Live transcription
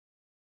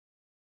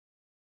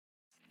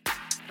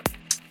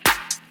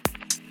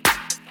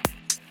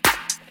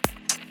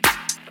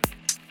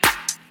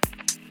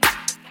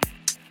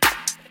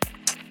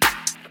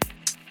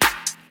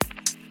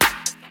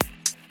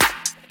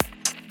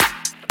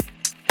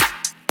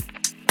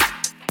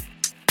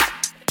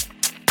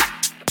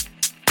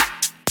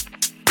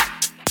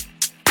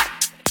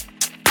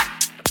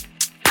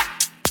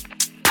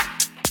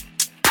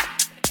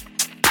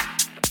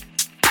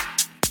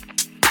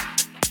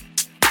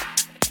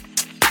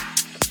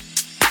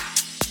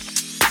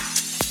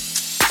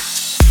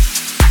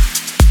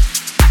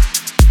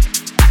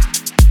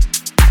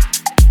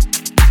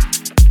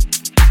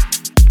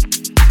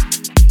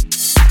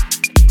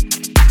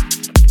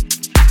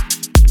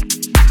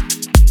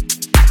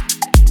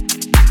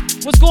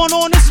What's going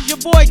on? This is your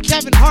boy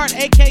Kevin Hart,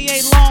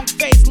 aka Long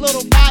Face,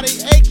 Little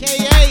Body,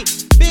 aka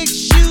Big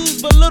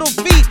Shoes but Little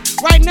Feet.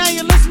 Right now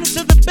you're listening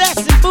to the best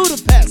in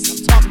Budapest. I'm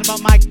talking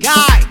about my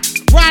guy,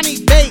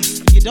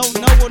 Rony-Bass. You don't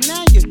know? Well,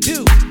 now you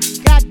do.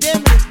 God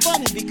damn it, it's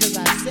funny because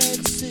I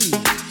said so.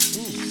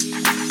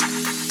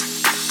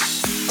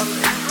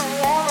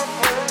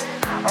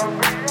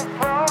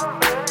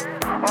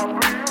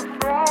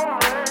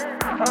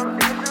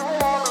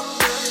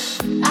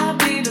 I'll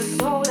be the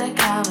soul that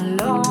come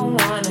along,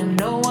 wanna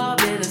know I'll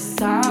be the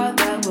side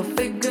that will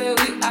figure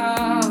it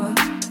out.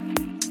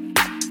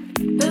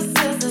 This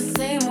is the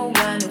same old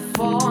when you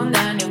fall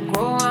down, you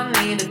grow, I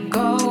need to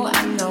go,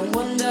 and I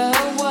wonder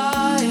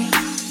why.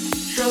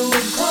 Should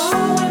we go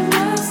and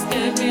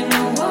escape in a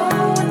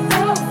world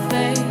without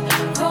fate?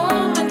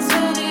 Come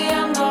until the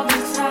end of the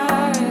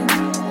time.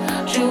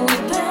 Should we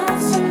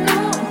dance and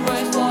not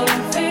embrace what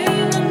I'm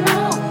feeling,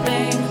 no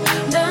pain?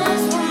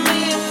 Dance with me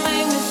and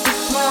make me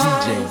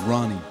surprise. DJ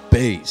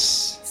Rony-Bass.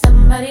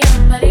 Somebody,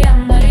 somebody,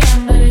 somebody,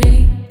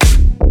 somebody.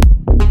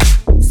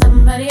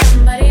 Somebody,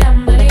 somebody,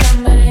 somebody,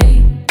 somebody.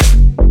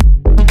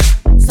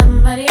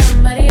 Somebody,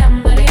 somebody,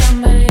 somebody,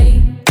 somebody.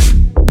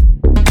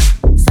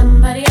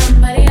 Somebody,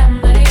 somebody,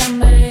 somebody,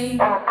 somebody.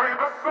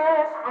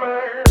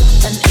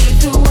 And if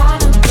you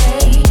wanna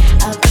play,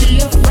 I'll be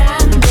your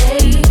friend,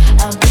 babe.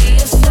 I'll be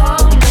your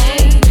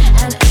soulmate.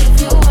 And if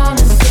you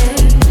wanna stay,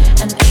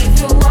 and if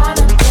you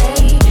wanna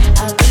play,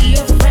 I'll be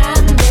your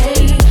friend,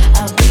 babe.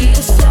 I'll be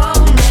your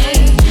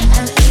soulmate.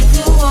 And if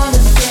you wanna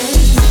stay.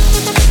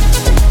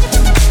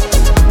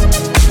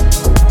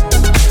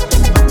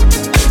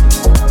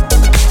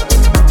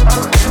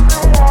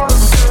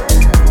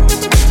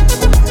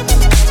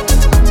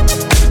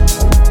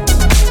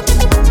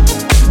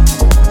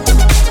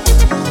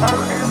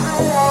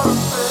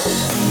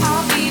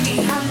 I'll be the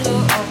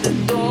handle of the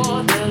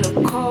door, the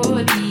look of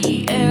the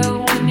air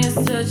when you're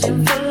searching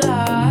for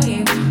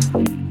life.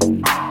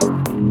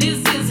 This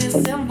is a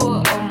symbol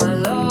of my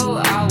love.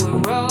 I will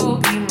roll,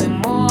 give me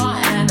more,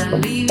 and I'll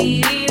leave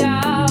it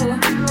out.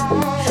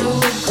 Should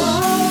we go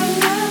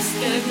and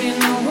escape in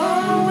a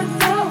world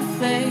without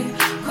fate?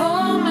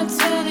 Come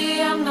until the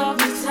end of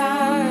the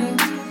time.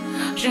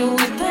 Should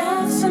we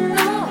dance and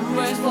not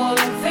embrace what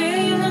I'm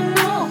feeling,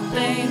 no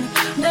pain?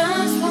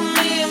 Dance with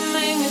me and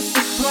make me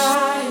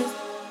surprise.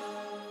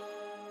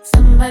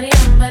 Somebody,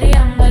 somebody,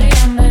 somebody,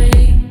 somebody.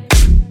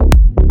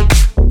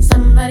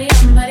 Somebody,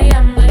 somebody,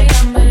 somebody,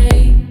 somebody.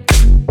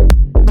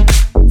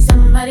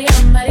 Somebody,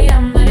 somebody,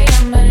 somebody,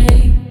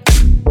 somebody.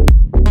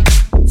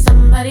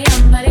 Somebody,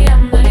 somebody,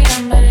 somebody,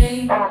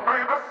 somebody.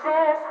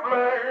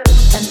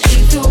 And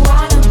if you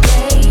wanna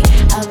play,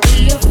 I'll be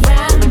your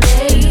friend,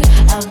 babe.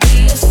 I'll be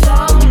your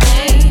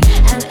soulmate.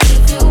 And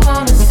if you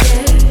wanna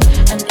stay,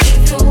 and if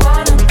you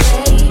wanna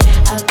play,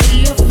 I'll be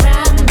your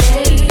friend,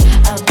 babe.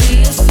 I'll be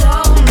your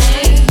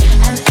soulmate.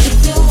 And if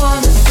you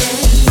wanna stay.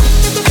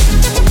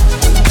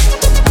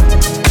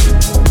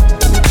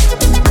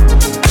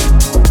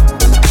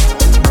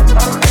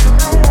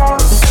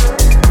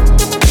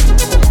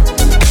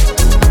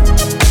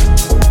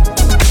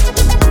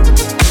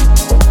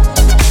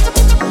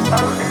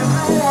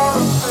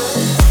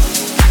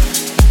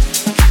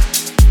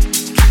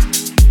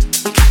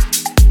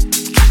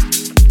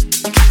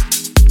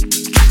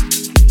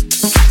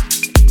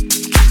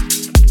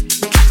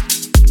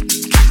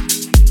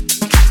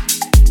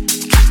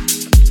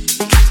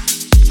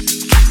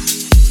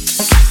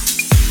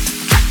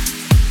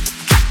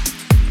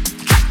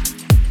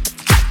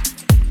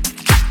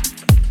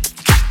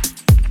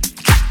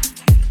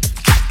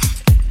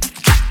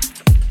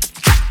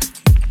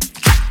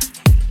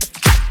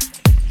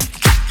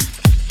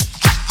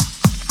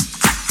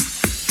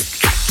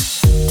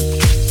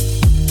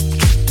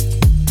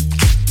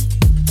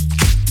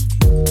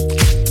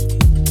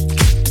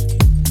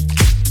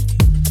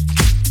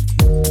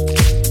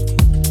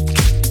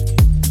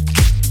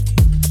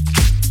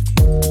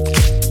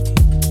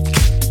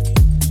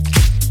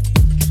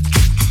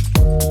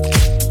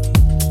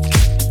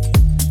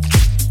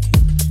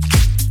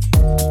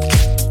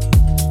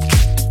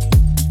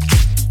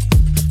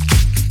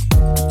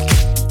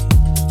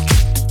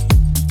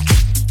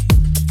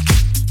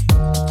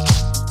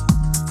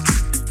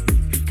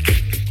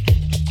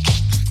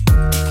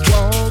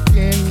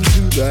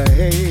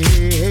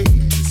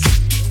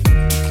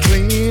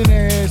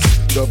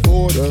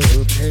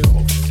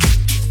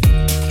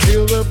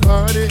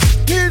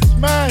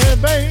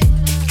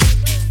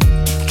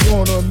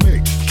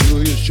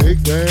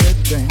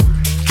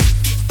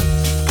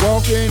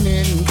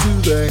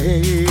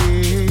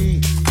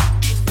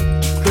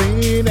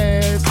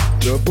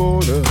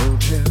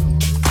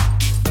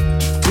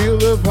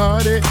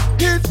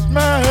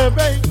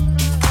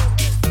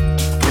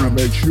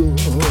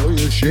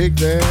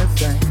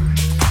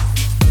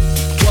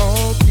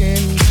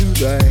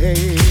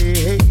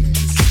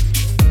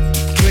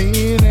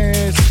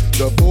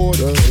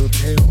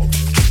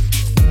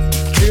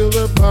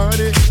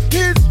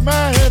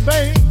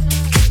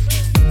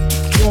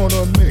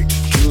 Gonna make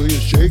sure you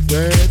shake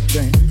that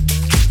thing.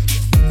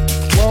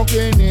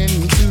 Walking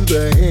into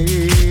the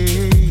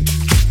haze,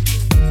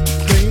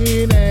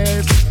 clean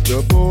as the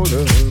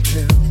border of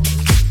hell.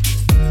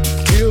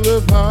 Till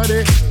the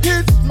party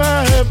hits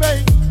my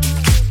vein.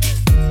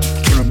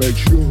 Gonna make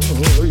sure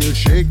you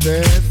shake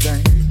that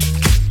thing,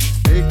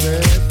 shake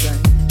that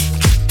thing,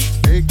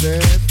 shake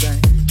that thing,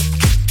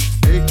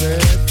 shake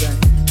that thing,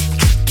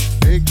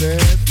 shake that thing, shake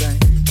that thing,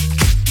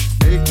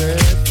 shake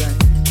that thing,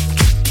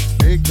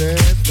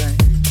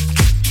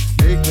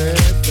 shake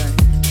that thing,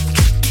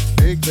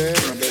 shake that.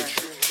 Gonna make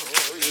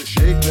sure you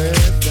shake that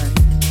thing,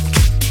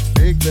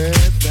 shake that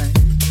thing,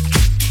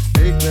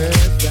 shake that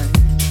thing,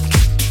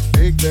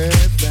 shake that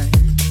thing,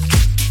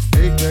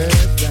 shake that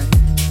thing.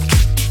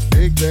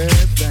 Take that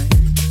thing,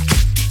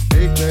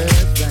 take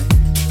that thing,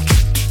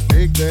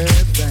 take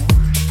that thing.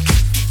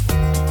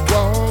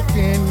 Walk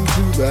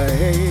into the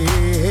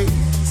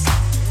haze,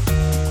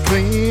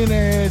 clean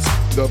as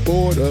the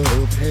border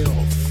of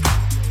health.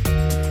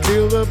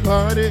 Till the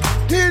party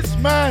hits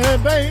my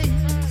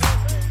veins.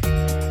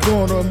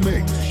 Gonna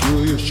make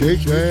sure you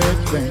shake that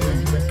thing.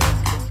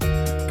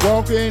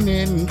 Walking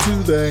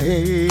into the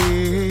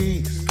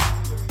haze,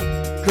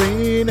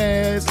 clean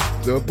as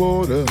the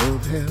border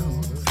of health.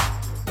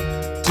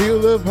 Till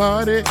the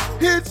party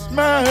hits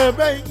my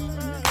veins.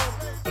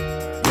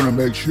 Gonna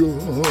make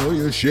sure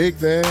you shake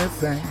that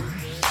thing.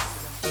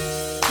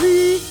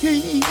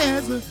 Clean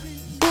as a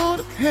board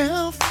of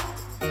health.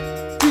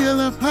 Till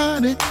the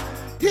party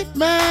hit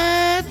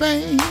my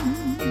veins.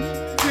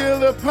 Till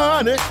the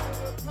party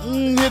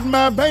hit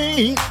my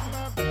veins.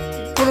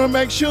 Gonna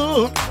make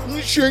sure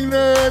you shake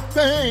that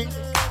thing.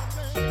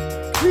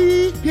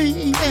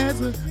 Clean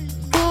as a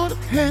board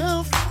of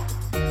health.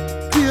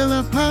 Till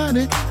the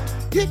party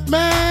hit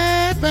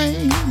my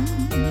vein,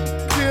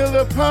 till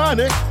the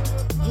party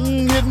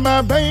hit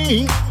my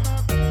vein.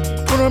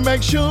 Gonna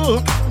make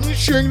sure you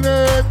shake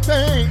that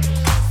thing.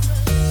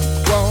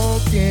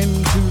 Walk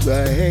into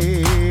the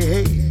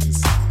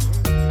haze,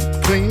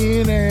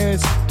 clean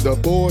as the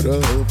border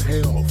of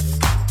health.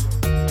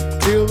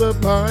 Till the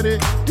party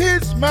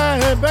hits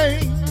my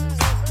vein.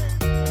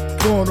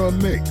 Gonna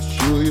make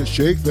sure you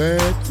shake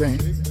that thing.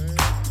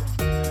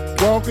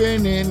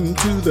 Walking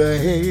into the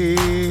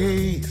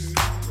haze,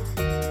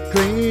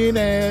 clean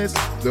as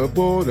the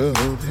border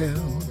of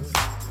health.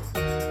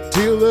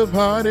 Till the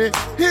party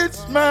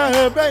hits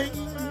my veins.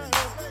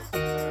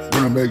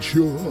 Gonna make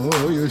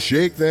sure you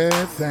shake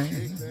that thing.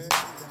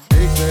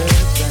 Shake that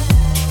thing.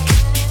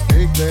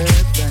 Shake that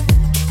thing.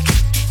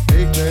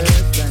 Shake that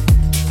thing.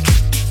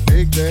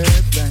 Shake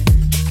that thing.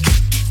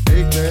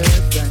 Shake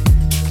that thing.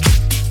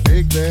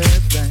 Shake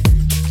that thing.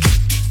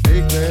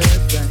 Shake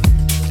that thing.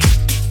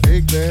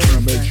 Shake that.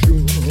 Gonna make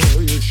sure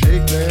you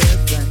shake that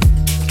thing.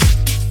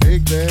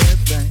 Shake that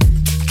thing,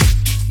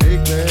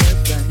 shake that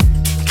thing,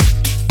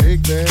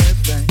 shake that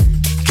thing,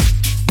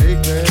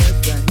 shake that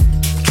thing,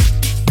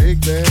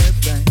 shake that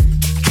thing.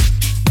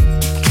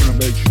 Gonna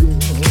make sure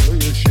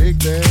you shake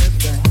that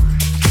thing.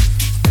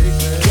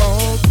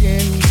 Walk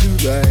into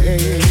the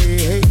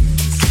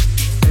haze,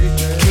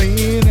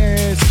 clean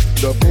as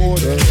the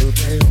border of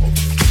health.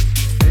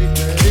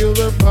 Till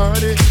the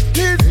party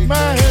hits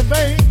my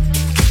vein.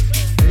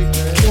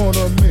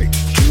 Gonna make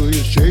sure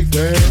you shake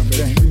that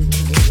thing.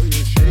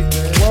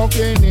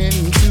 Walking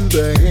into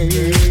the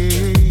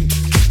haze,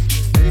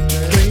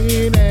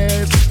 clean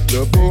as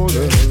the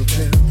border of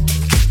hell.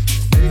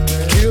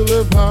 Till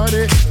the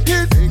party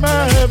hits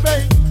my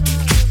vein.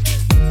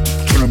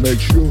 Gonna make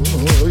sure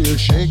you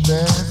shake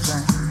that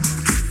thing.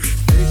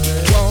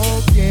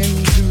 Walk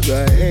into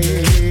the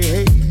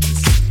haze,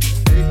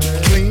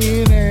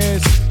 clean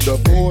as the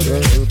border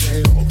of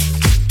hell.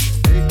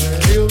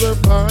 Till the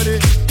party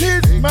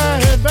hits my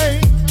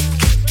vein.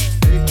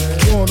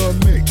 Gonna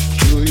make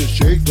sure you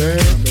shake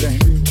that thing.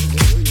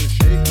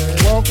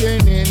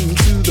 Walking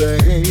into the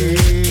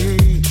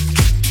haze,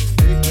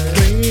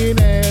 clean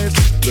as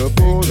the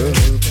border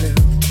of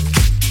hell.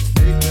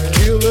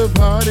 Till the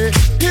party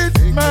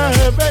hits my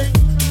vein.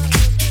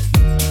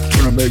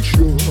 Gonna make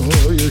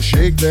sure you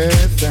shake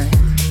that thing.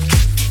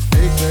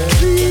 Shake that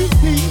thing.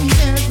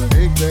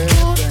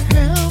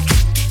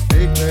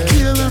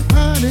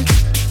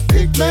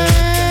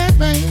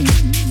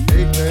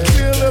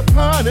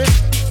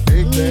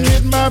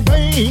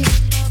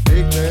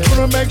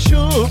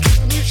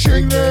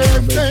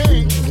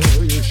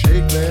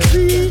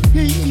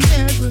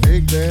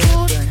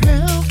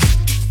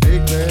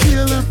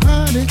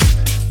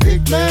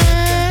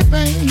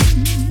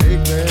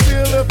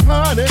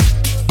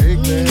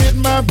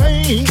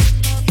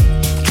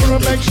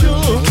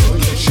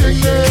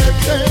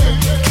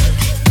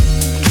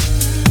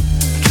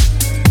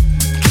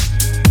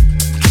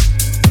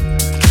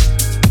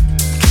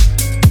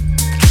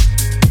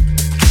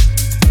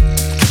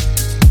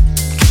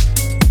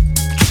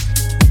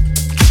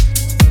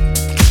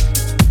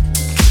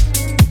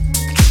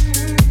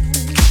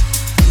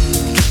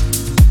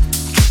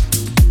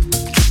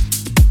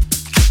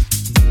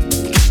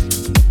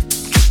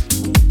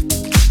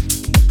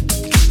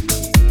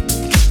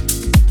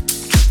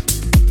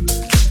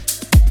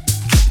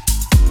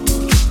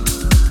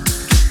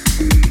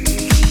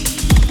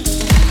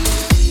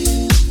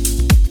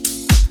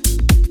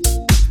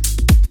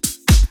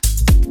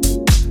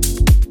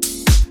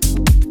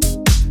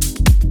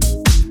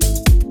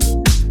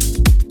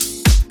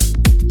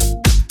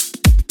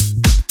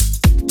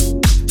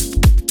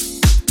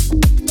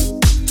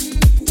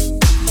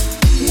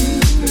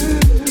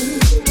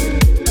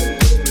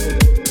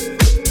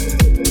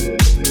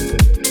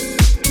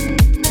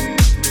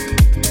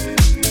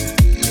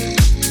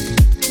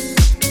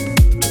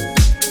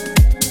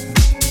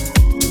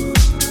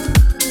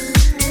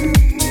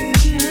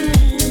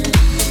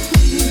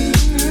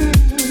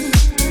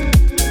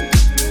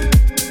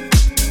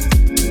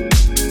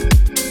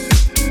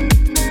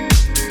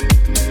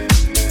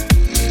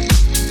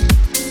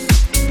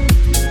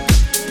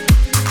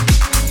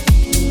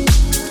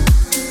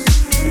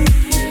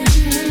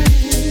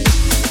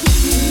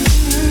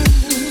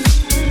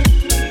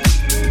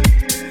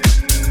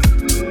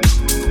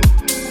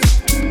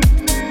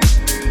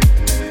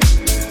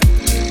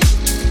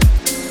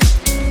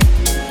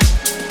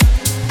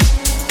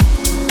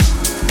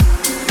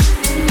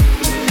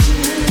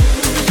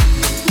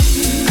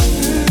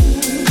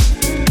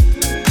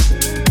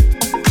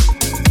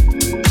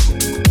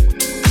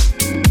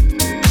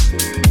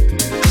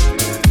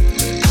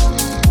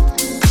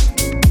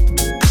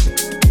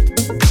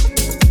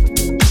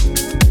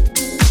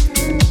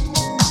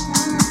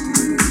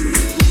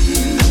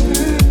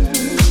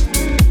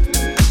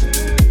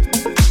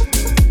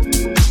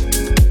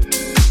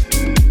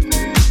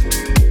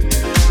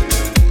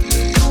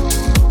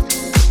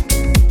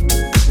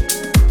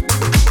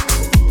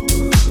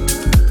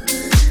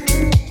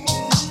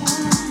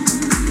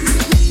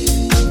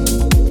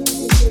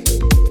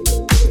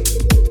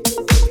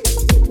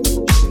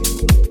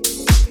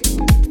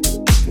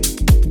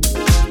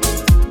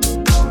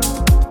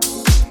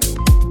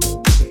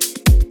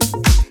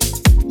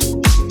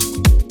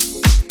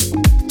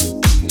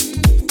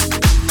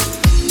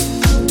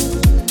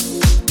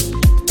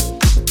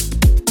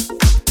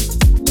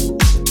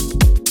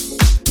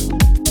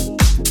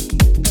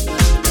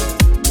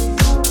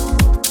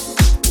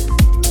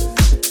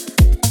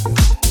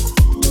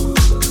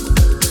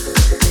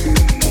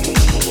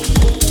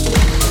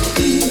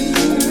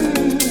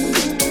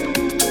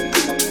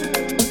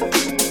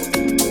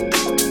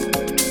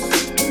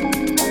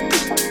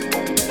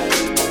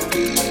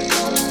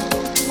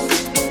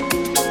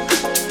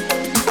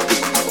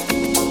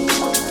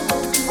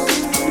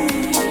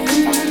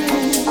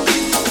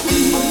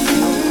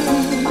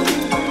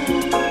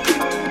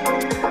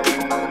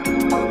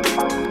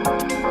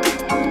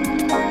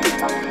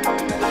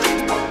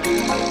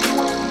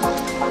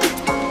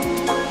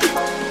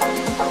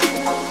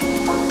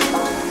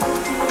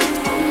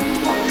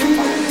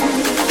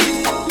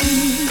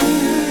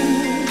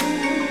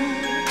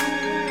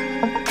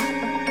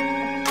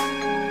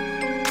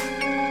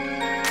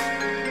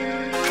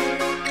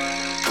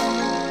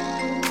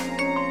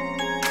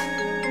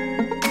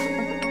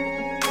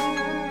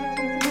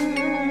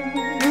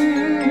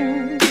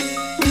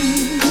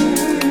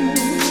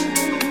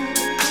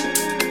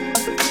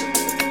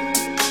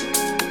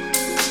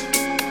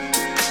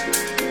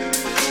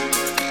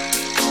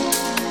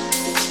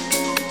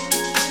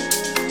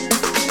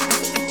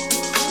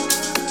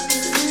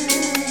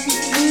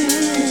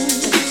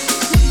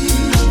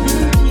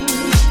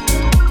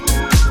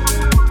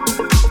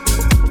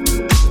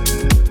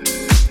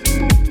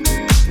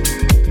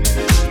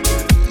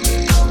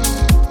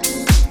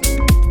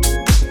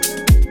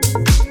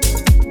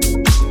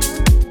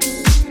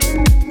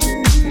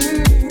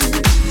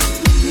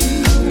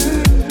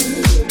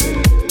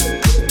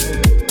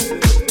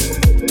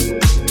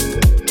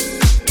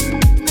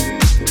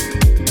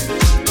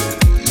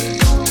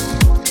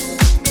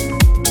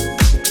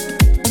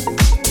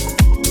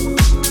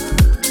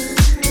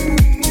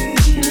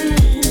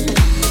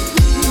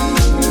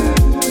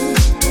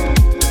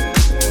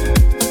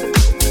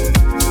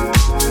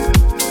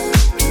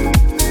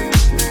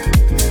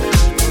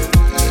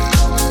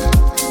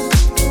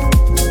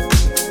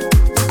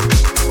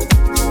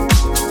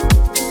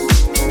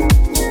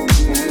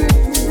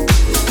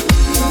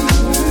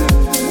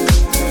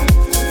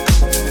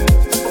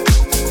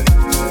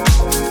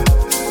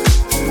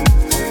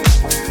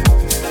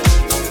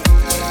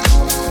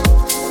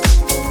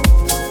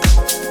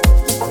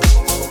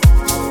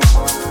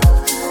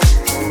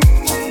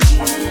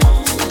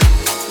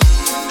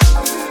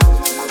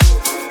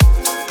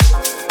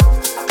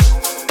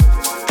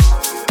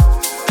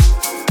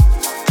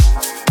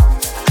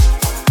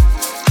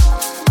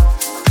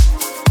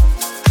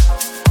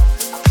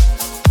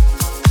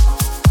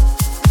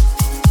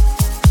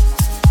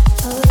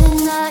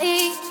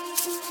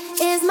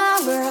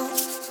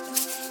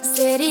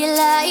 City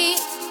light,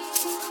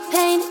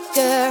 painted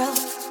girl.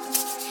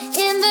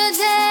 In the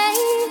day,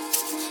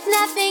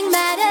 nothing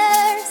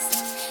matters.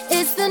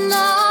 It's the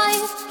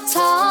night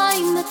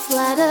time that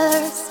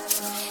flatters.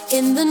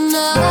 In the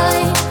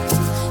night,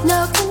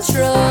 no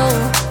control.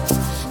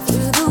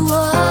 Through the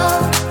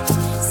wall,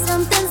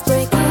 something's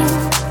breaking.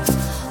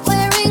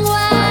 Wearing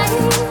white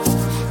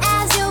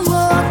as you're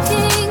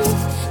walking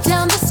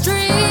down the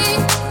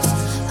street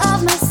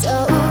of my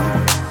soul.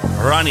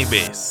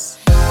 Rony-Bass.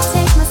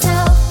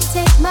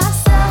 Take my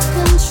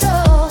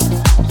self-control.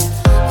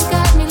 You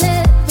got me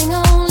living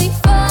only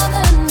for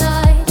the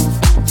night.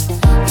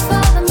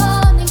 Before the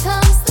morning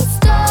comes, the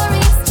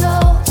story's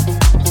told.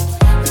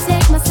 You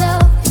take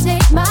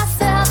my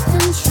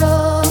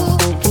self-control.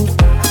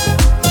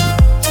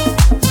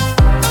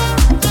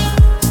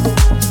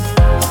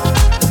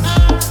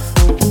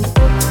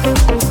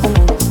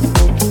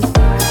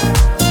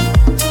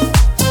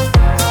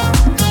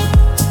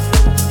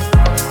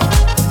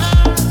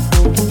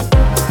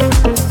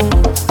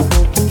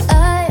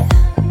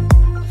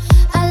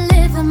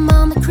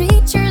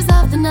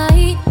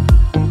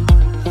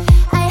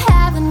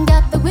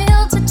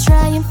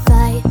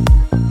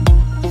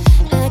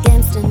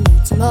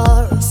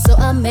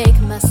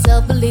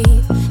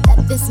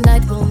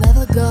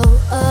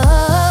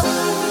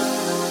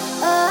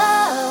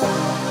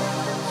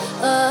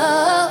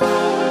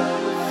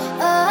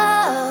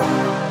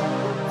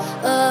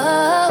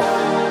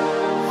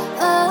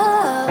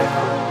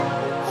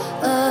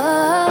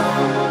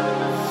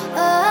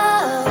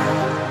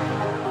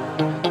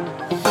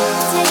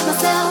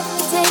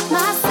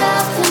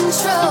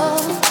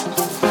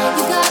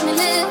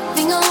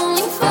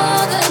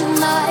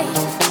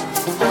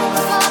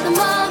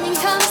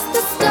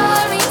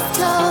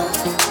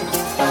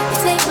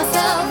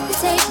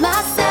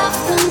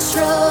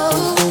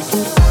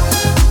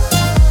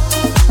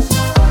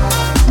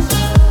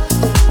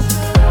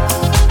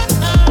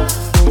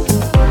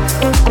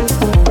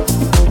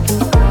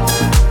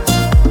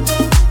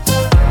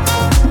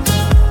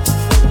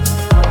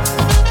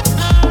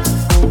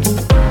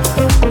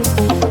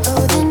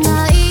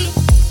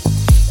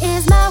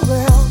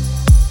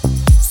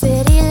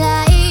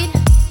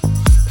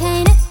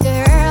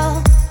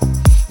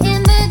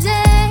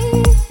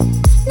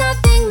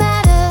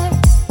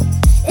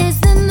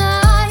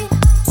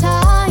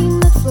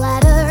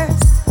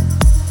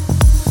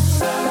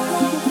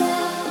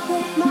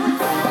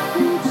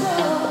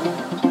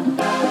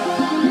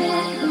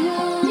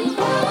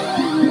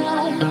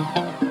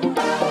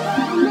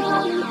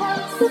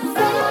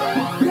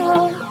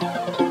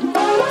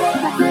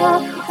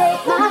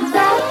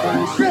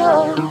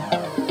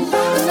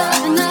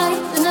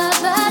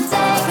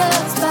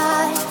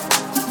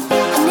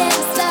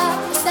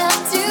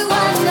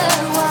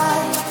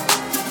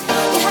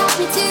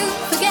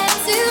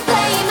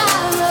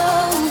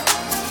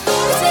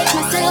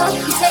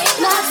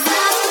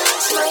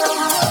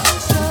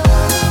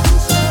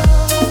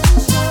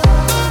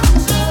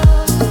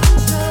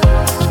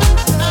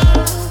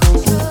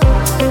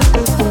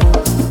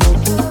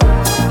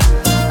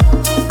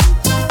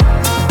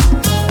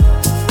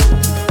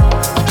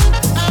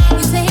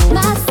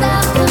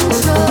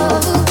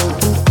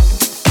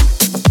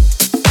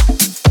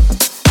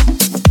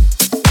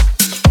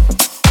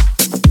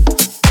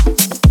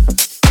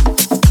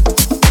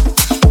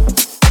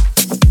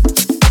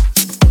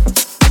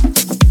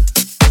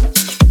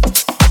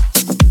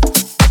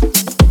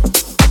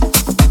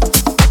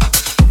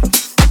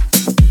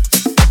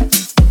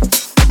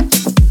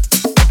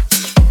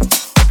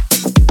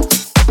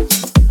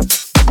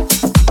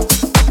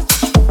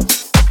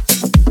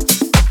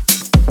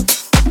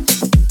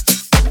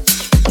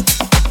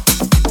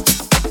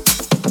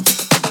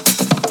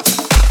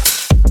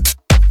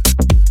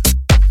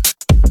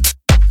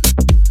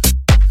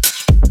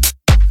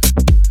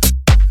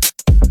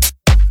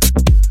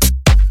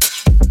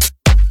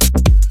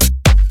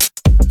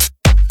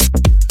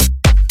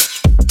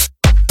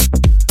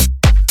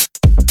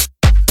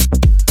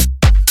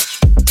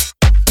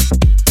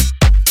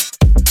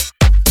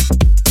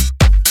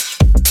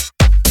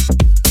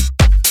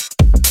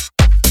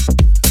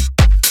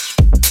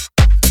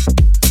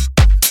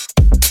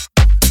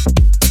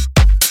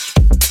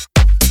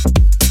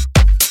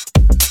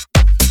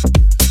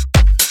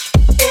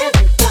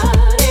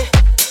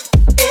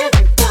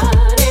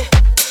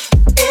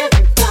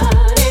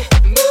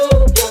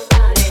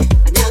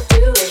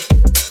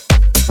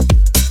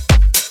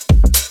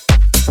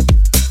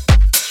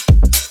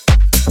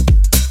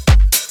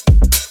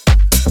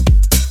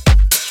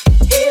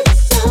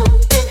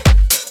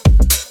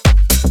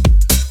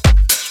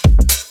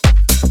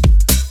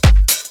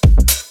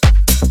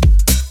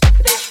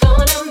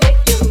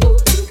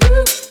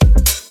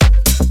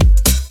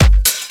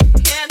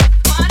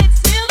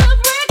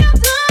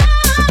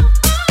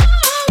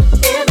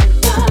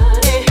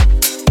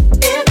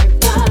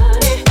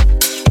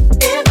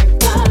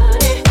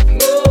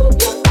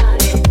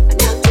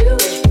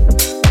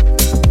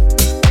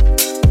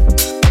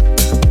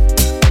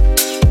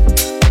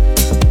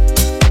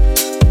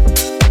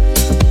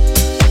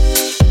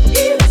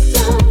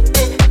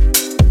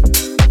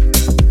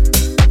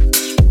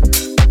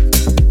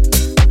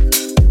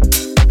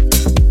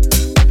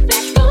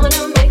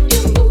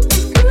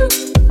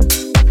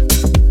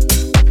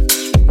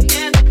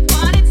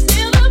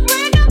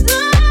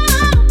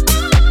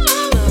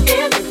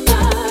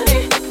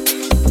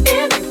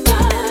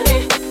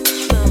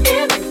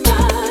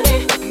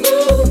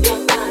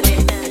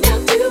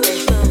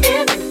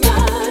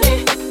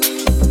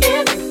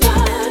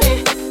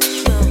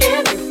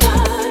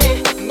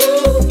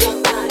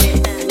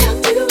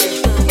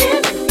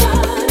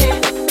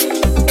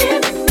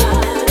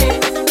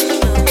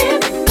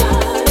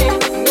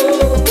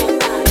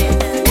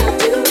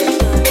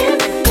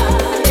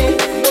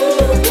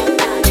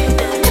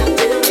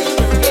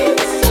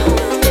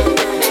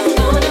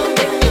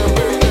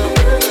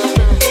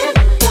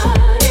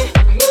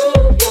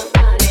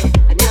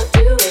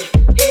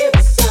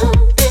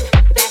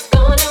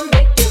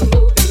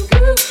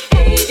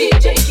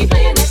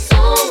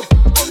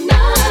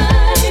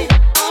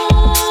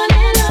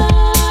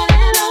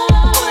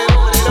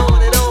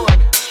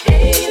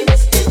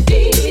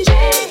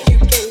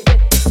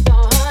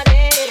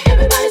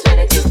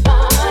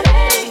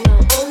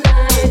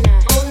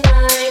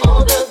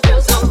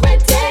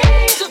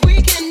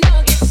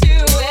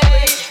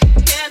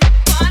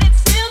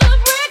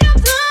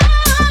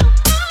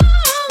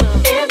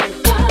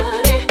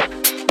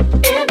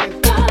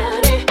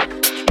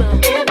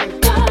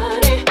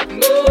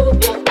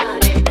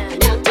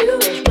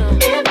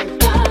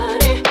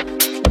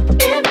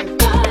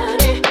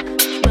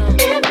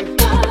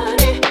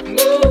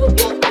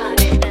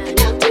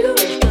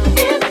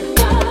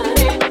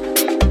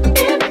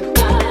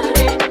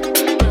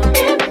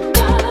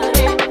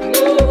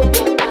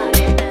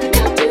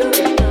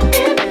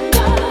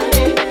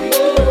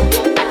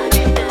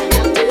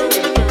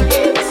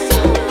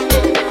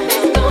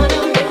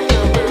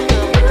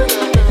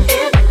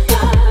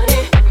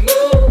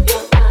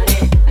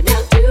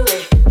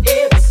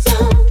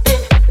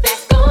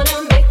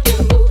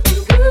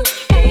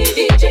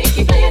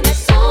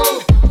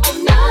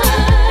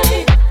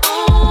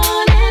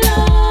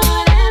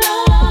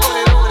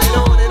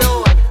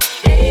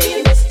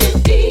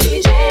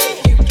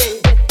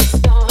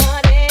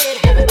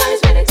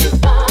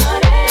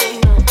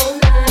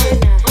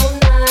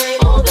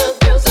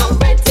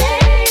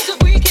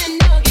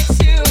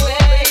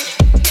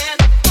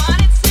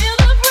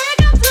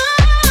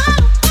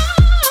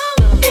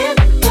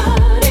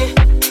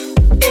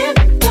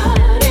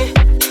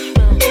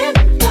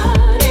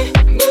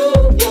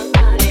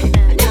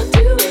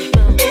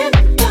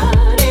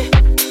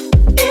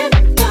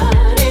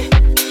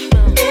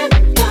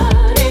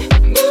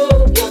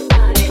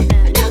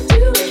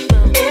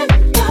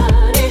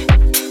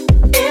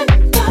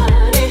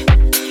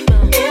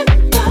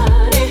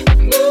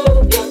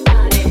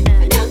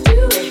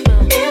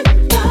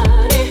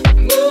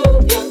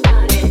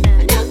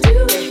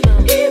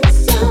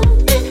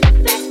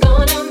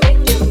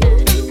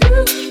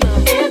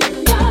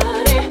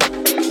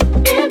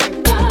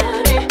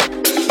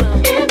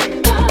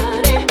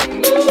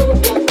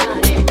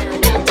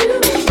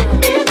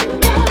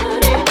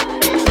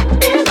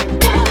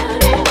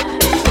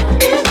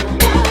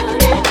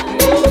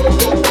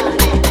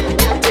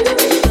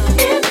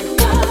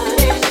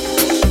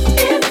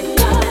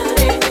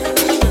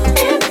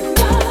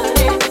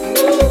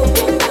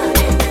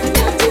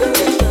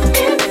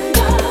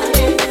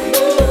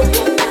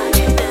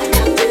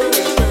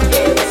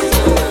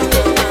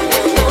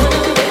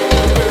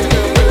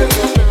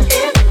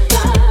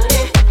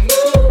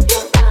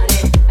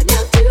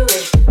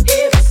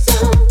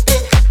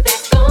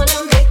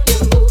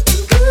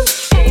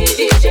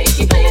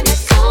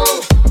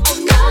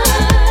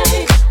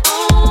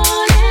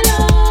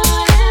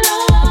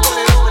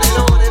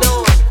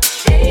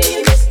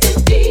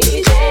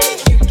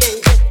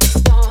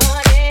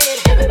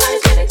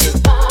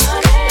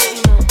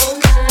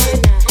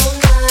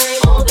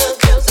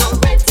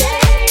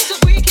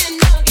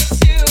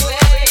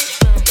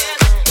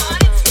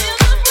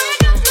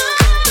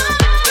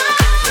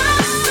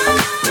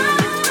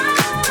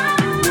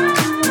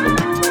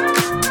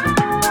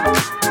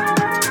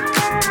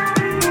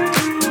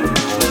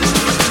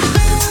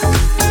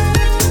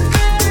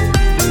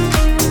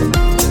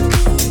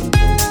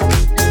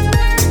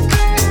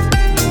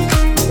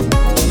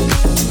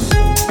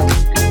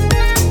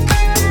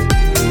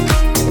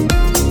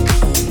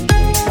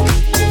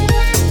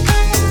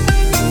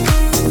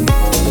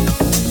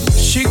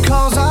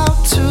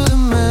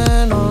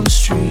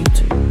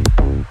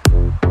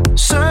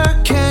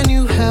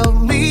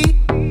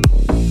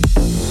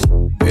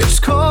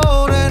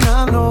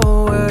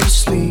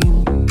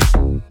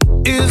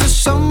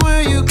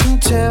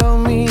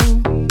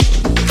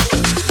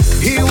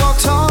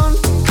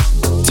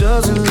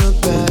 doesn't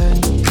look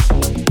bad.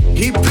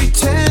 He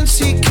pretends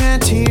he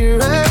can't hear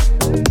it.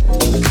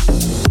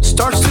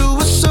 Starts to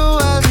whistle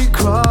as he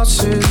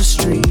crosses the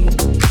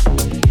street.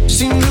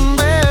 Seems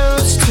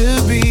embarrassed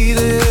to be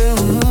there.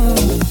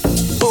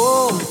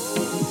 Oh,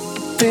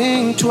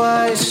 think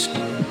twice.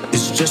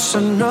 It's just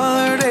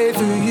another day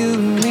for you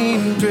and me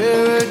in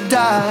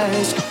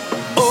paradise.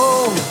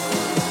 Oh,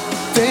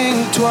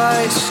 think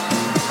twice.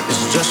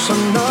 It's just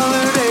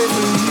another day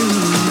for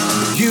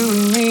you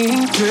and me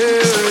in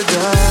paradise.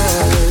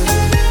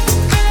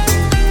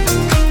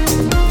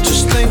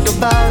 Just think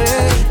about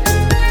it.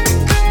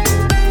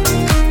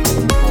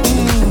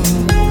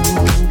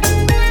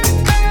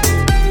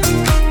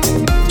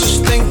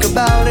 Just think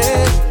about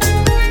it.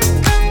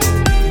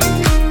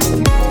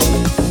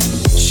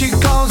 She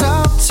calls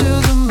out to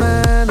the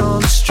man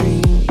on the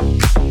street.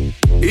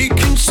 He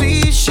can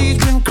see she's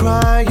been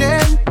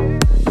crying.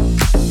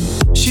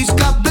 She's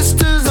got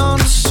blisters on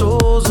the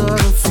soles of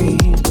her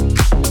feet.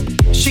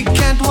 She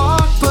can't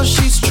walk, but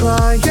she's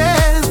trying.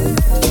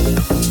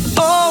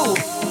 Oh,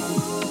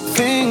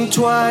 think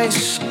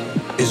twice.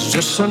 It's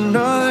just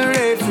another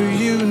day for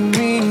you and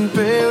me in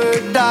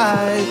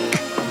paradise.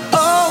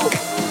 Oh,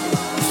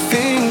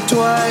 think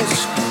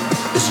twice.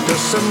 It's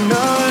just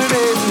another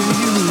day for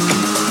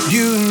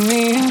you and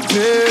me in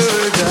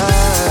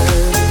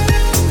paradise.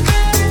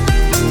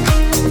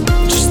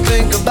 Just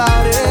think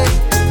about it.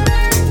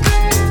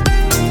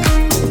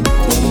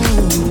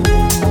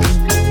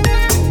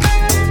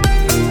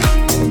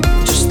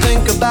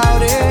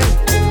 About it.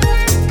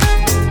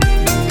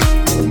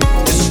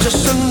 It's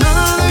just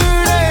another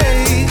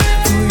day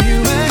for you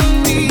and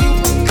me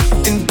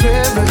in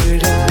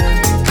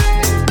paradise.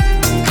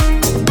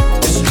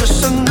 It's just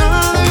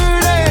another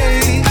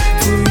day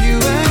for you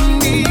and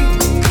me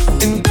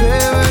in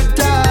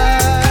paradise.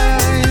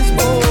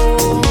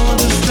 Oh,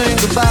 just think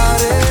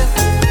about it.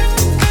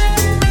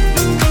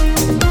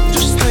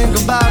 Just think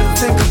about it,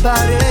 think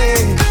about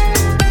it.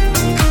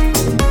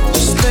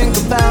 Just think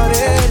about it.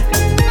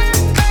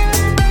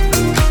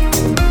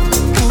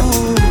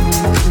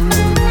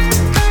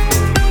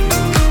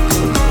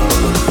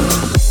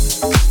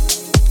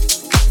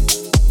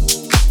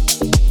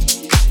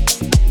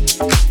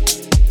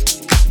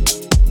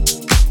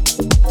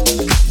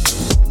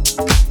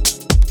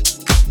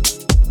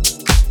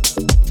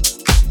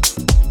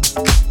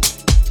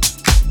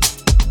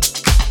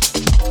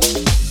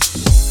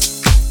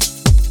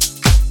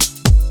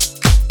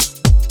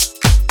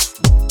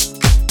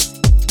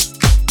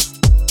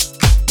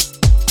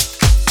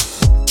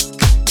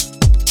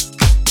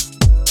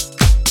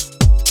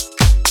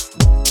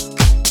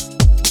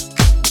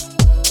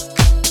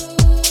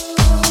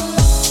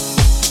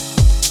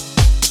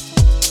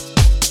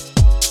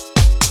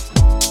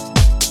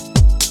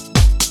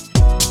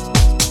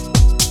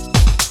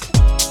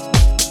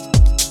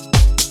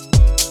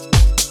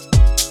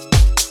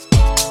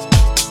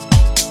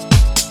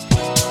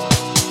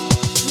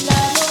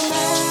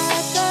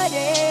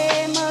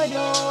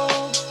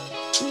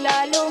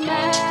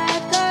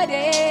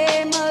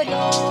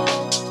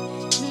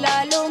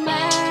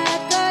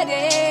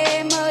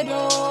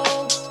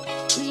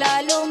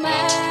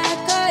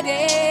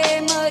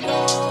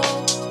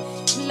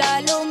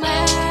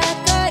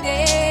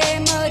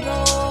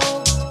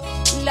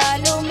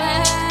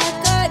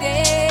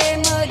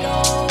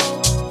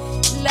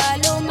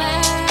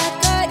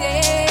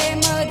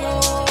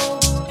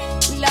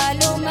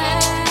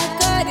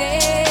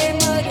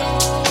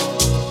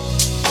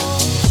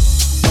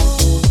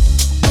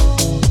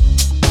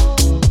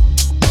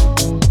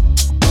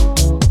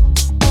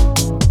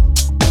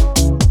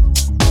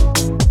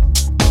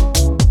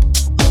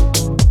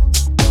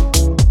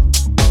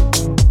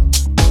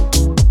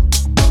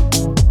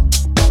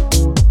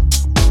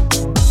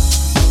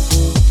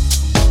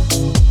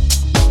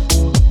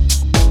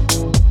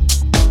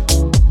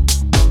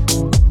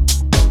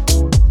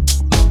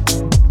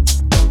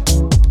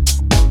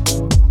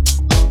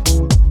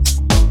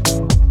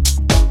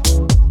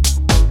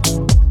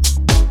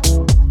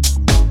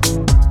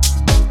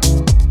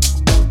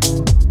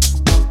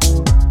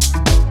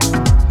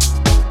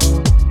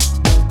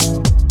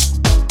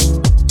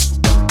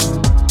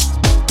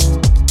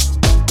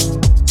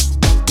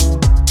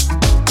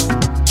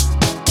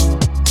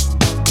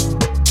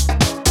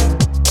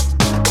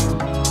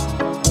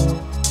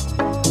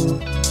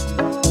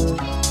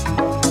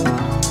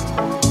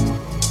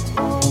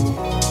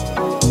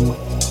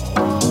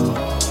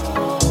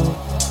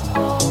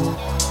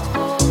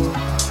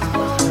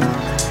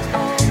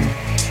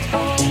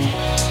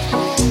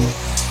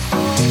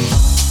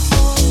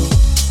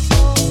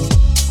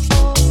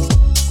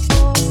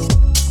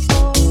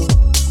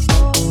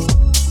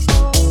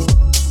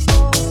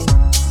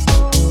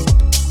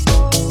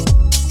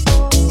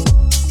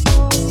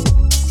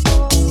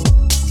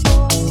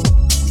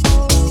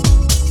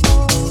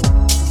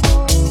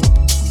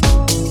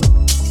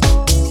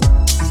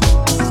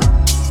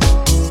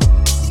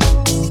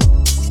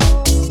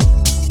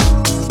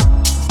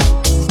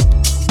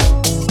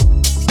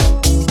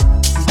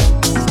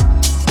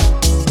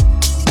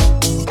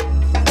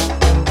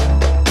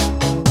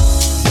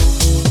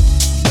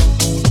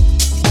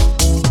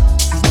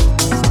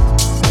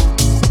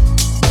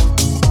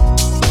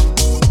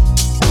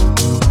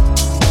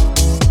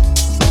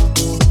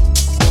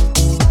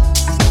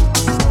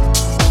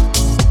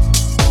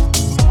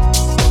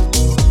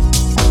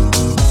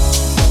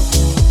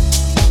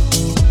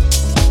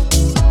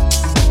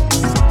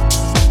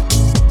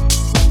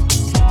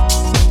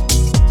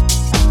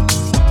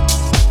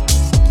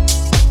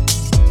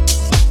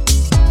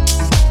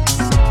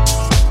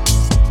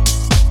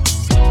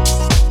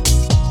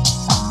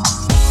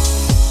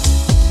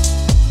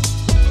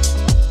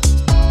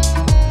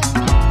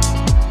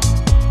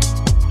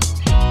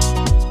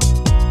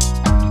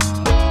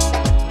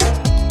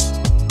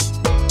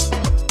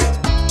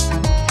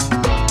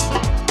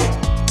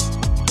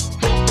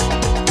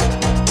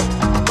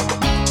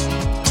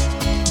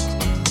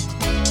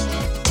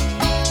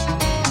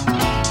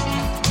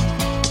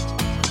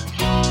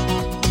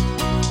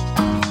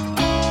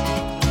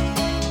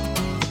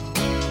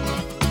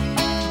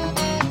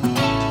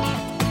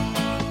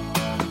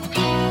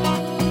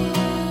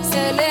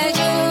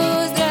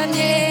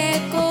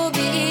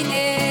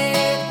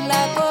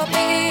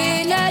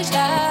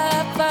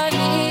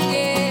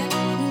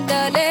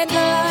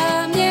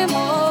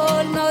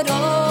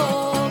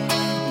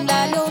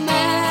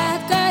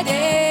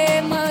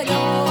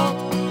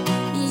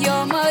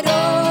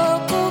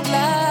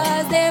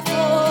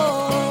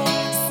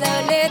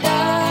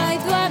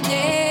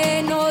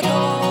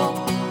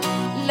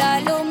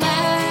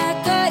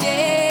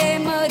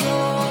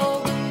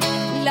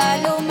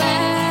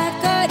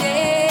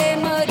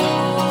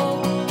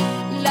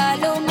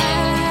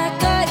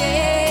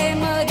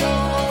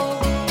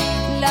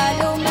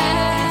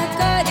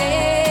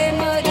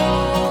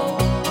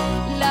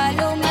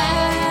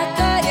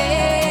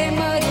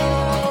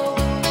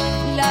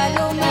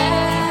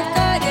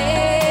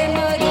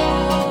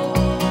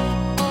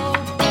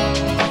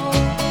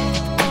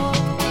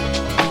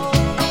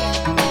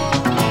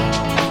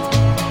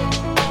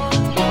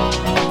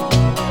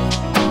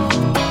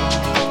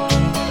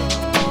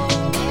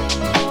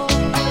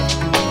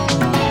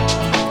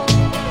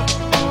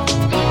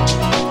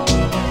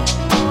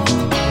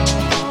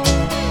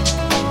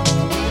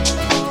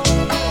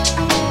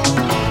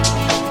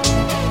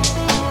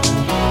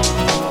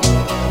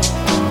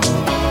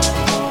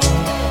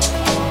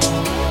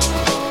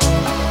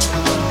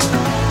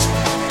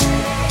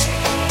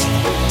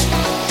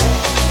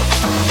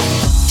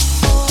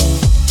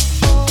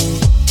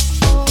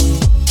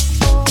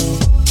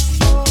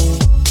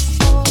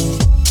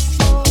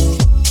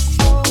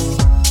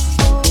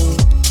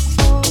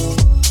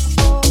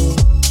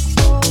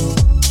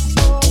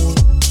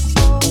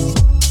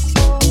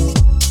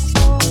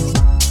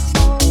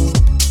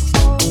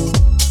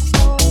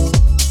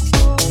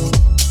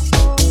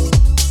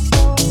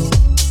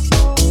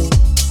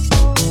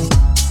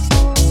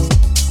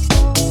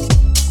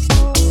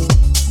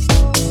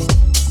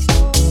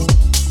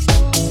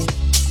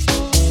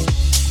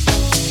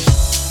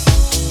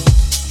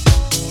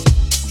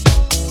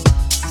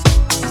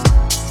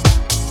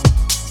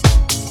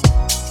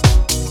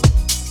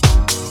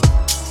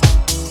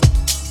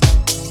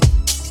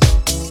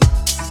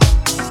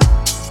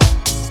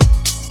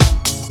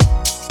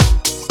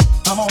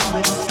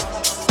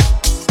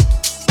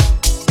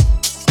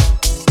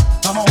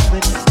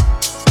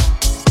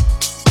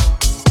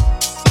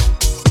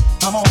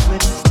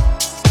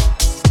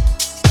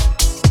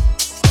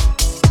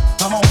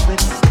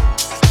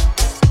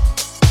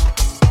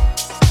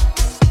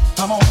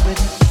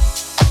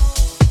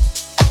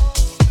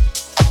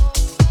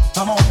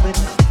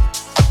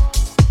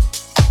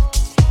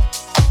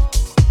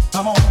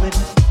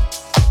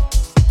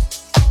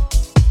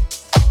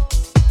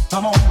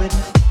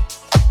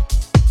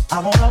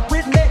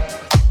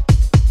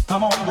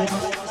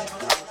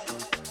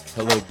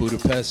 Hello,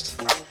 Budapest.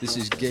 This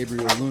is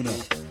Gabriel Luna,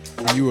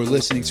 and you are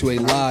listening to a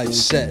live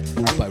set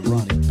by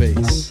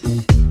Rony-Bass.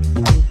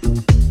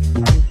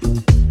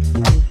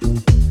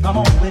 Come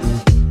on with it.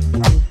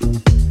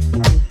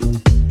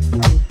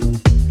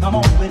 Come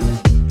on with it.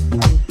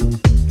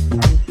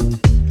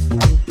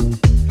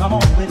 Come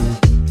on with it.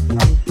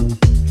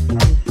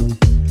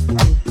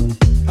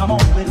 Come on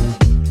with it.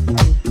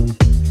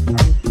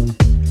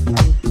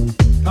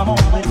 Come on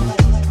with it.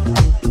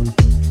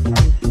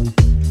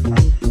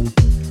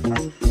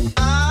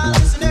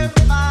 Listen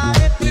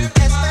everybody,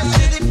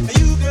 especially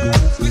you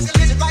girls.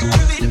 Listen like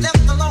you be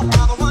left alone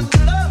by the one you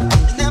love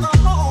is never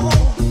home.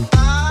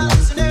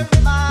 Listen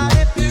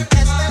everybody,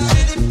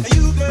 especially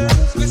you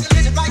girls.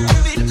 Listen like you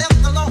be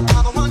left alone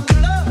by the one you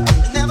love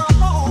is never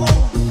home.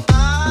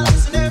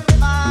 Listen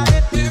everybody,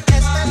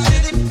 especially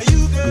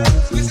you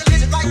girls.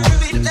 Listen like you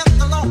be left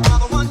alone by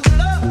the one you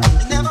love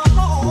is never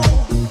home.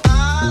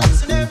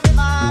 Listen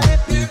everybody,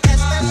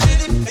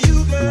 especially you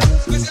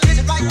girls. Listen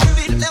like you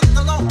be left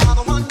alone by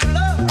the one you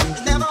love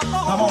is never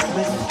home. Come on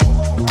with it.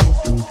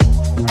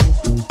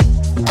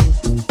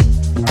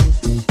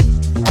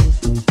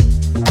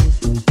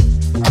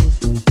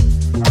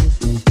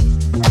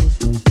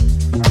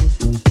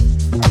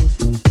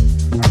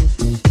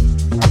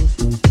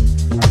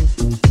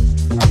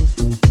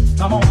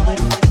 Come on with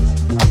it.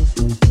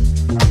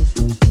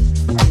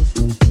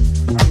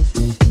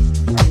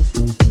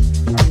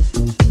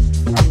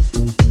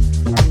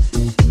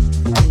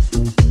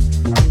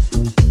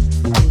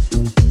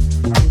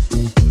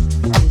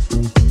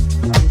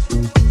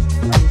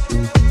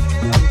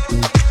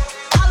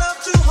 I love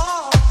too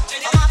hard,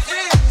 and my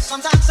friends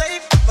sometimes say,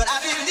 but I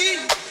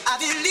believe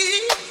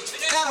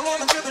that a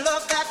woman should be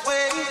loved that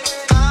way.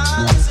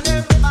 Listen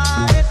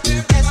everybody,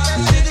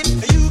 especially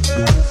you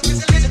girls.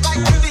 Listen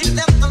like you be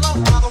left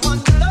alone by the one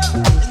you love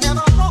is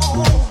never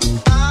home.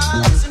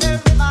 Listen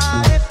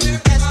everybody,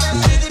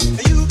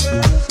 especially you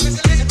girls.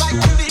 Listen like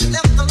you be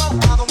left alone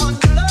by the one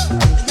you love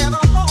is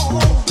never home.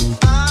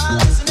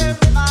 Listen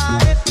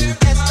everybody,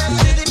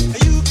 especially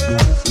you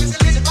girls.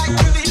 Listen like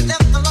you be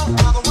left alone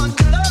by the one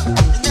you love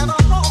is never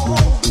home.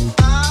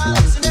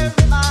 Listen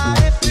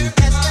everybody,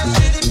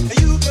 especially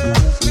you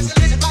girls.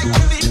 Listen like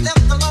you be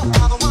left alone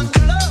by the one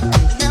you love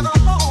is never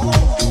home.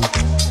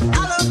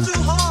 I love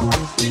too hard,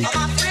 and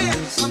my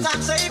friends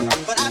sometimes say,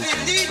 but I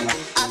believe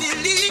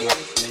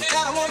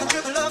that a woman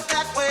should be loved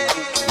that way.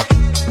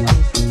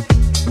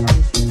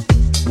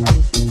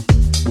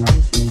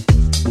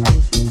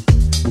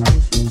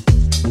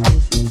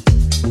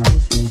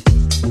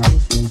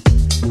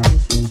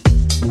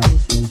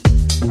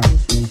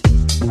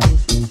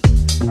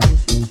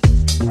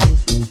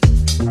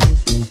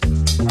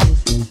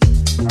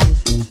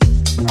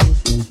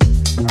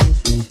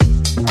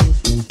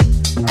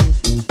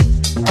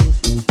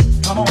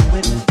 Come on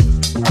with it.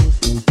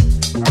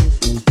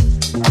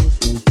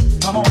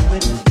 Come on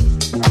with it.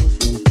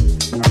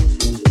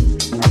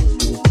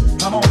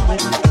 Come on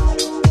with it.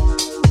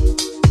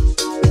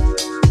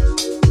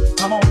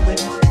 Come on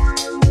with it.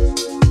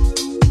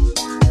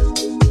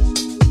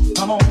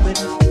 Come on with it.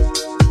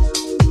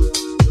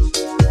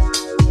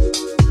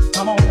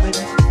 Come on with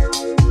it.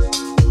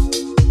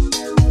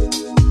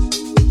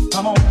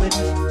 Come on with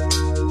it.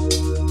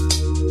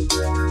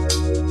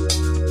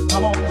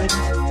 Come on with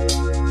it.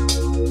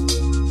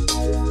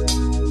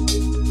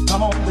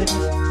 Come on with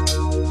it.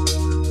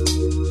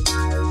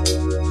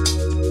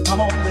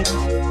 Come on with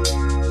it.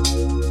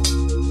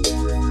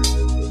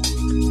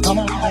 Come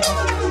on with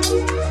it.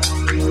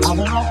 I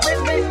will walk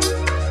with me.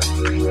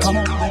 Come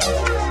on with it.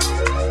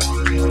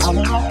 I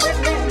will walk with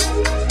me.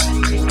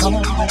 Come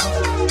on with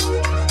it.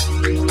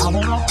 I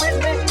will walk with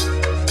me.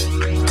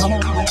 Come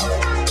on with it.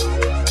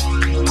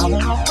 I will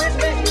walk with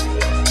me.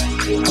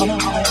 Come on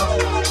with it.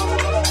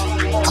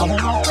 I will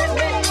walk with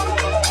me.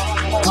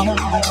 Come on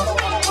with it.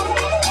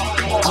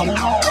 I will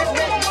walk with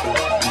me.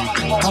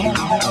 Come on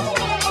with it.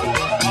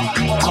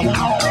 I will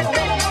walk with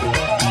me.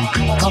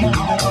 Come on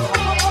with it.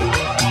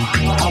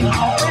 I will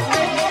walk with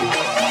me.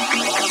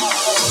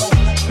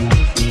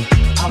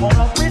 I will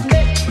walk with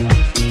me.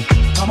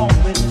 Come on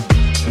with it.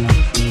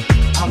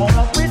 I will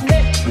walk with me.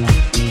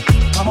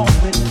 Come on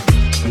with it.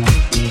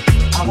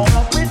 I will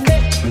walk with me.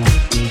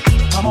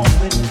 Come on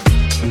with it.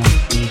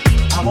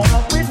 I will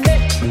walk with me.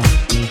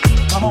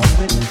 Come on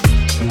with it.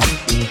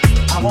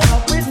 I will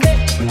walk with me.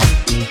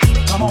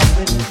 Come on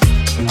with it.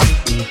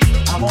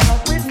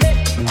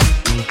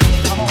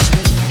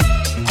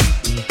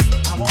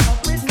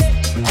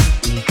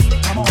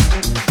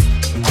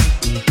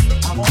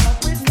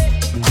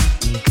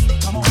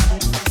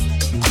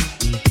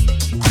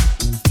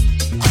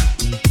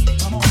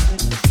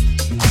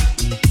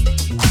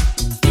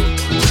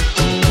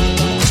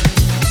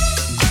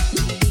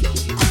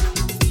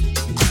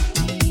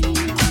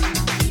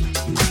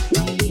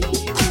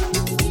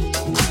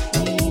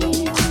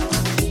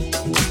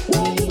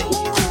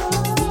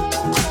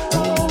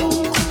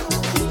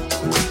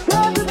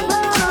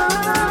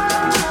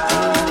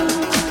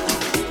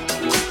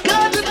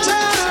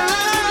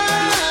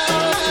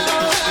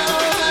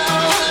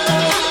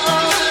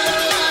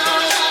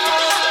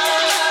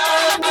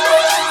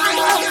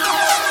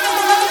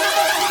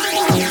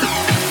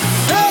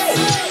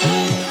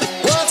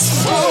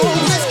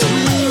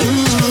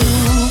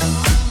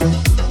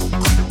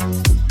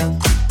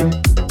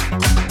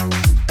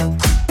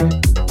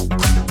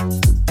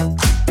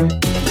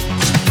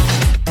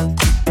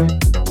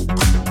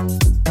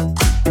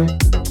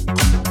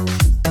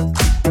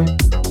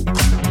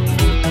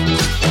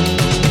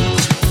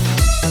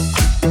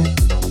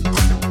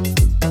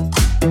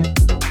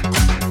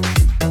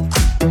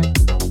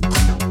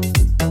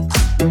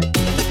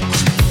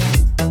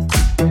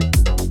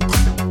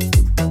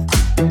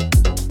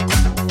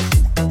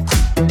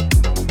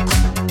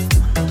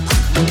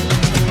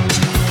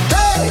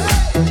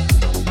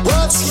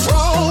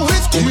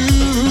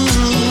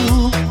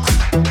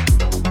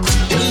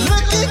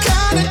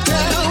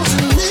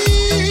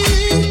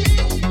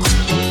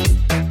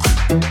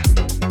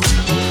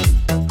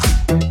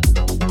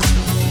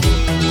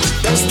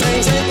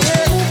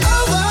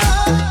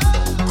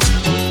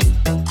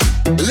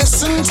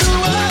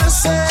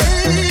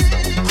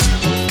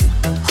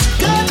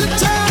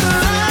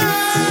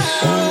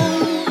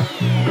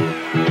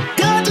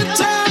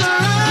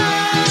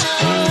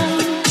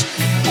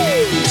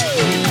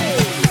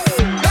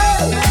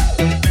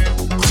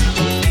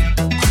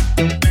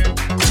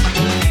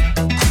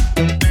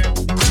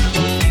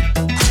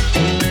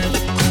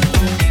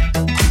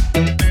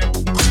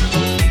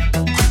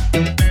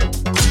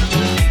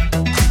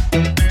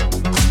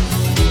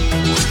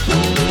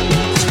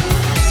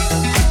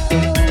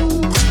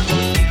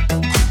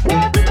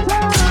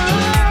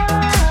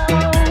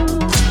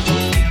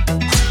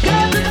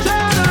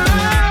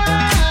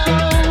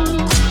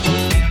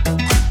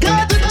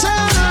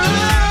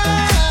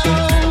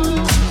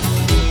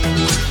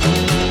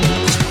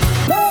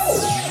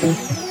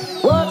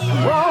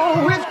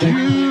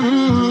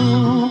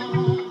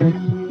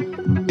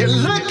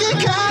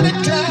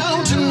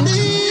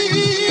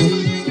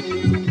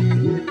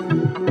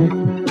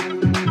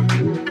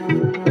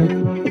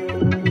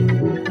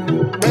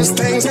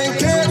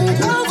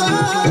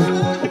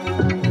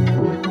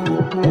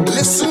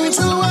 Listen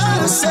to what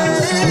I say.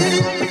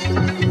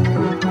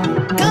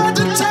 Got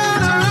to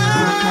turn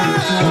around.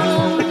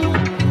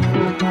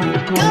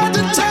 Got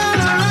to turn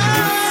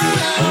around.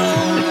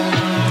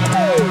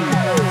 Hey.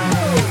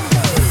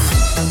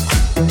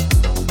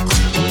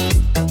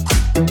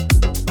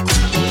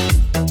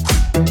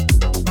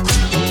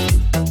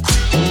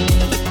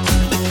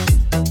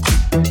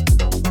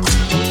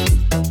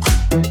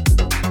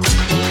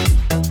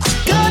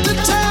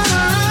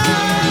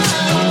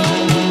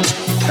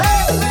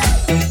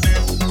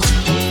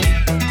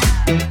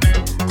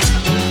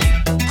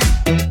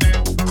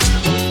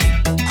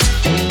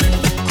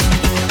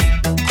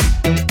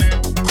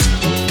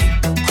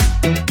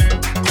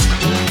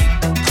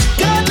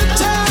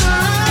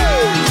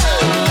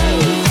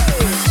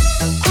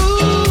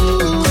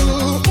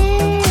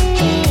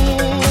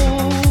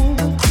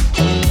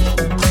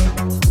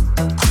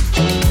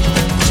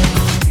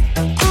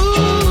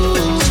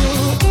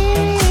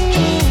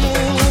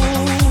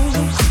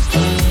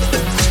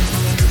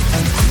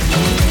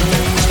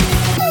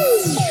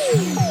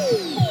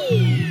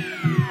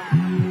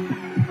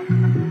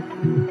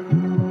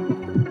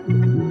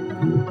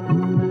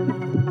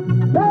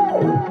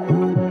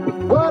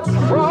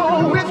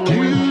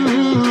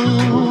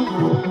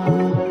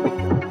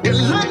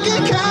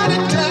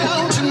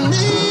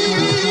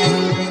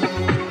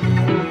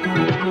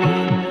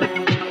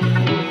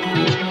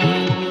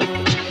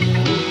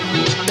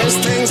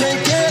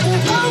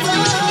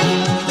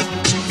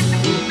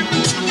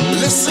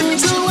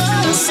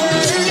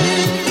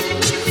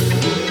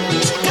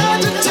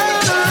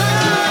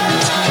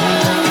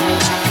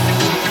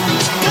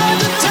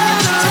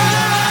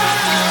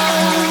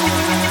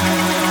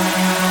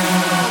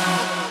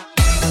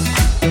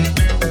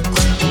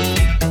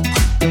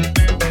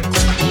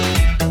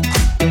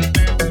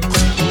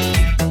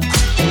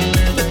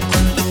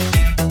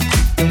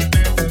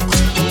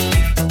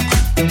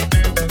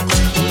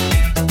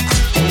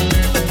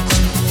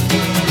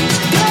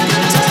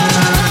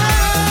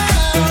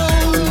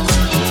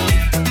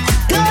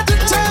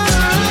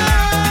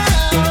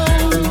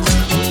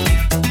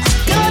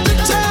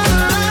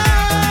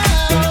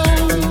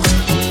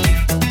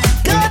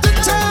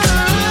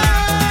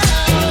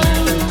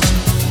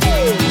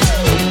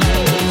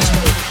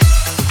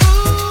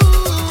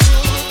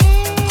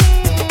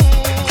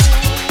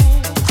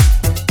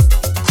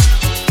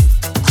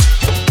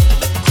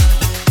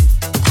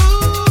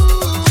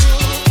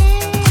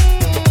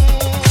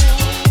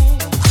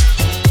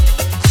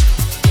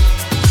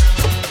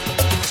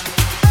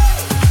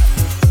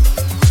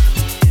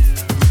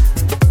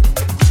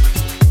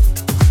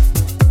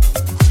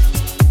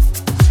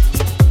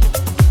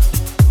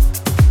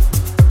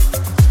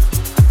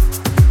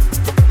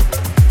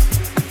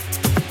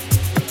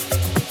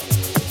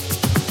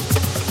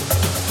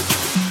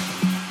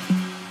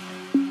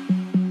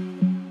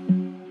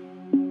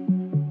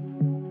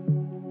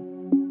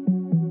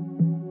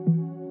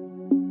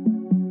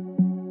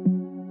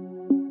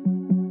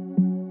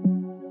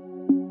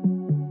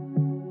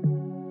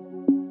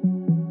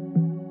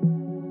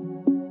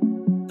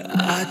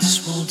 I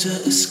just want to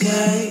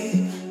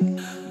escape,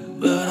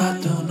 but I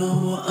don't know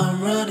what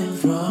I'm running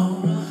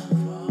from.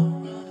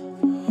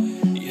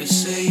 You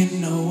say you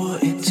know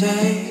what it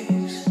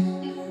takes,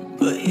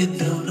 but you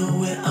don't know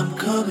where I'm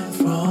coming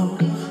from.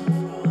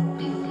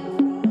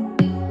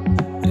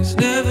 It's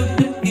never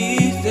been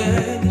easy,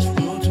 this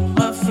road to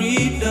my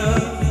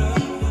freedom.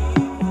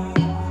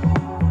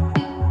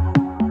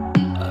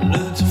 I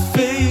learned to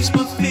face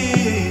my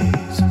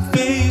fears,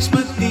 face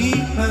my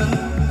demons.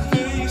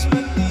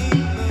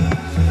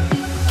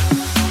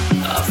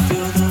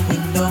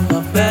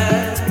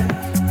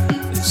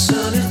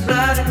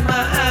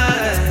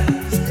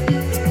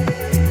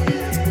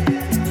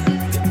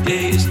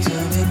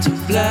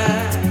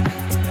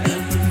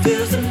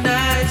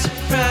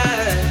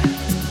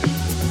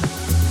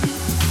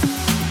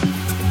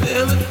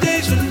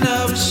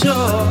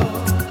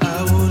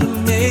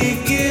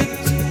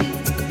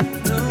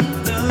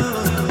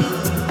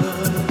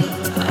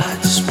 I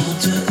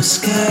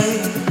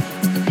escape.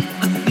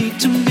 I need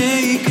to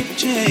make a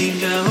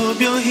change. I hope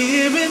you're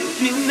hearing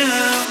me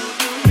now.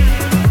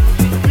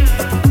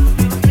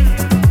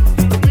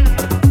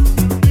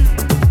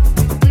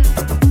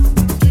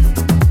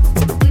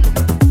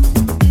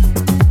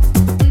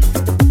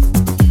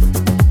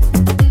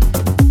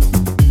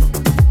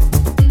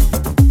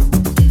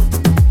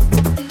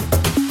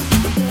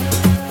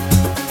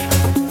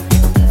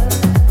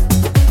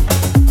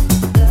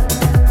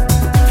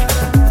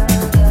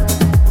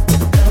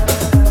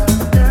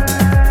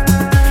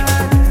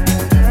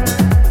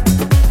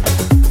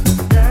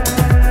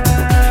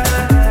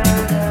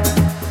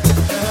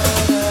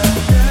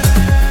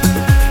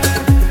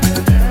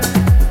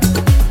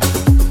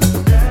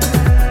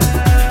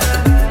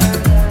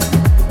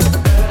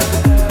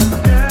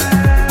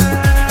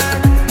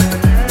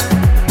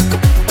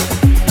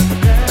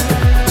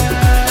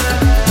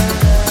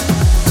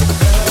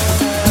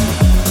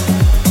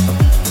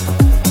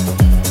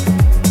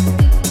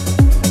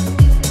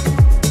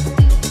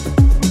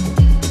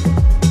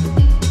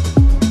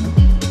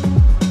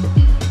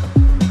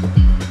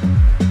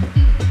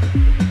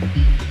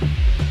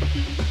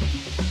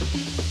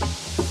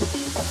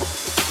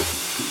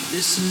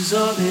 This is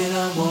all that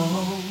I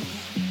want,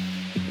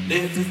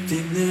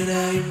 everything that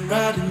I am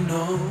writing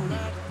on.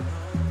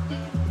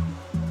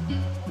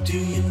 Do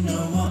you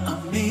know what I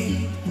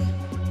mean?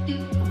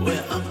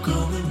 Where I'm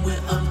going,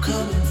 where I'm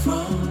coming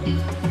from.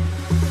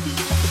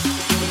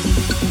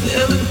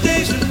 There were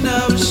days when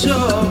I was sure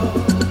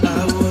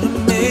I wouldn't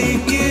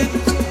make it,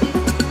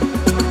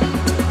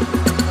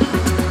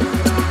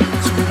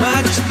 so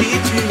I just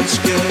need to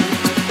escape.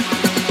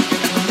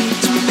 I need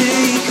to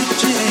make a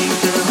change.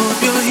 I hope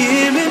you're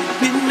hearing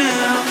me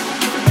now.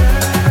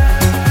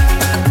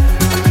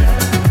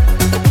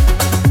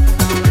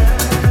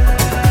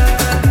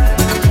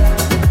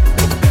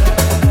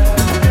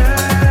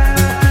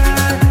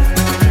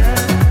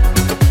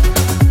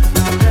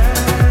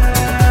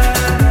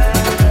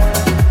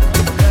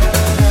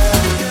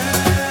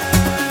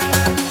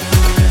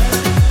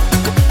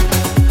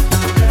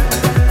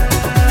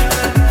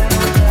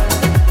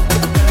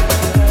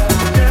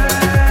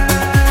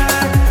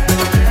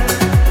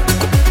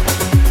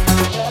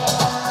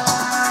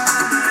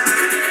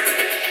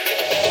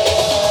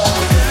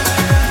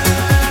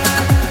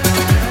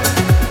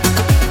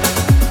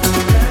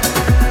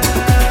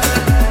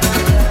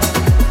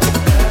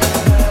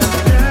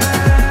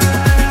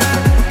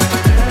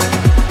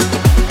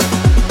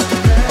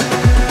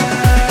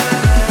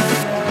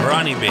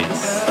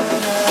 Rony-Bass.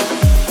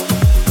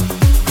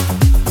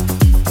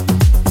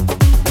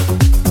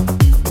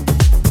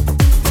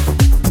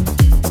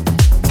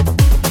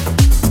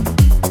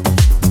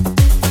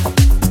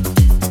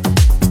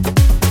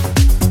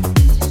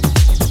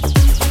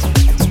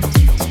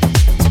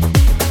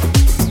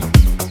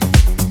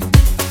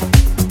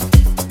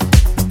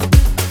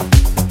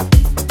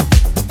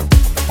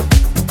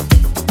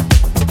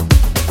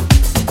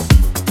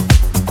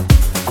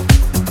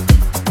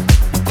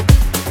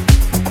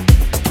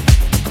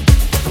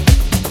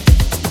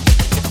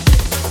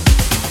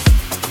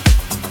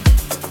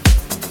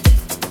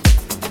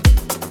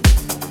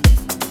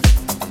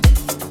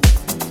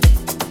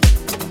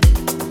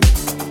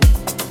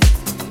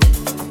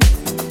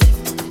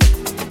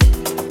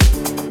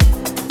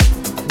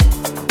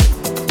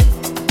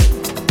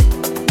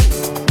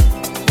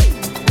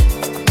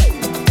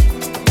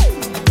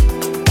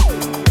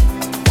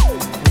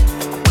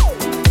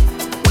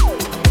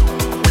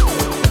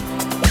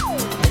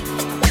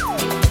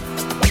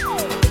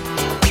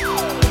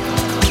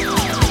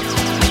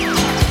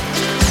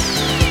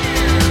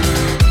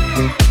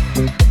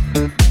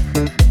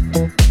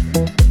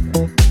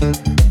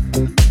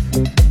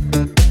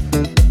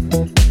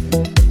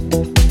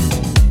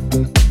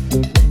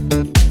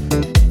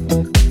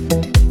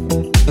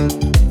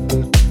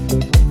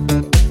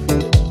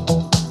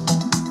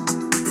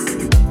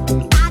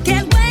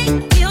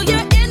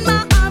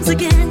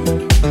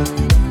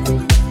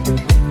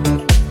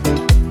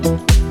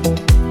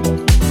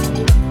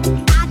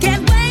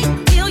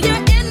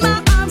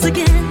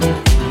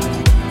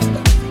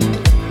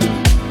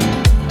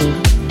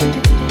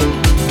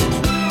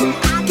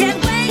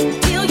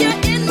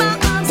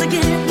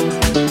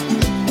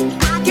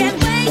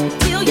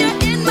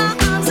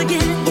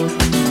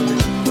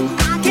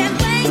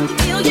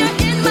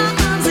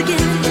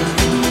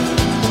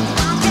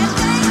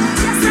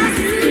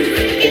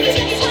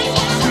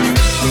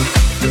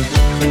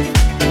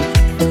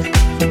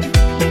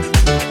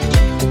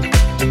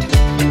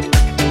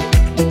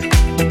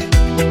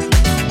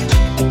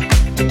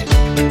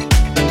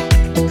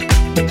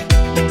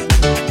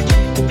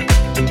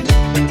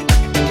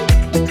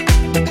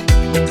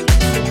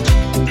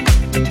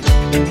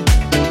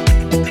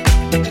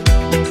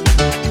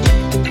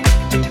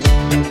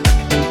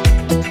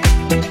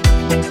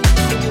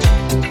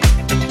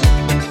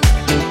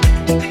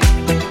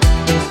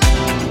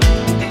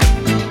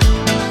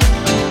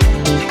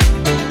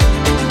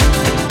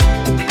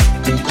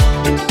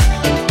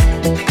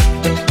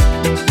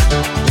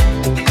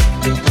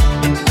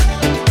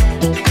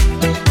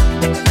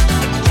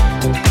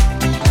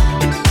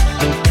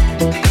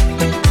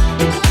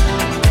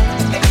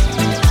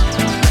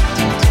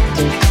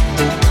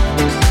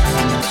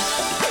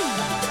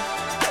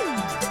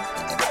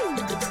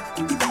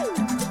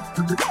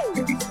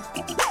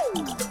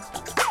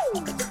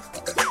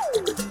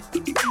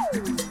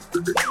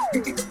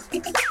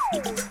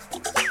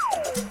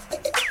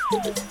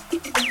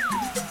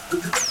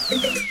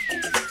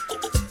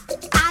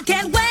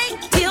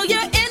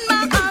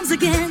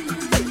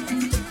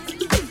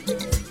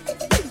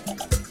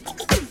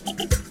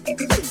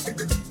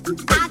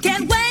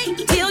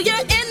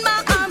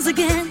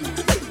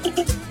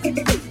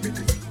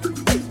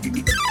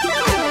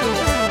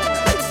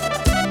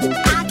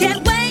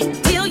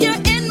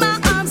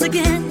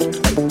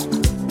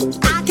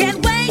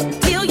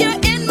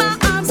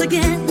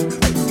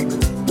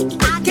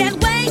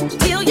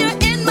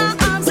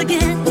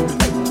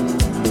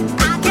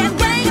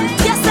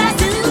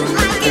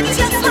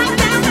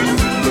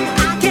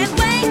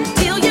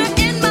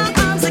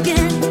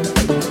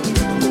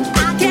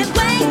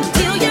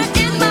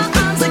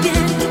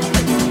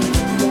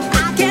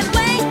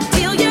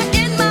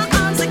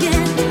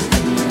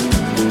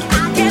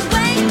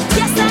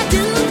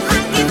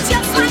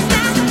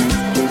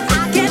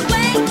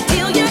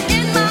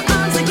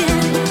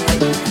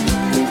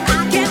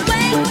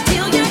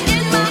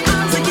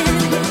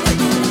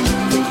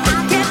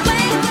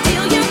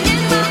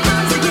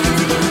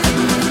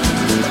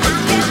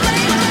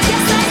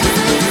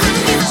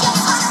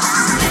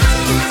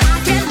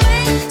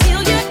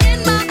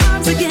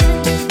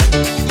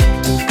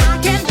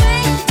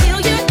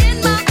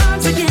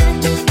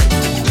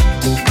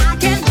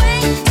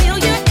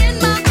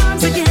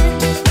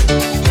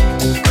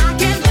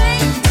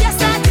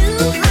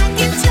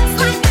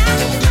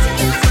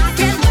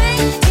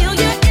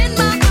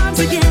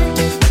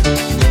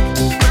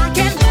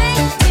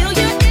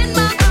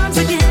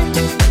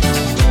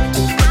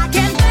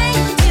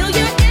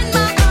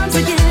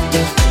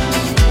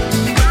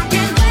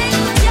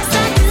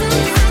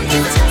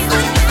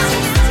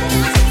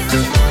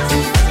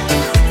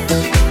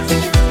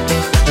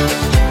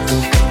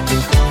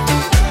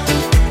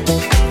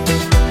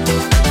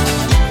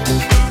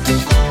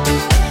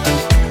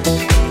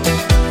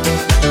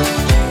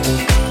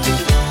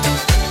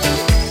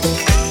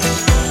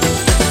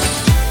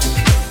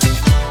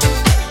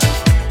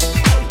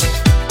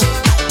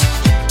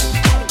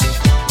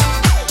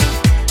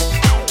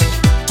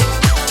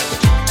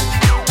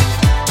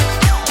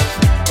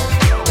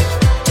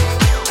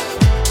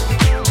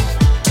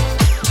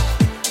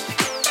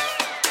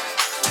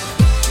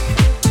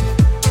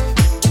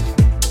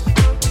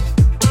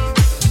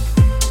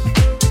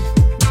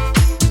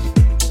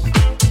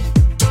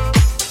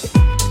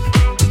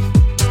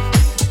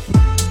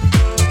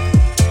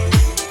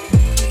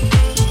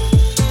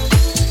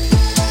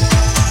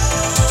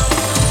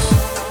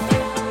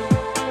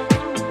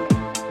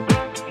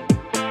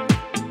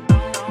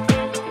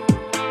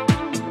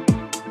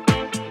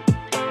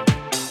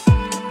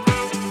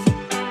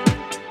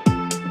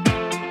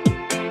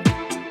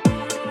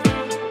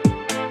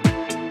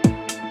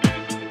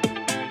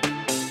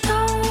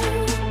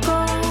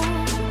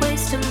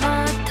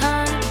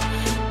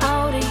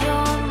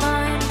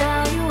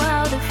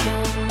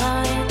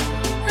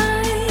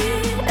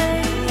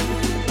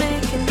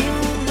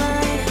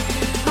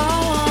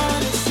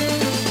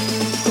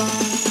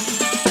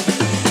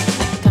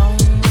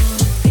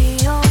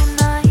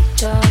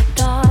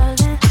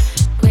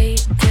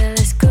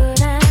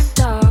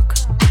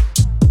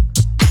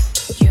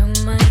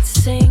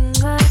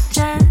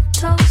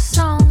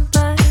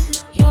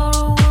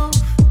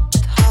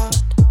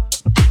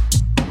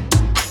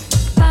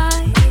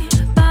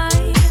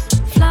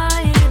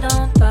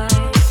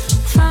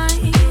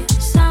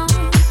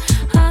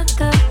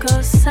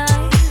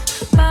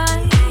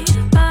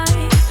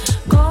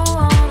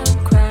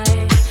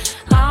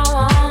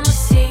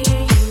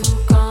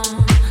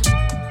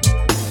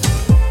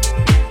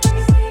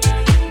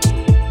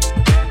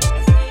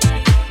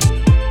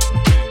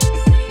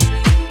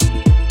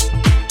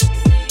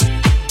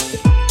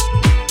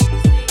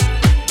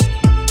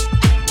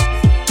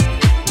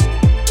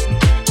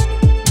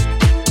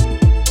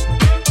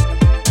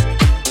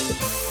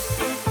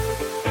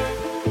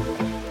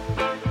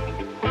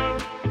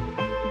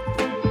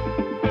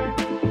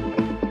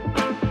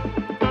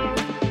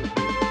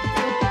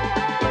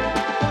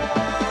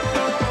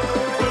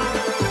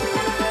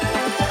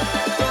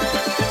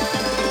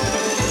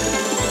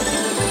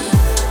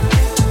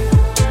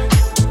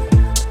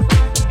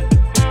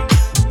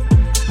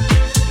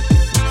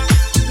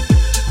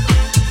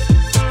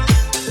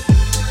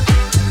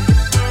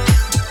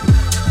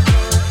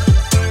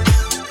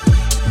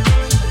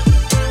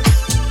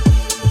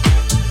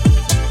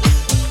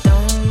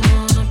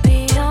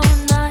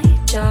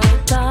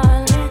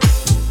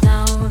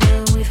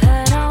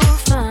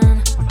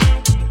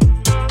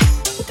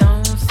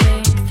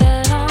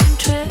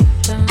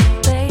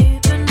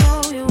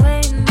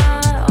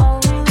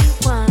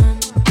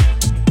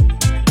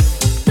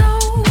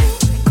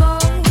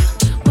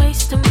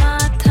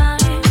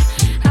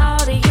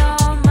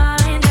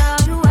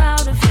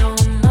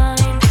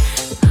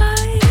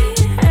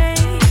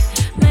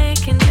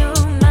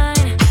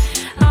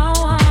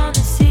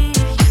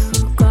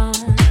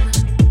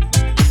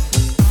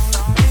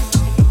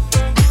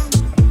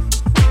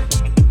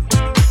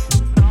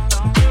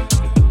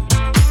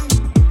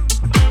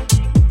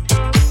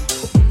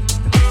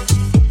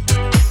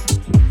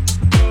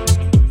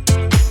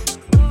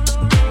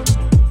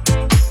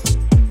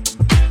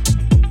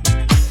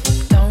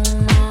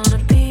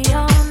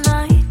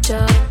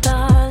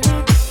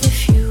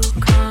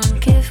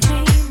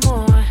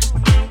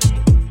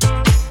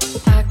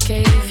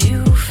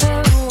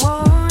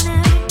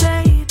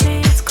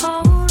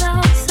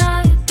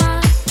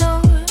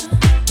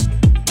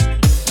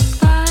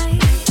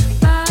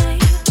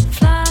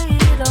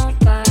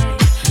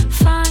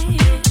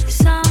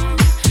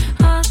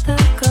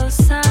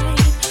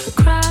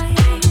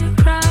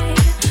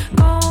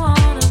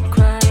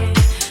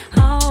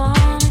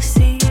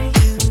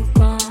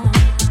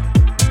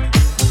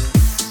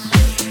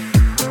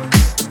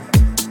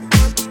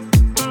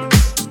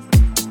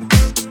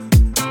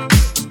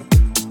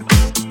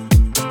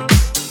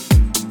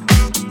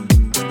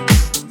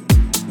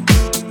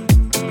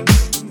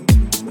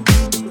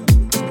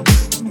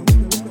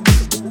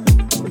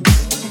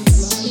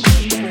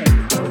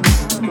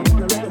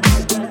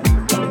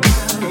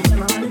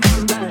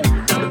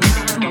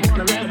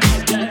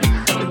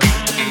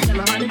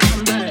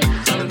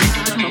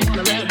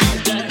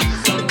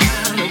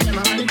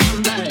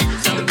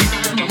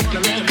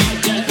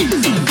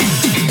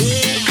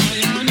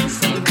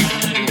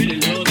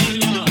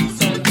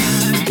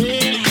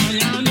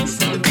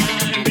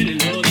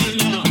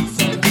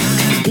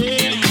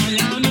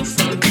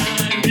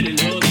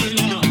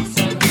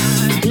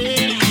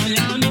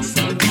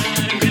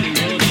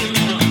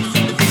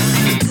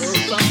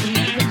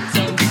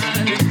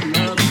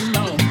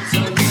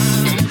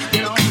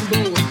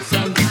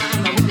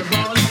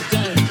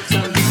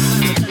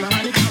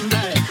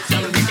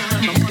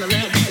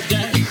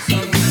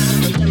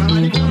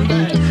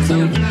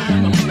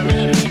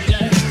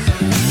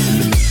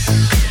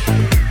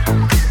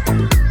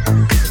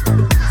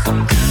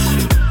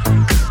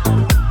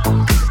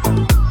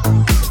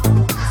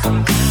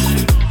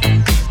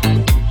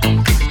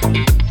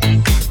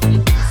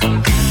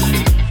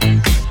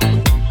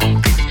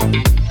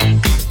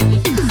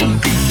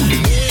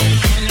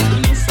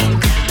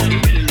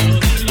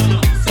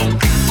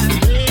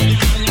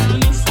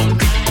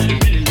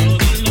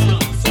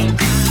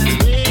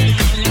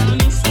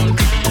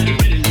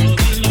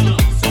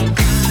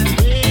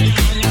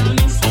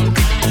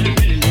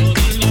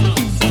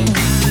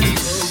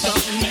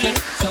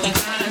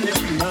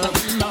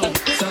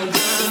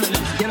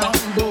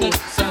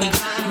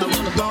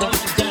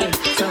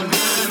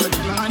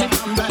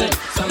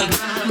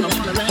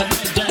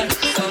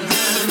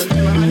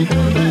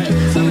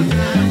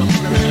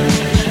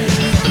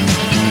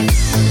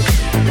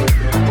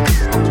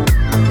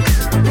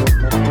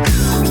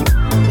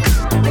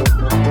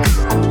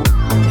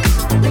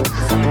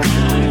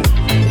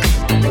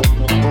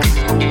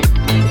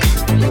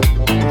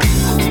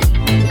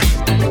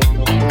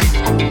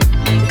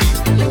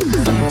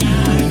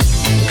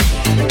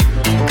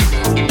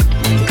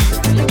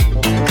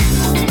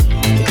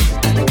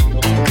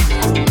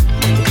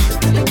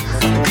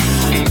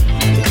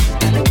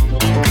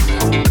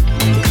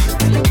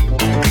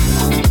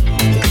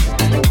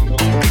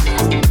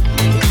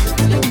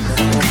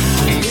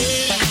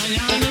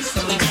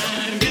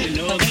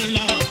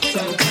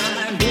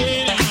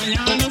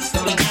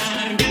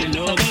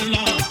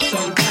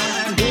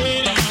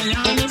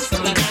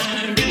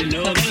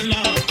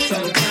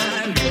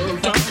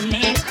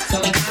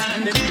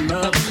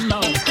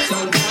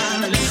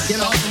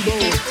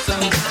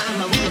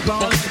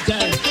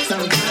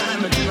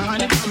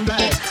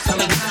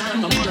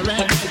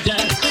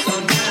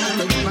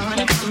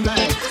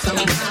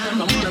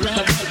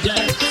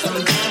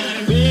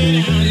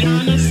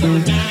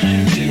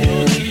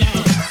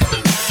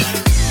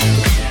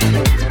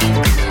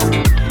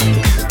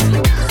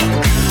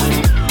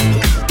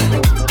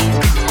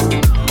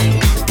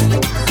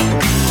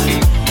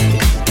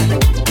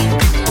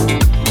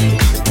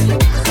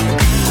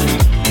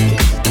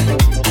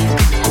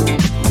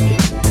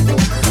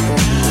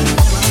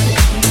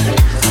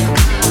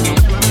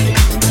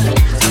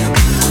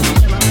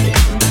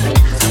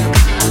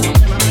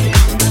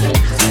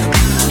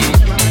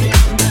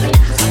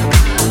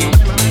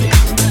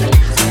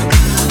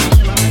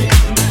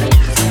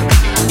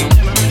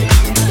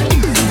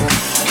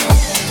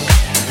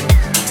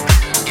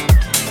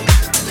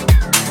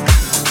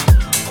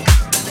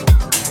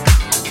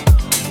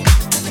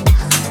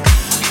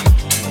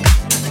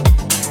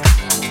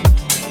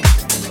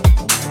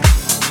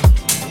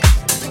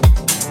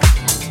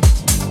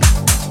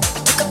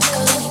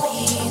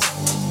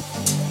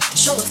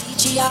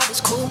 Fiji, I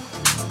was cool.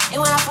 And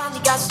when I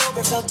finally got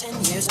sober, felt 10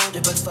 years older,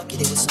 but fuck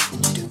it, it was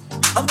something to do.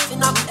 I'm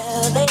living out in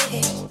LA.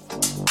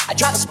 I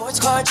drive a sports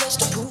car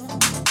just to prove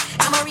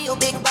I'm a real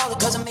big baller,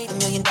 cause I made $1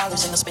 million and I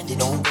spend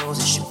it on girls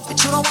and shoes.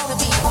 But you don't wanna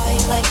be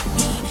white like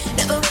me,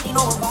 never really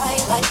know a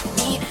white like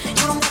me.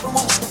 You don't ever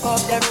wanna step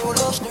off that roller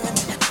coaster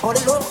or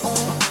the low.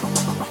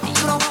 And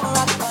you don't wanna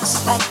ride the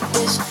bus like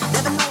this,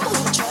 never know who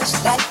to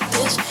trust like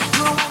this.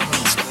 You don't wanna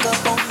be stuck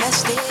up on that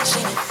stage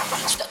singing,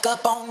 stuck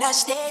up on that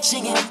stage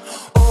singing.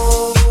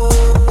 Oh,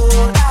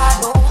 I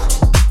know,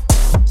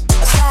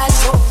 sad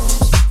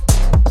souls,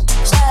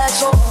 sad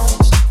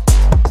souls,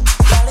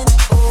 darling.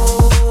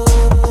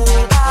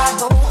 Oh, I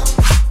know,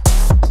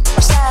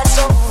 sad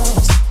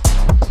souls,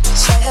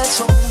 sad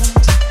souls.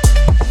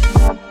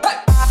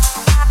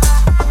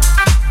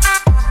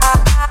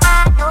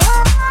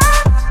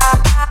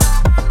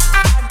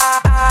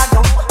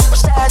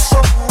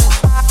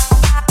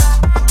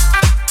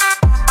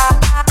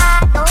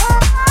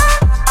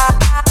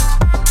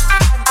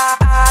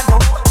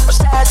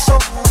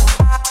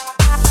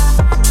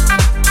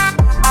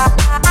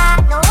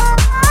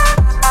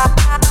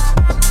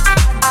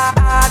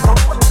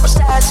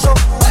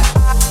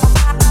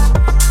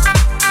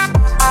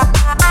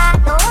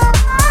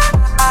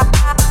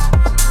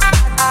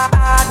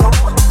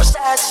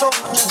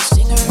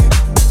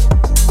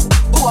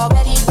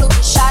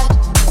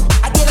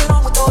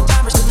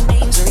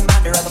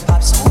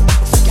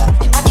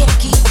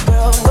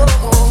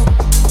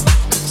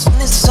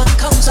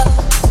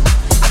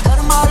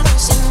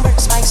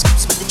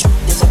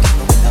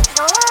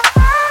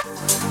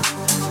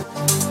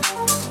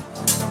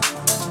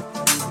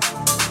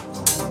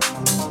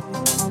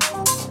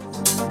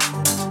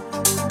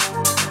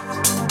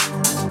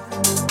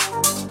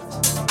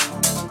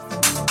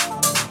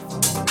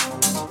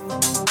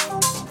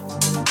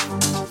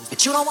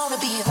 You don't wanna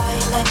be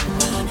white like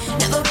me,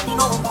 never really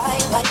know why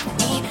like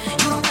me.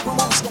 You don't ever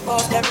wanna step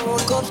off that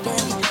roller coaster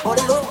or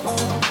the low.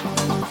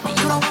 And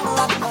you don't wanna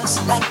ride the bus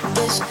like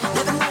this,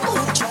 never know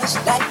who to trust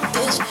like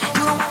this.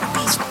 You don't wanna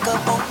be stuck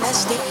up on that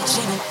stage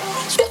singing,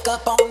 stuck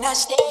up on that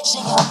stage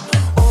singing.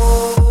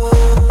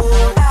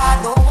 Oh, I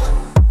know,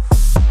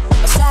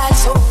 sad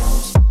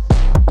souls,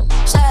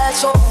 sad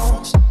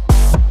souls,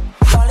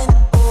 darling.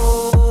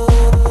 Oh,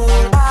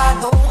 I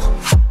know,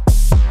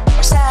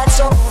 sad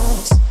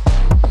souls.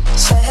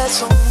 Sad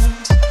songs.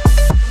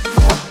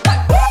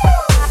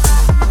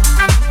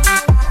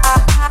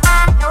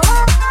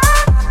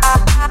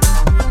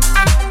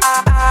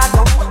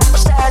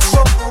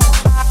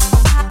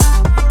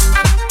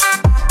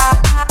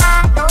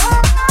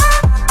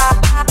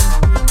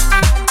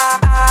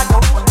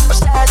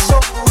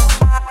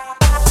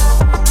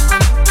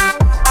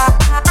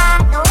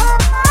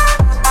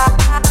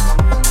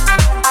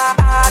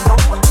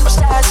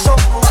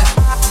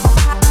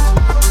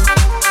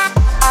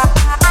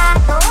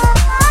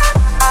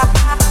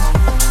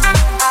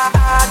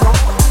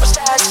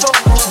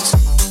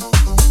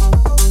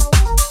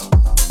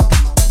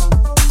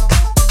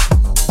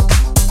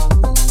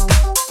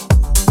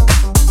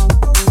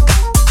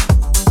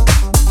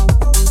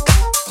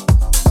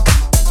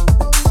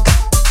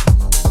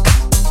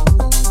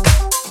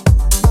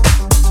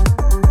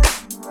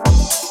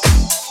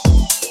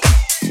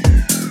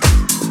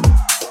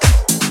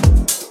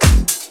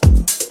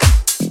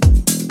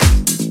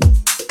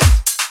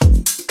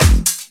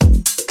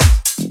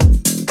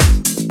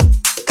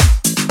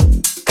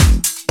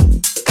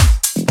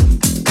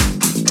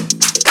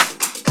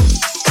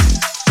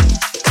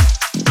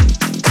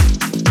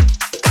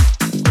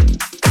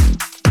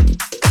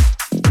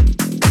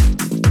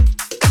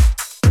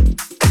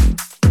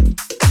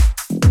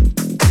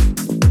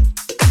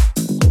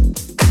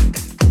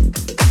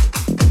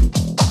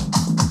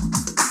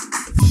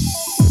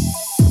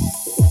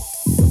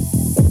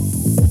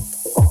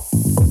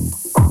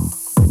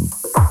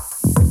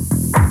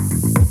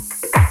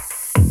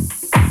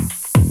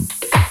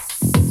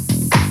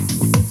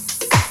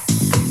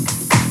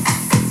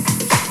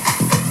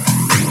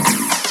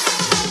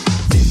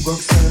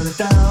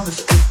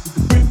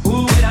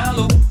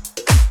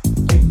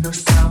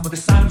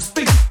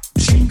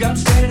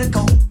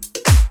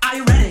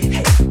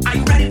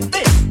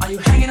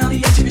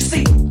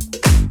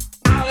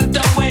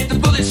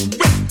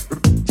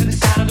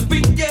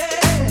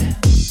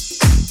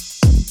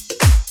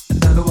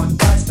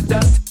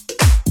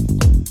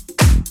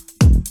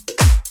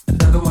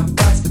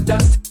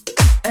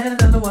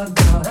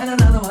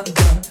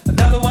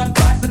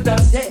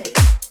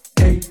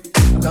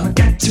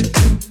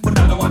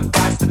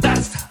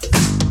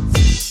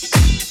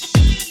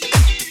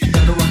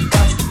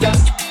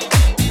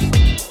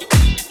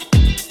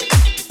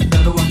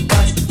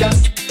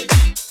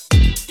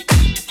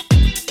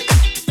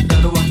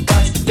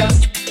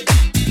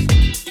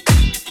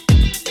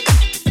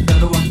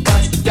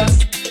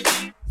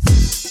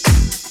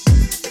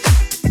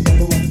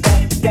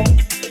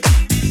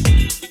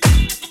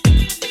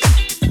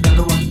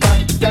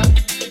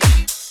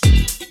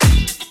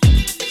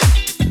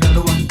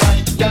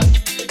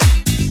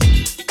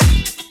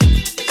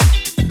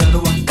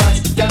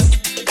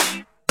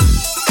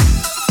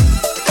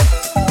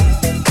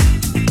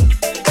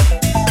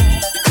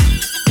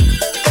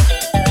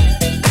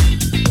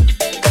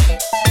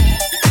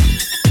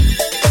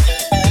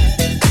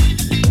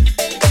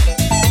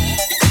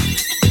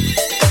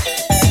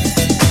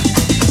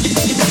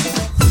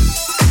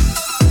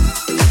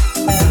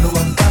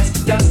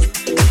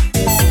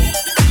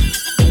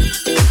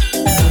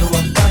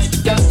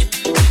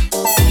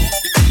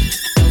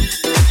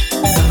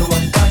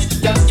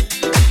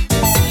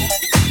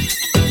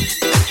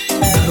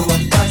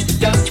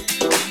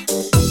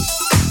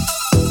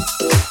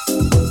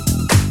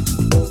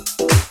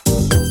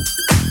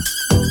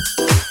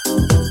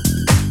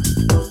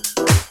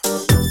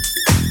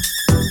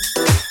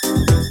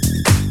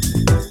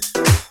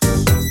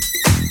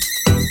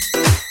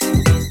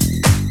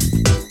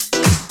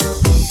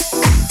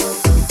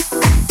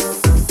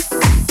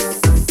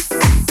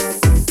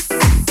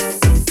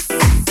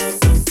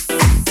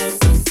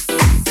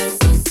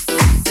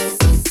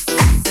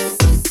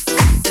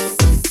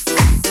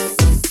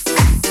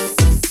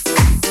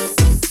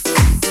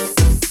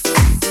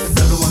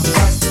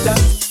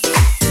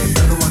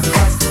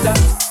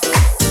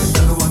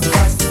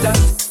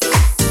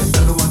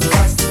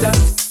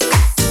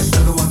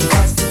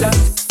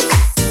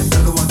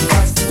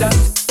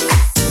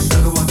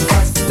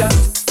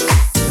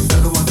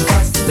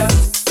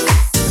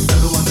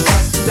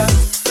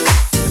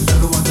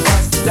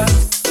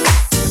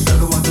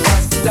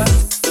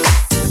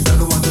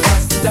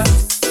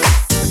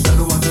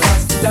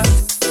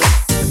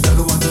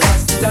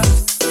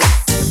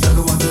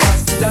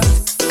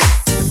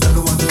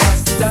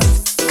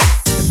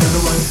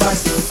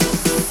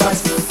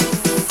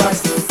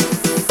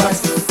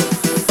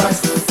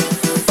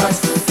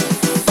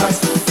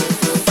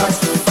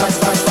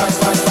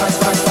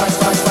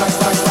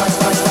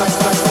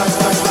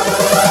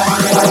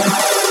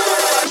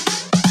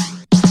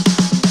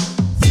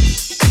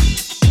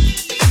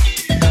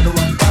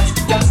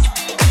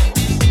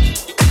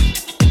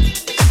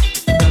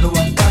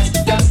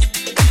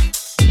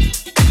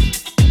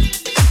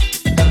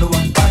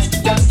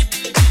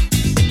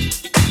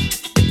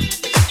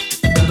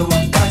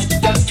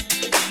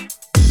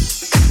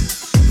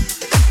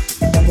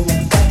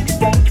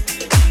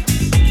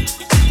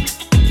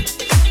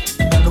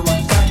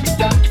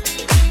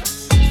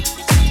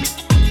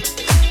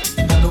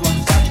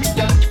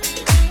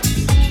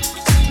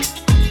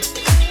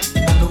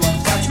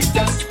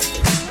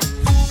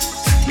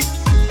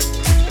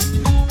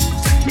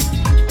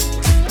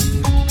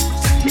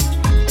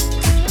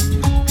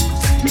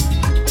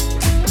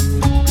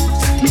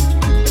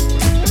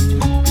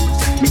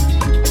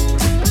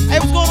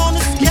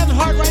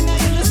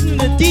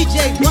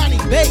 DJ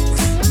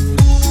Rony-Bass.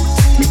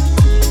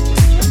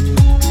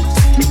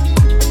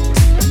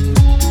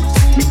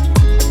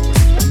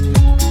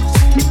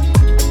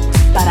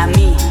 Para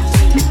mí.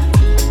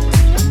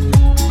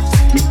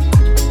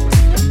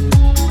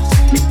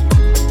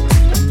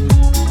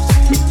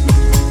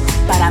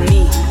 Para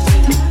mí.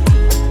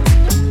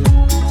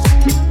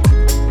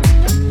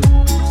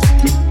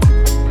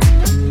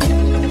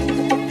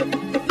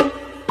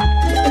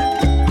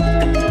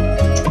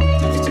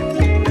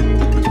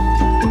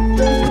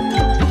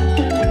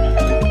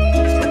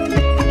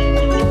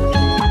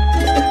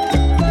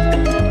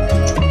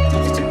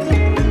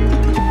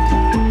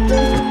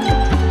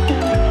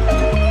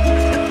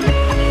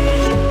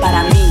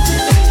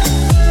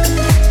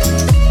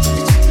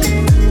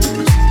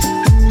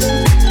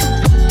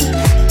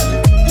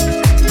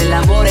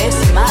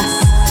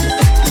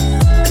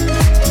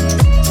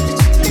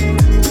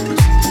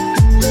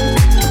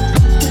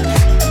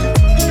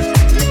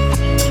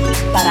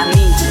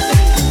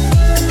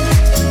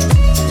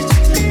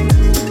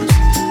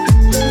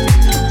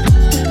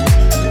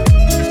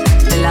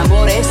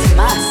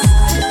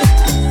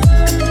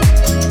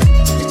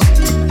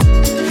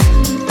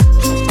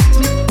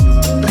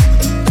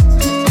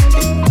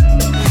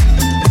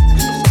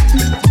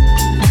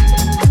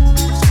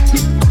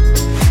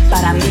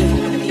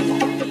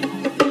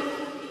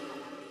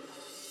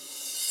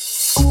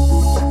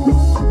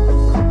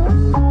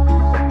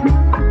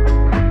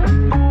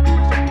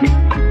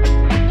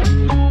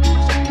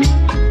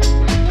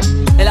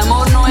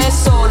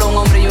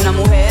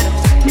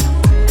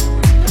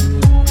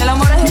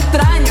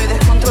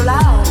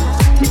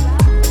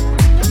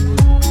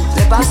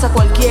 A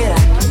cualquiera.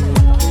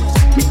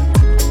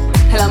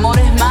 El amor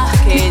es más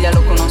que ella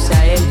lo conoce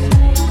a él.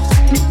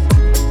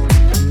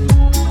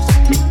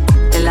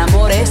 El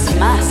amor es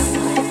más.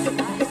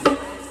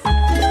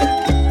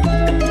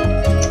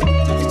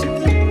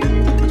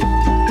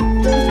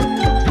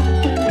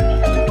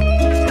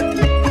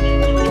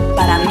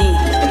 Para mí.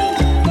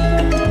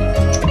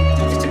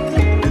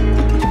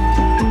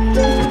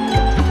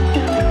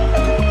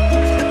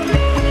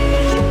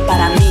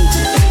 Para mí.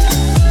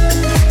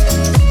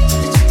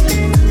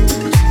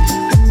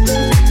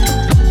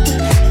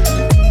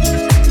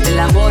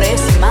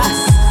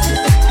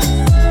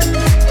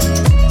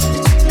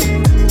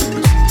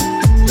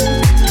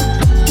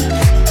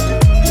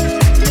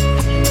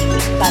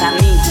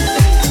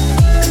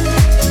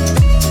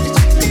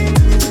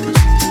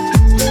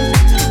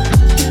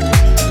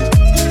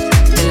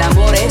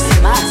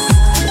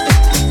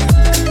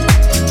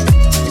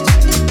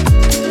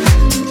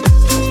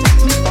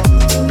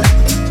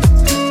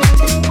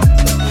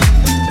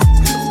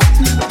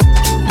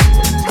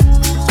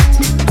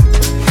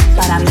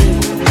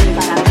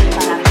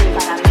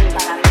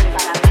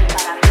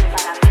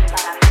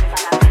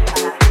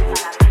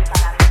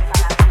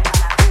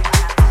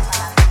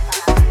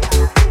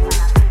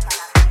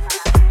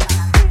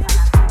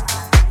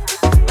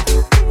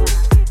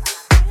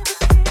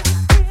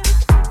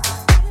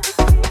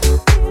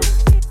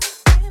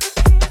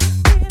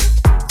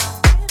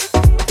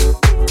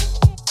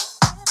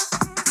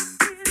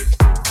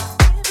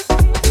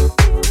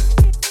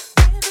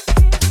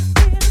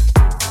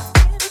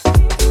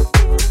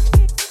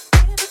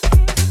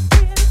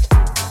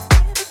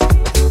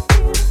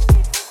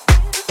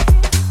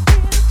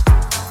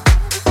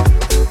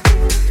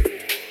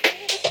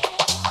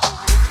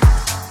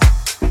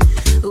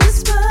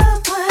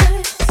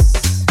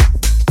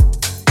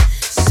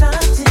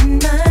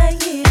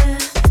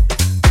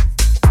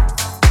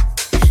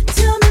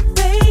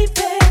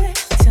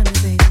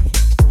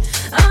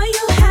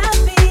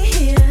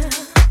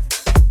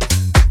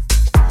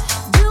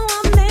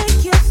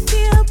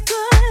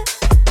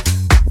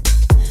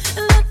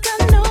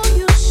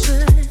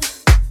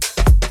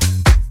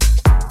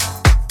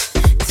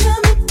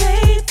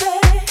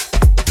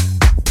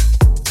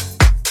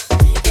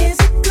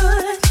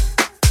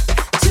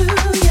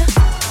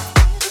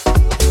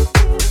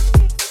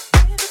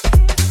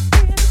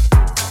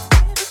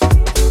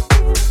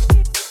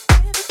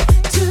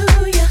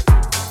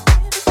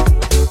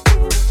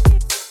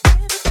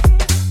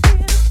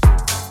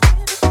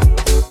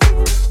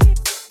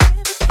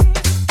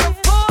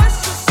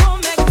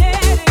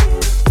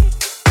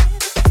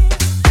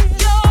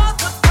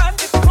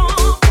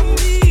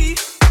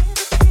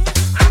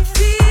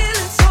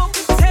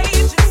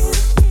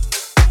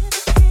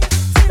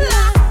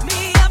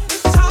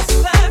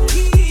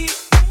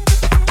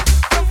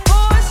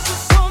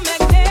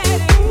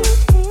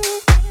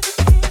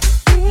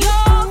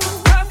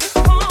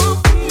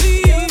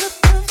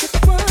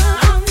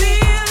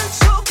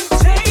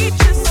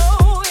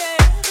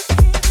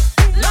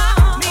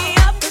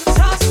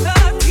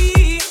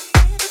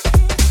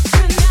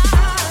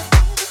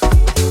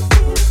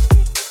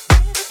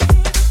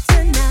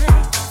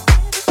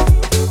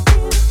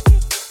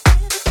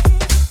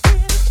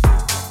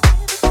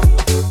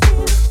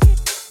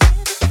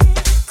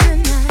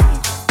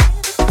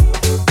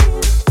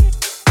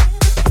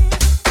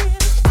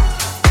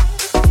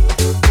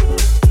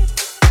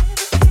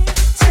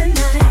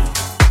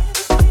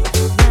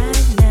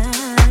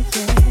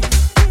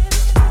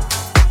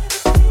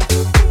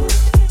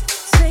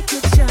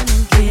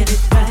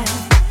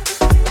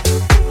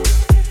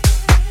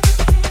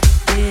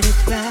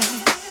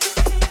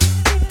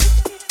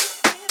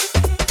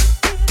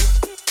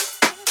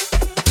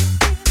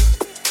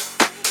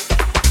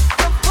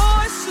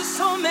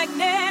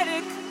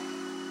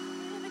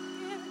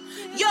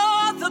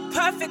 the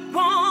perfect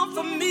one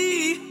for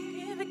me.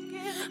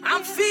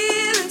 I'm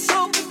feeling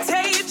so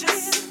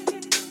contagious.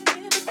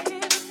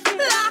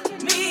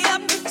 Lock me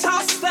up and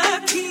toss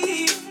the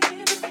key.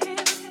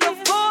 Your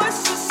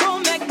voice is so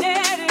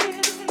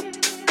magnetic.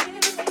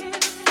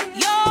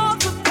 You're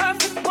the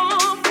perfect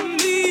one for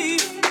me.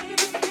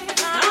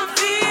 I'm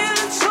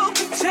feeling so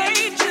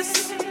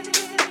contagious.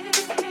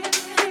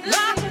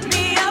 Lock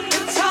me up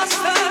and toss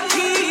the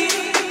key.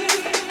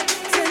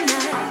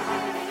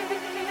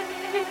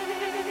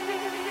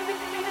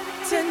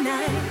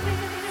 Tonight.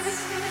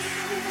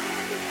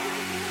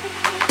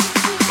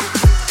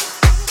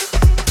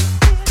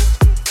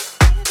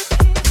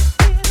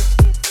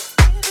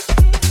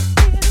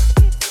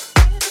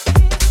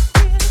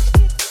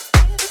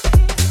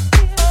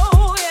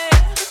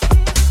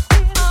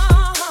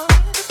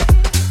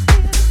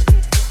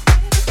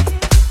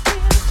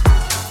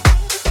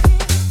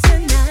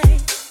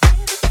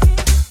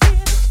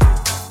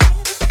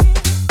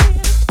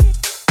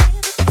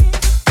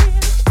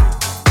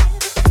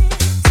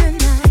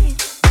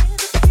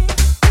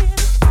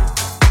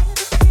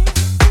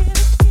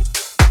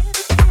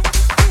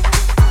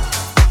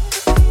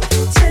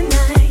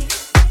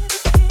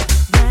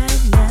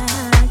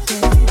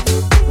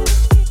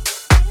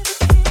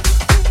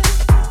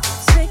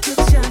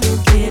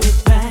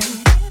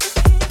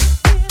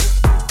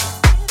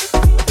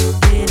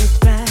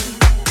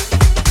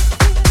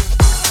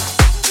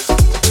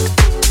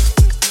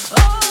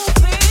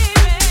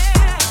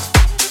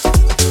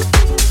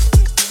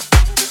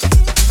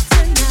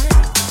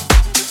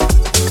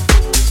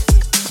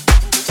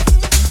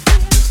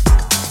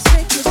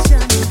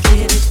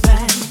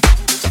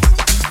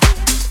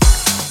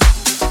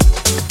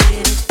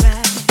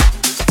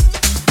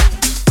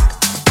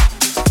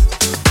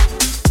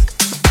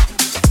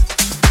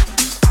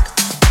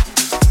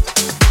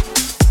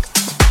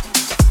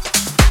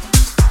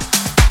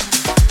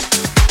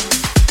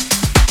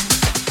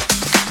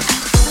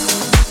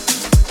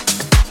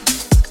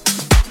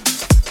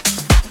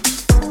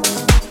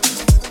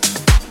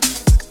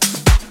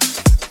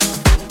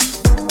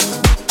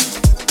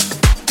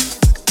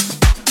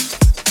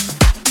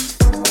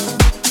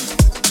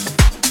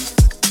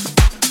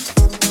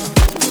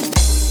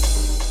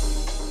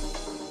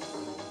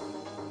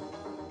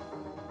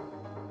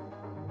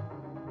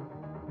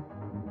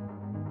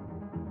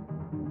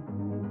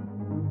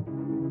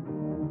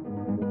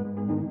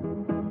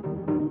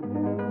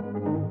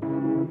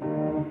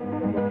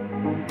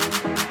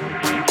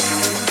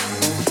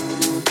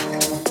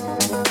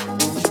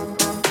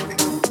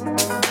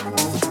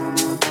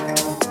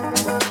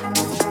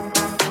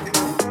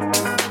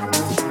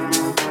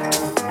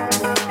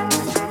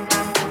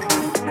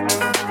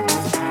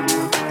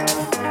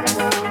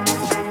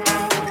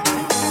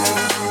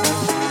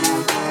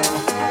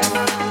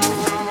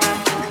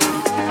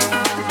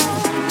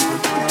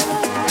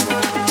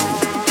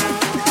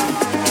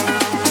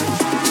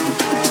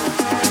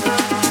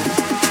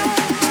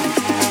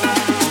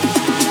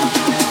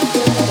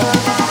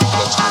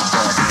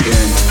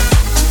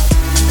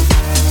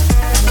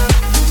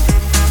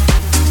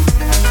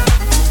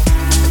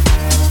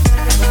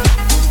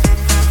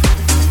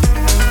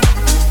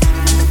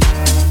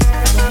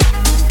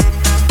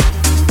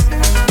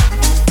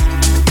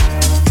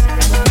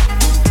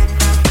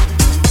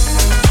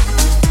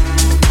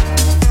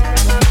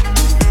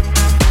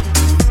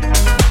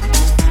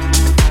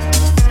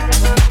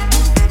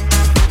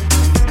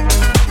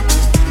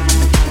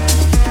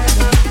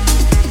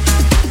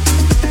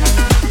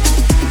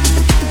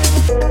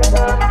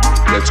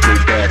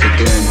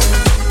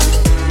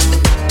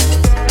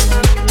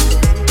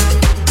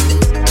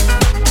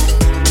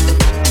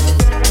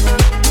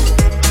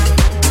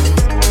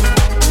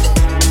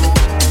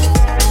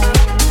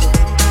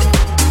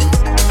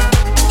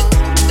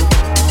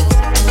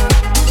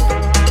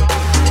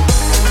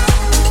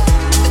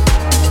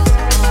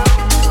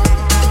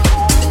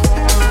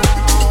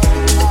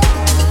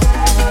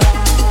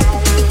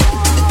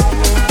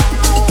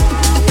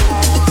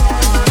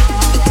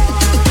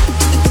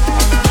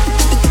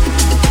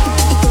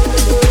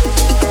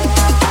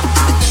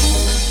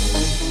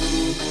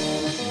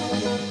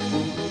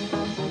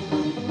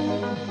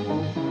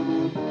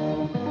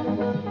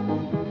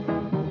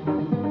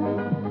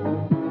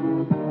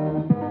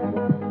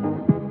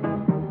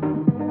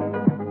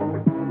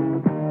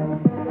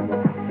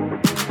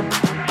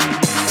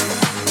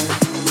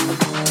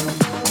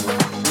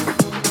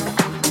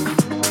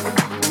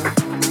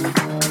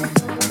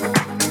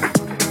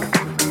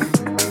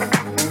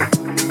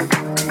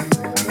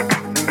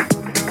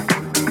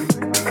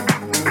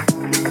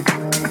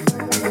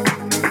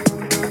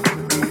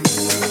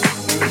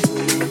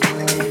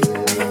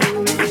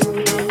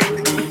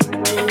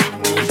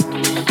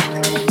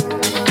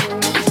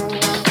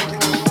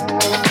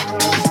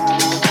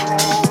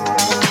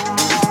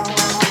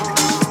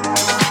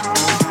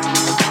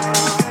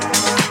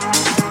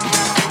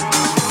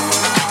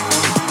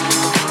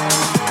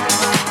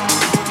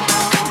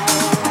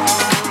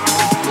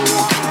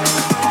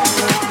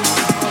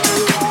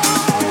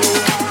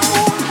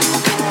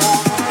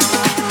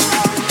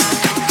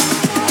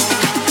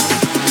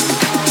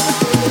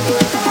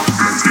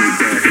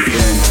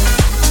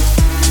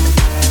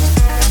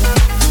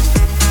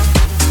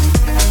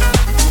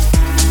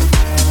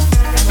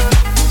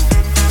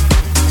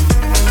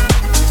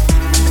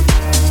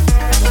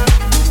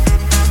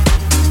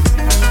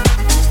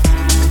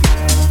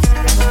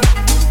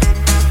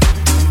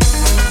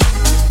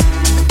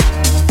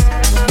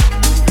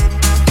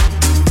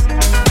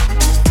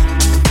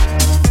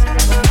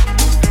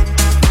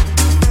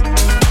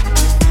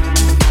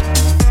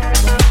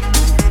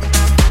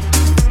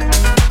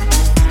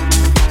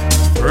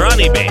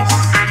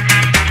 Rony-Bass.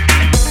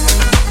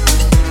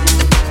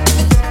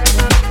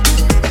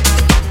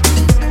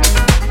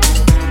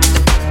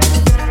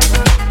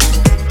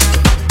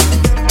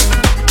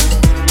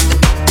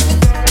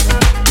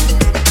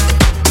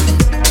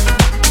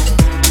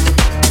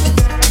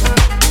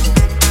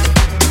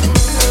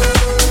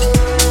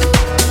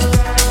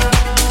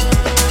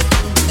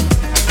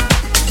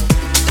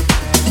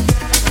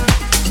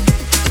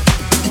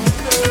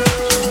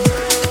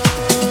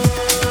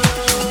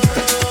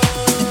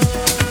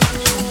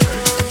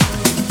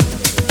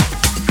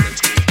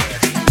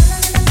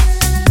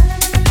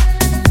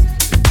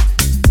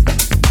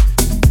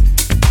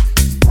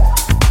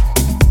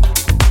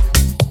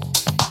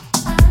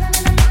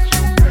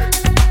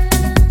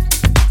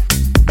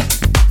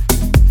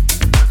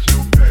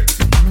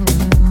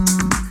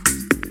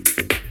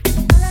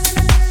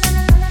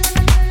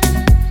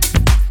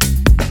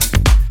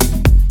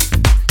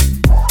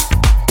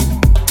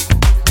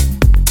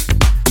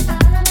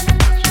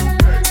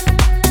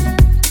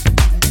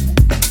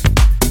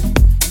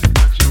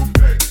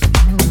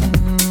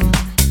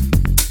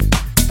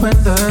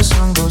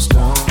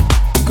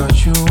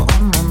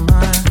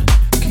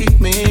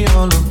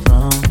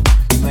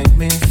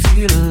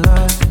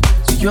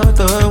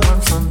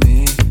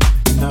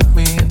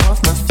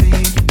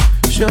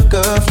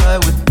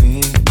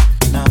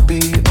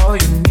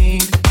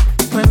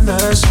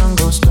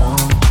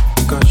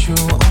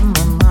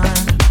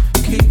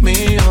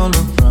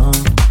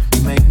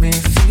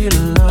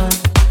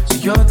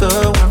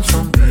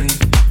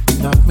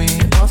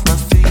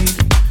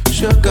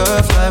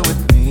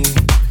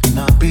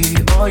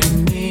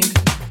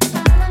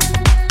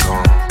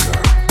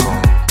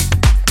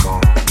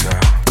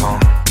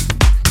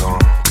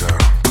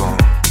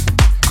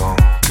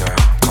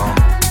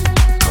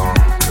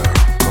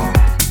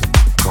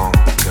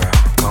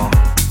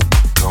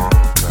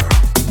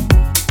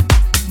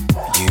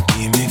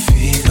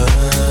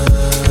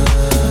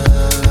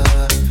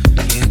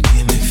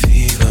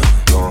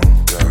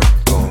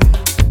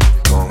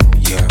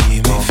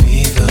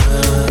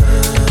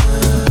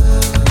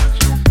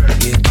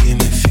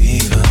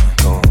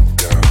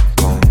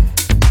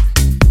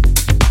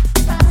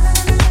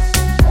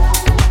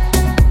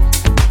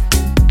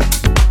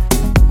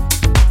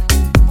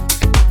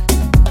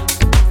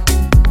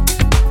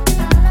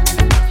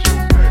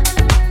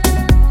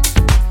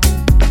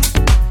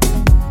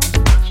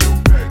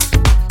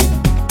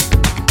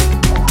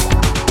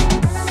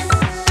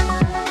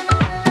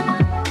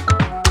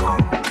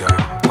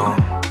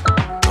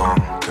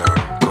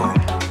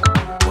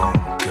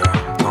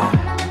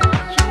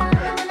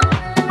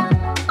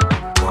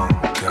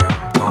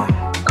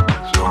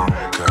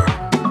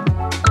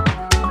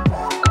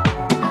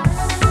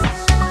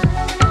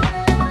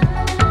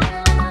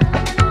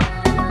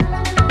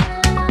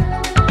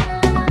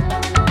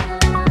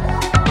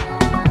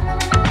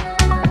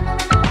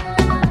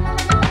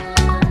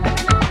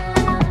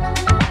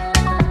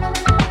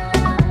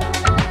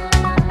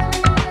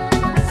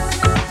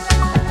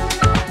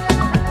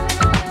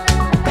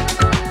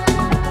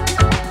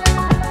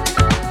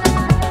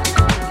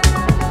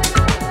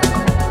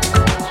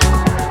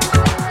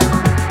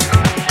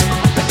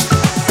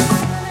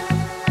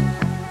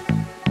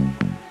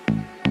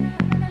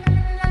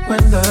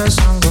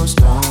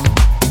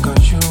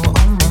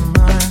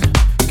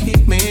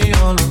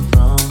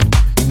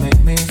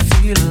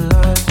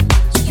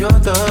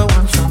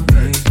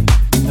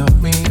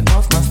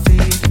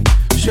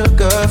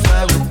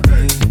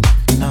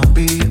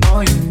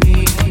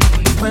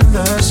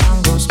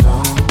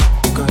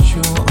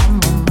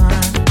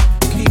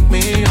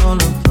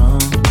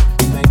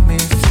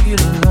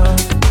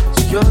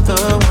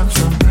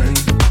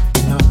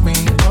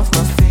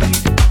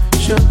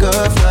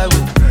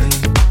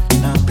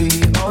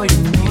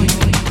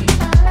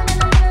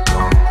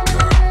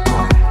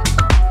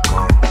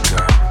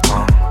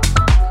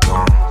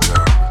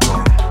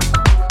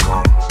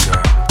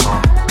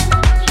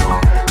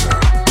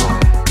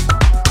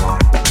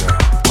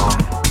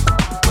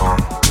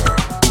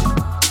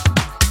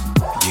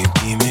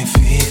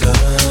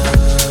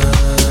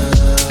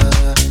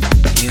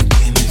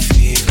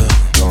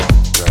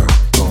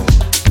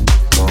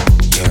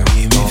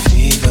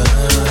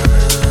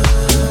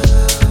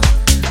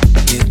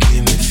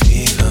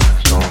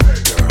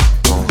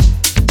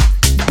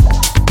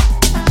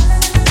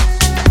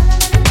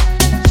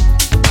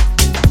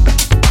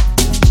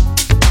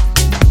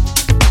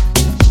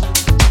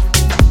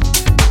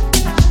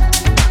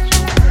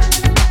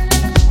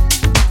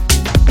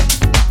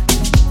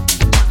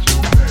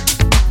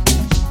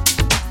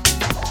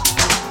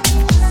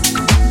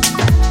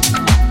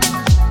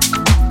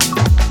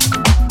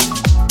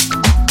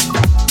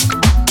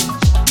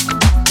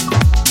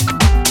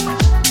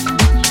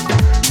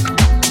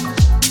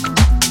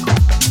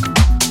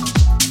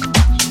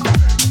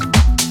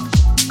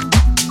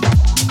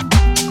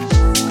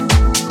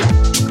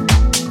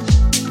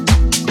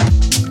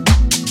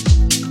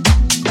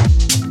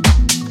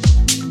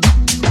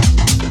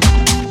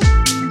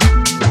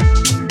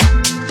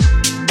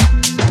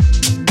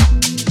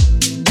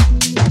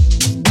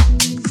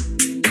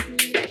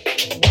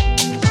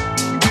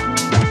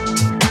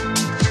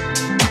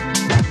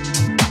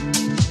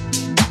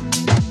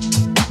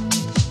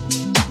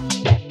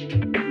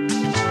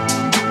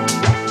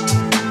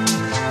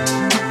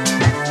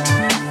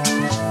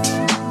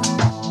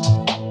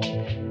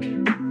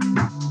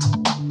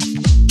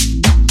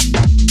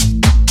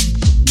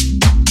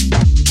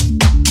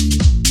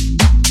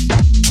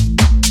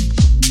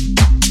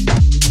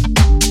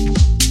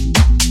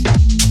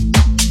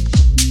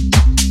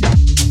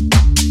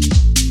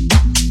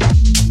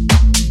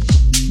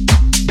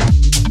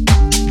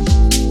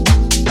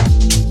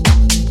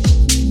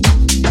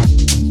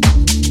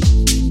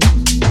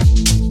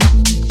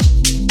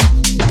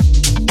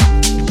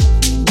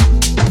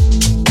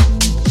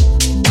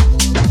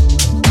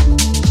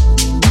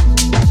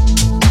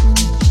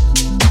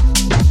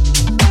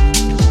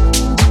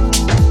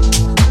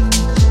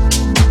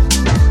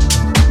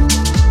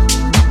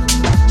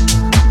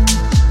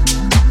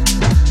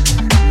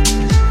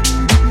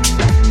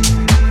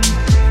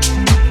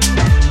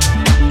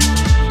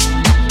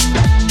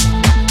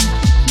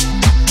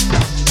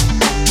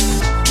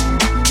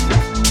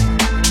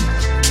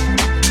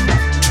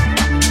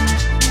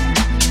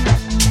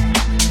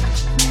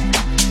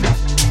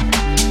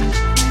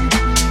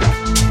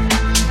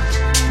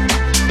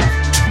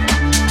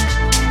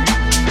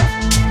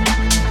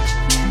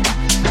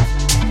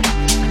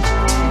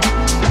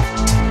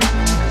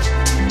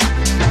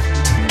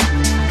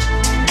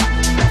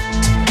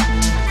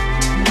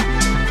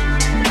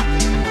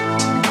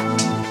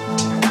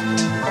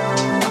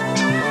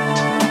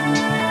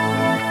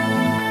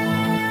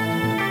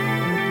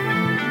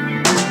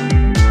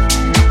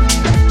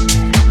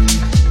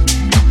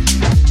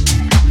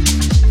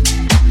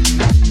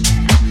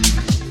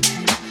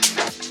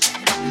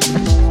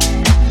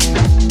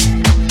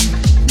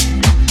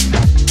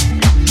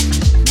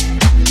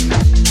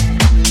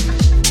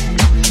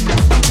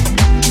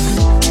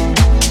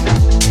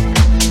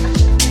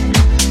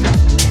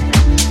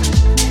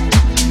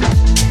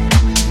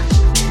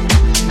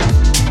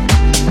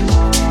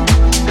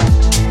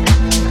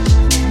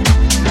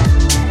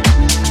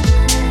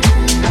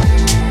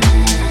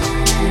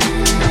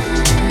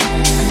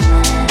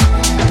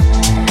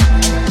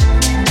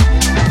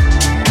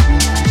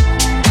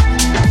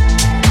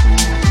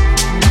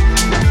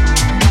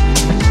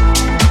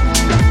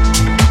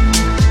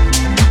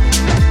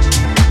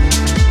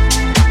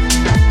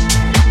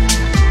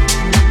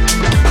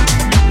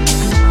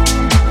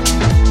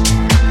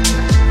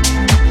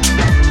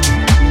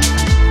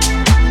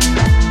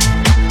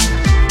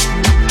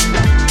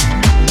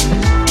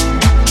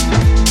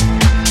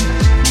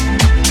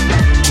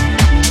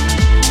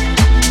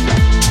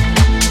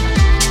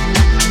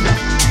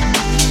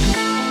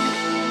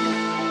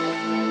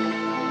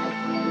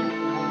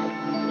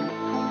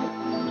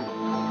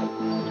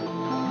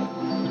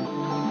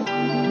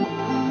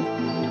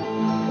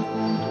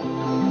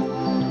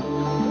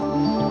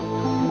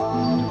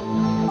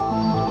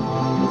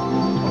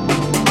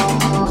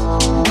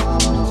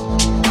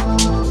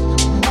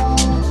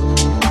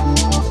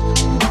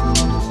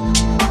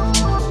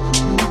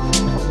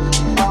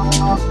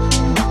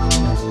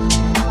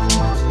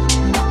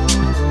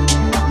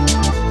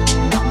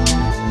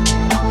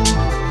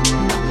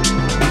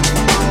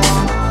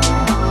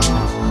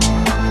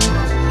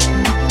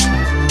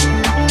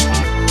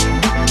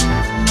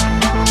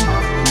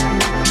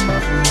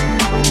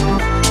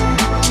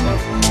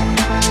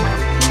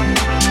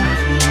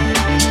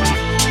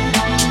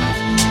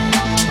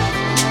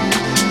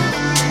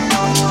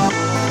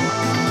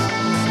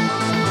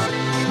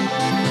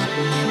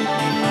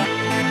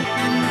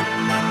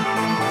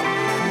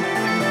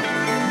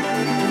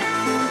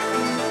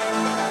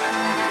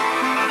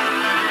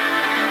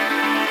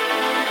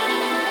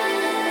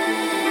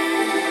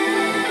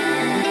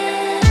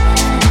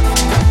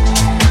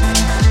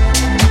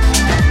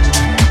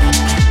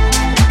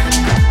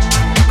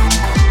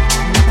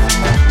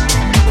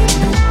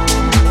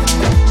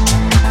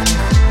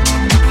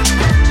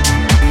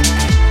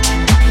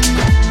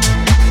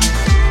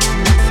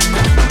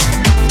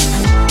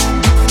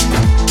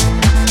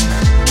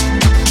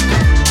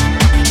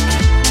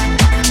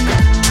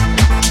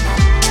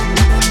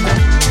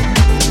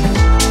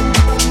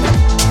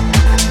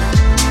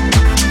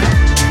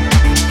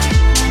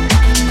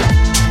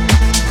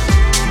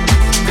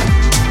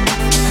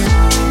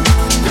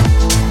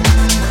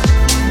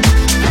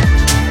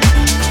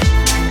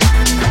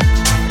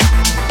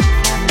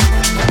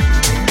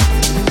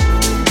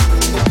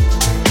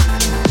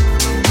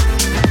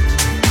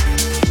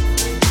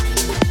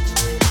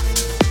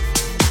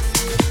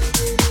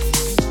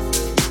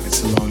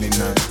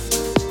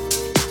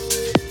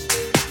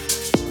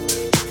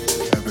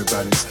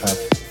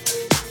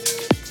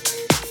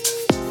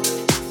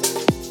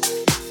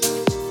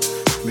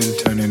 been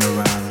turning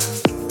around,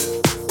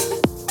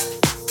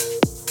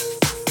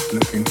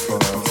 looking for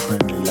a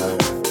friendly life.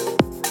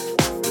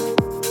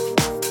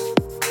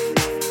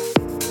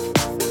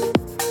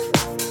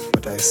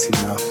 But I see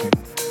nothing.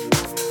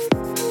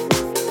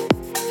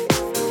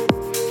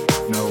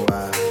 No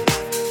eyes.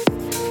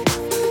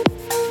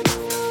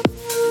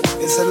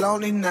 It's a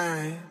lonely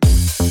night.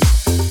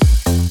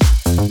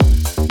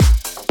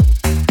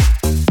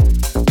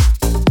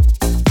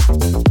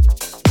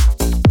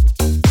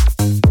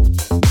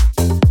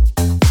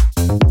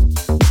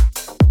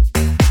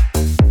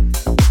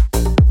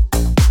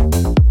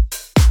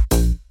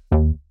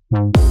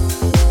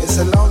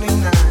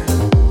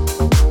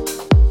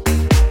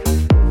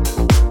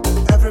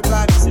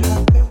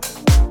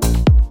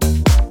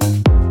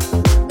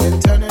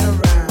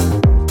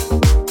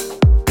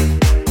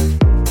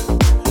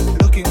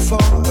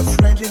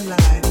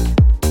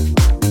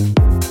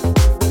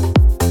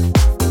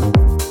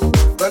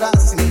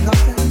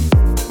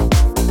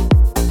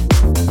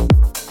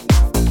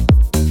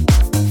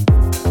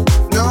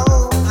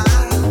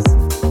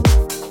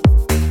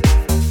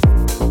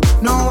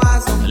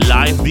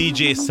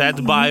 DJ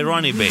set by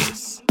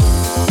Rony-Bass.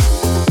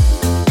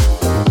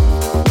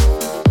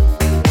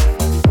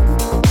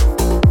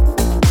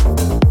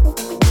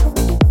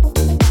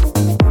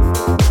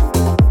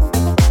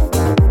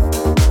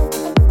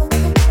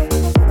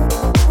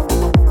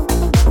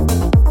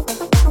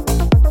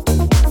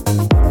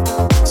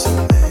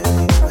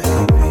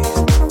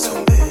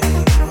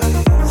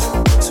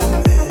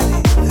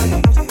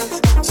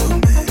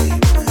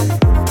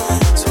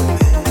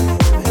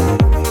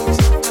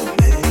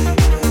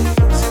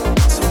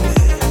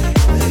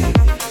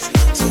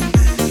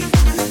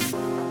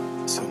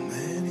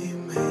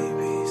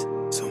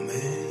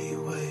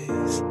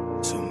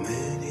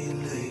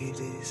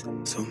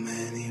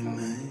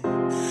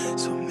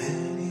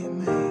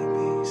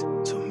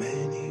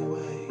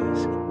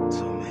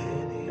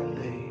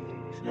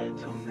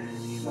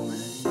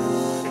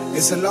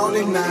 It's a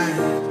lonely night.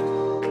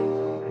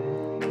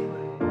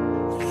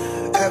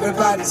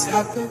 Everybody's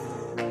happy.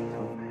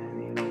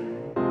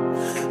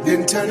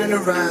 Been turning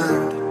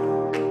around,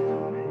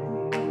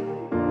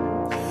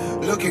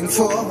 looking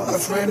for a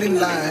friendly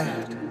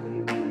light.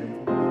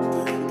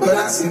 But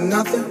I see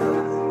nothing.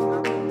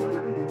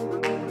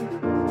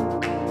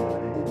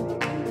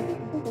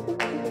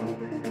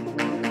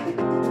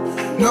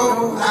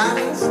 No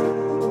eyes.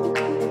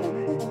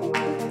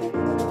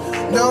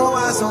 No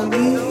eyes on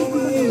me.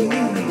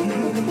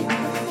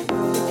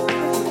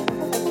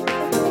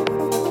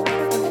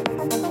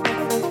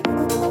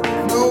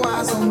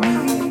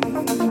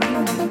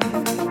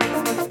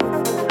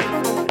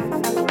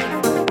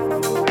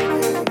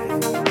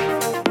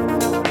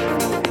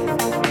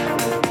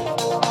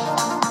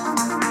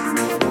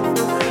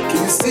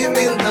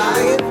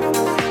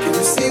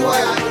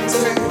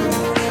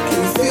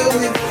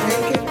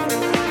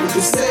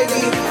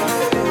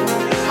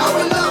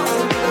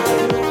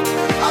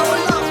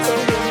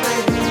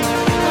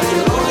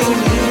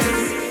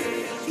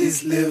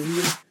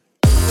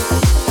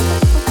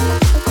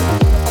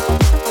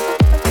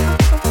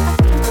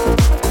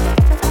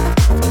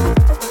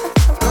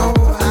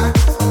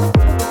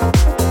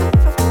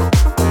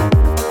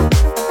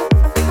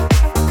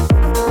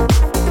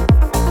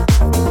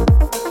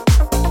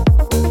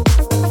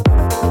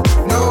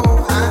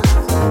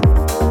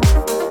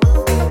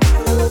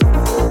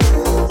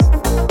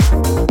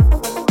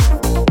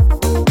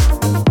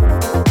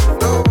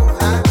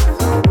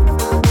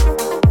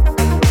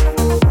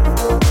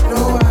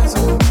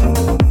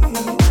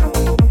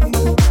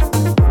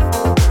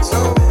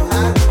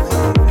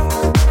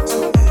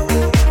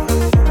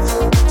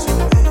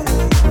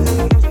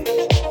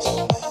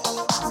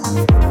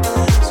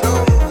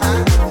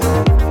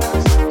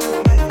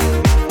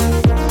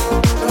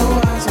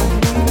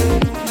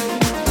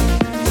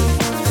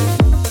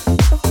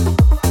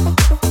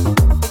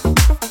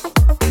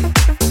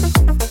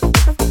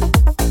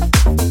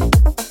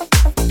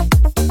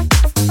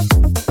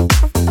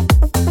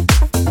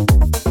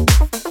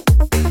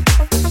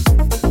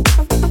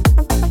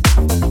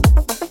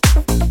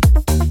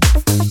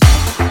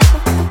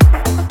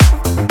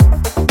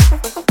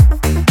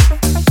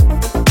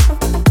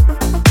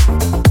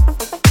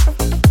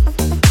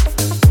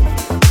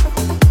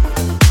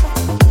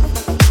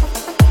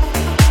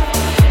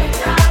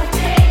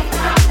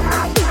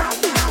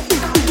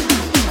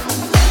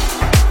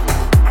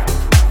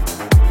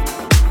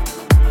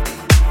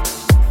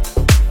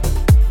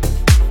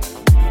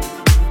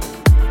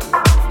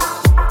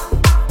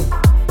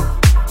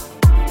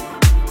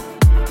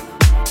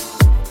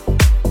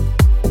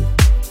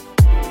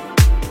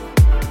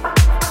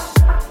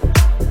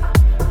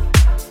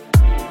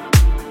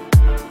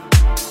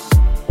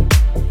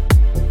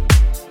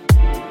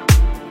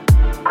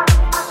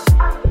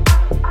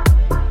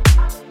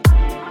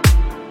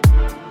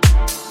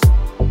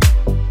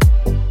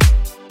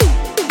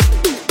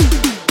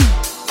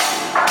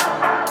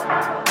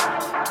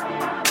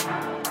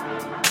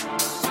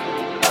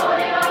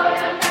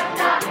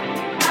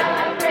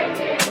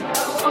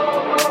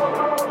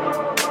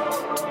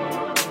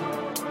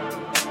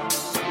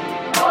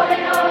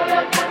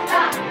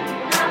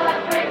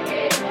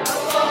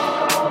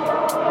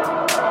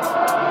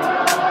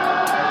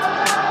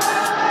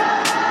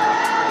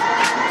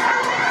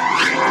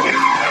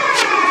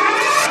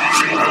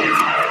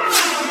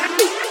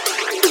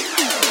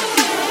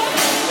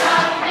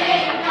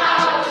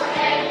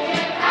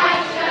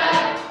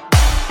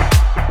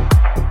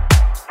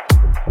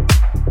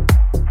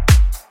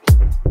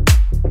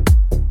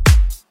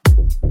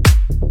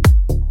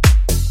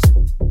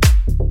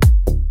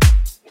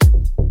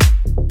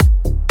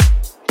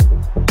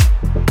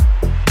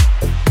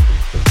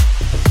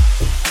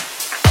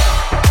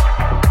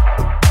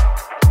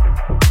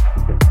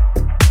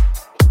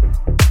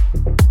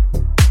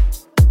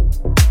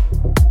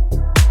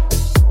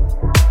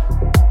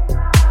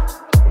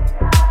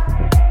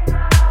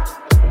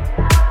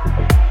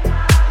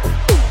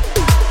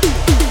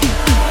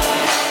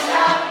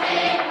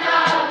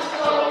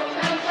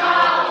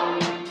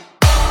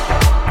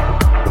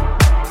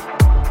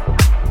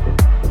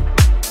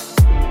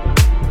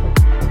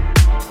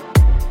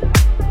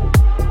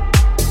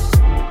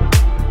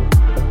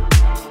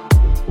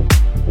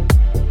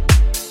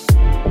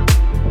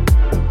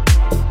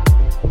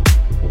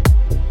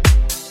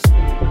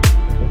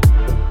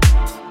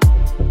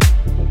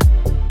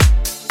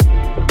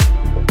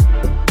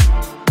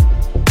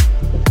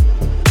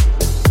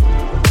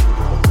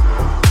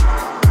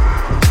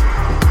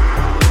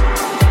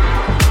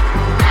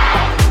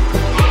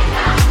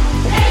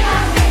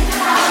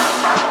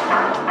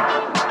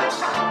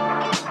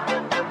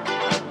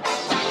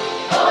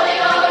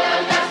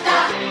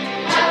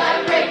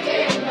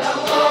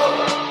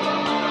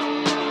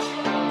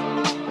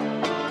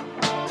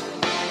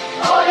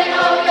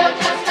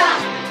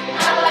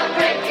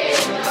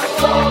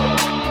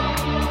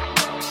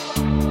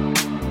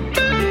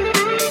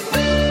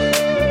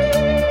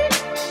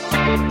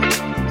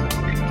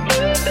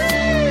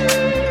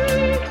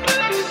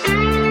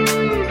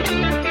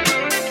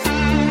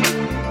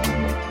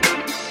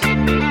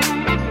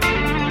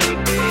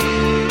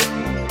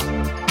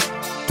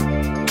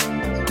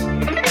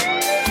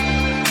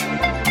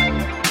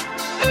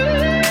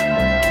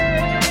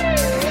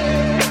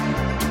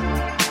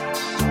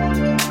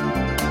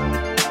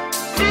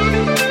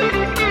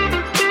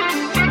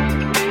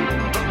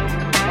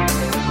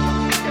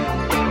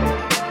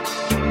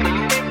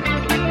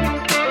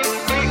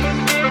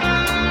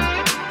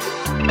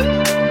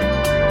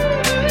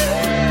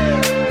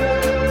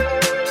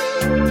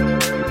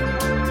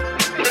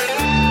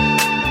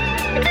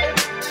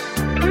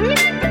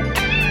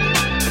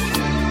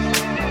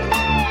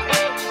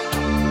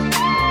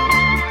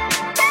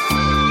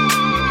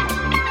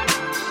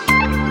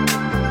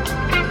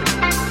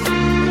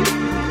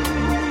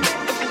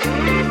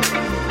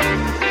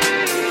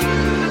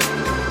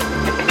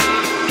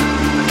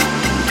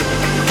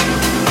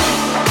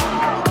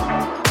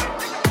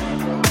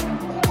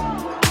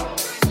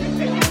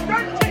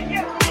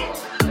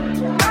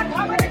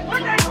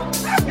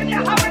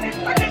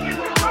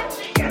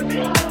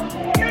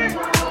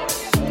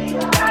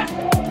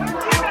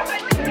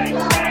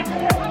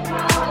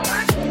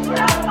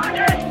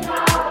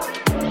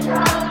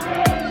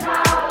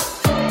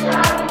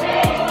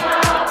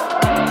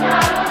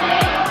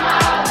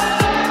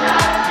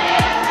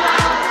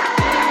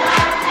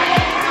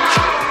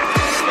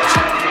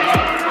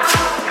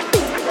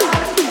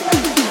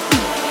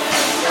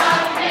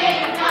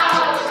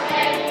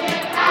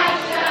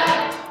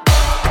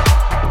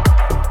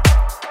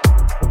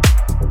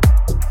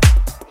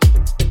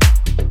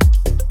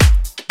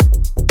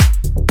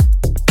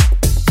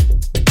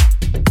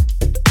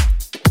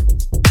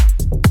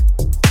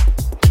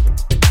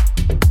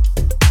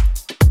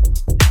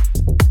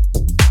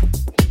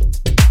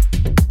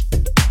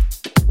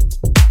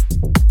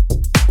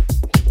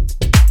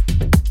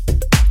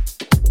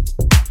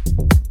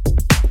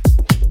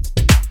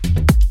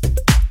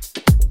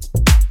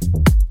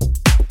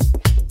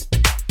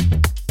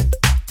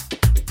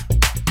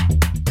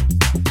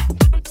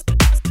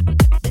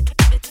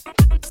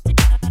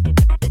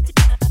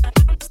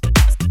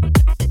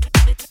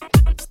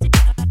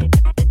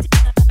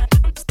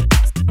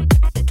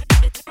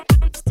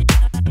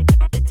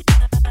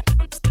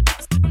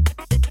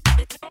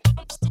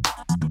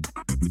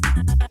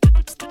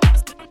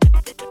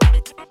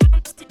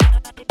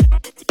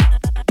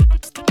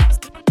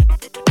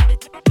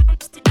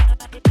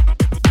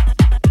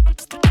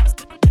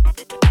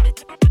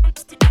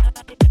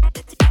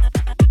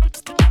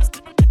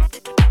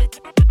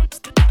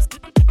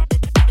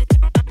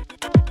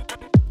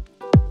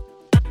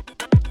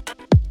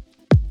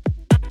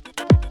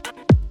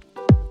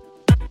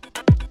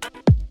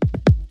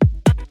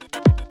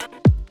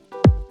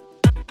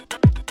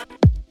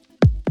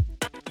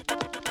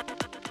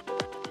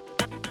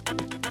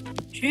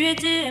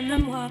 été,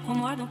 aime-moi,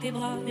 prends-moi dans tes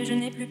bras, et je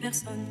n'ai plus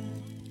personne.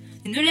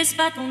 Et ne laisse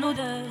pas ton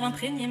odeur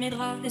imprégner mes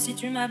draps, et si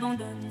tu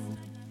m'abandonnes,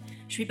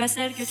 je suis pas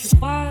celle que tu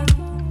crois,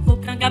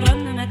 aucun cabron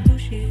ne m'a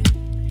touché.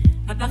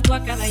 À part toi,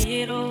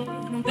 caballero,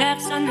 non,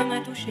 personne ne m'a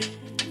touché.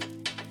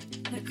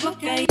 La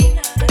cocaïne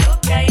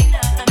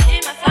a mis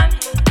ma famille.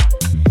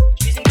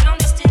 Je suis une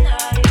clandestine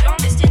à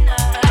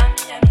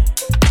Miami.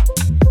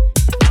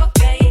 La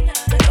cocaïne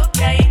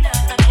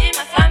a mis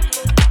ma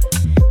famille.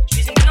 Je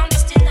suis une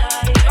clandestine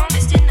à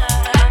Miami.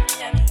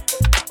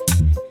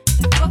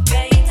 La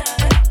cocaïne.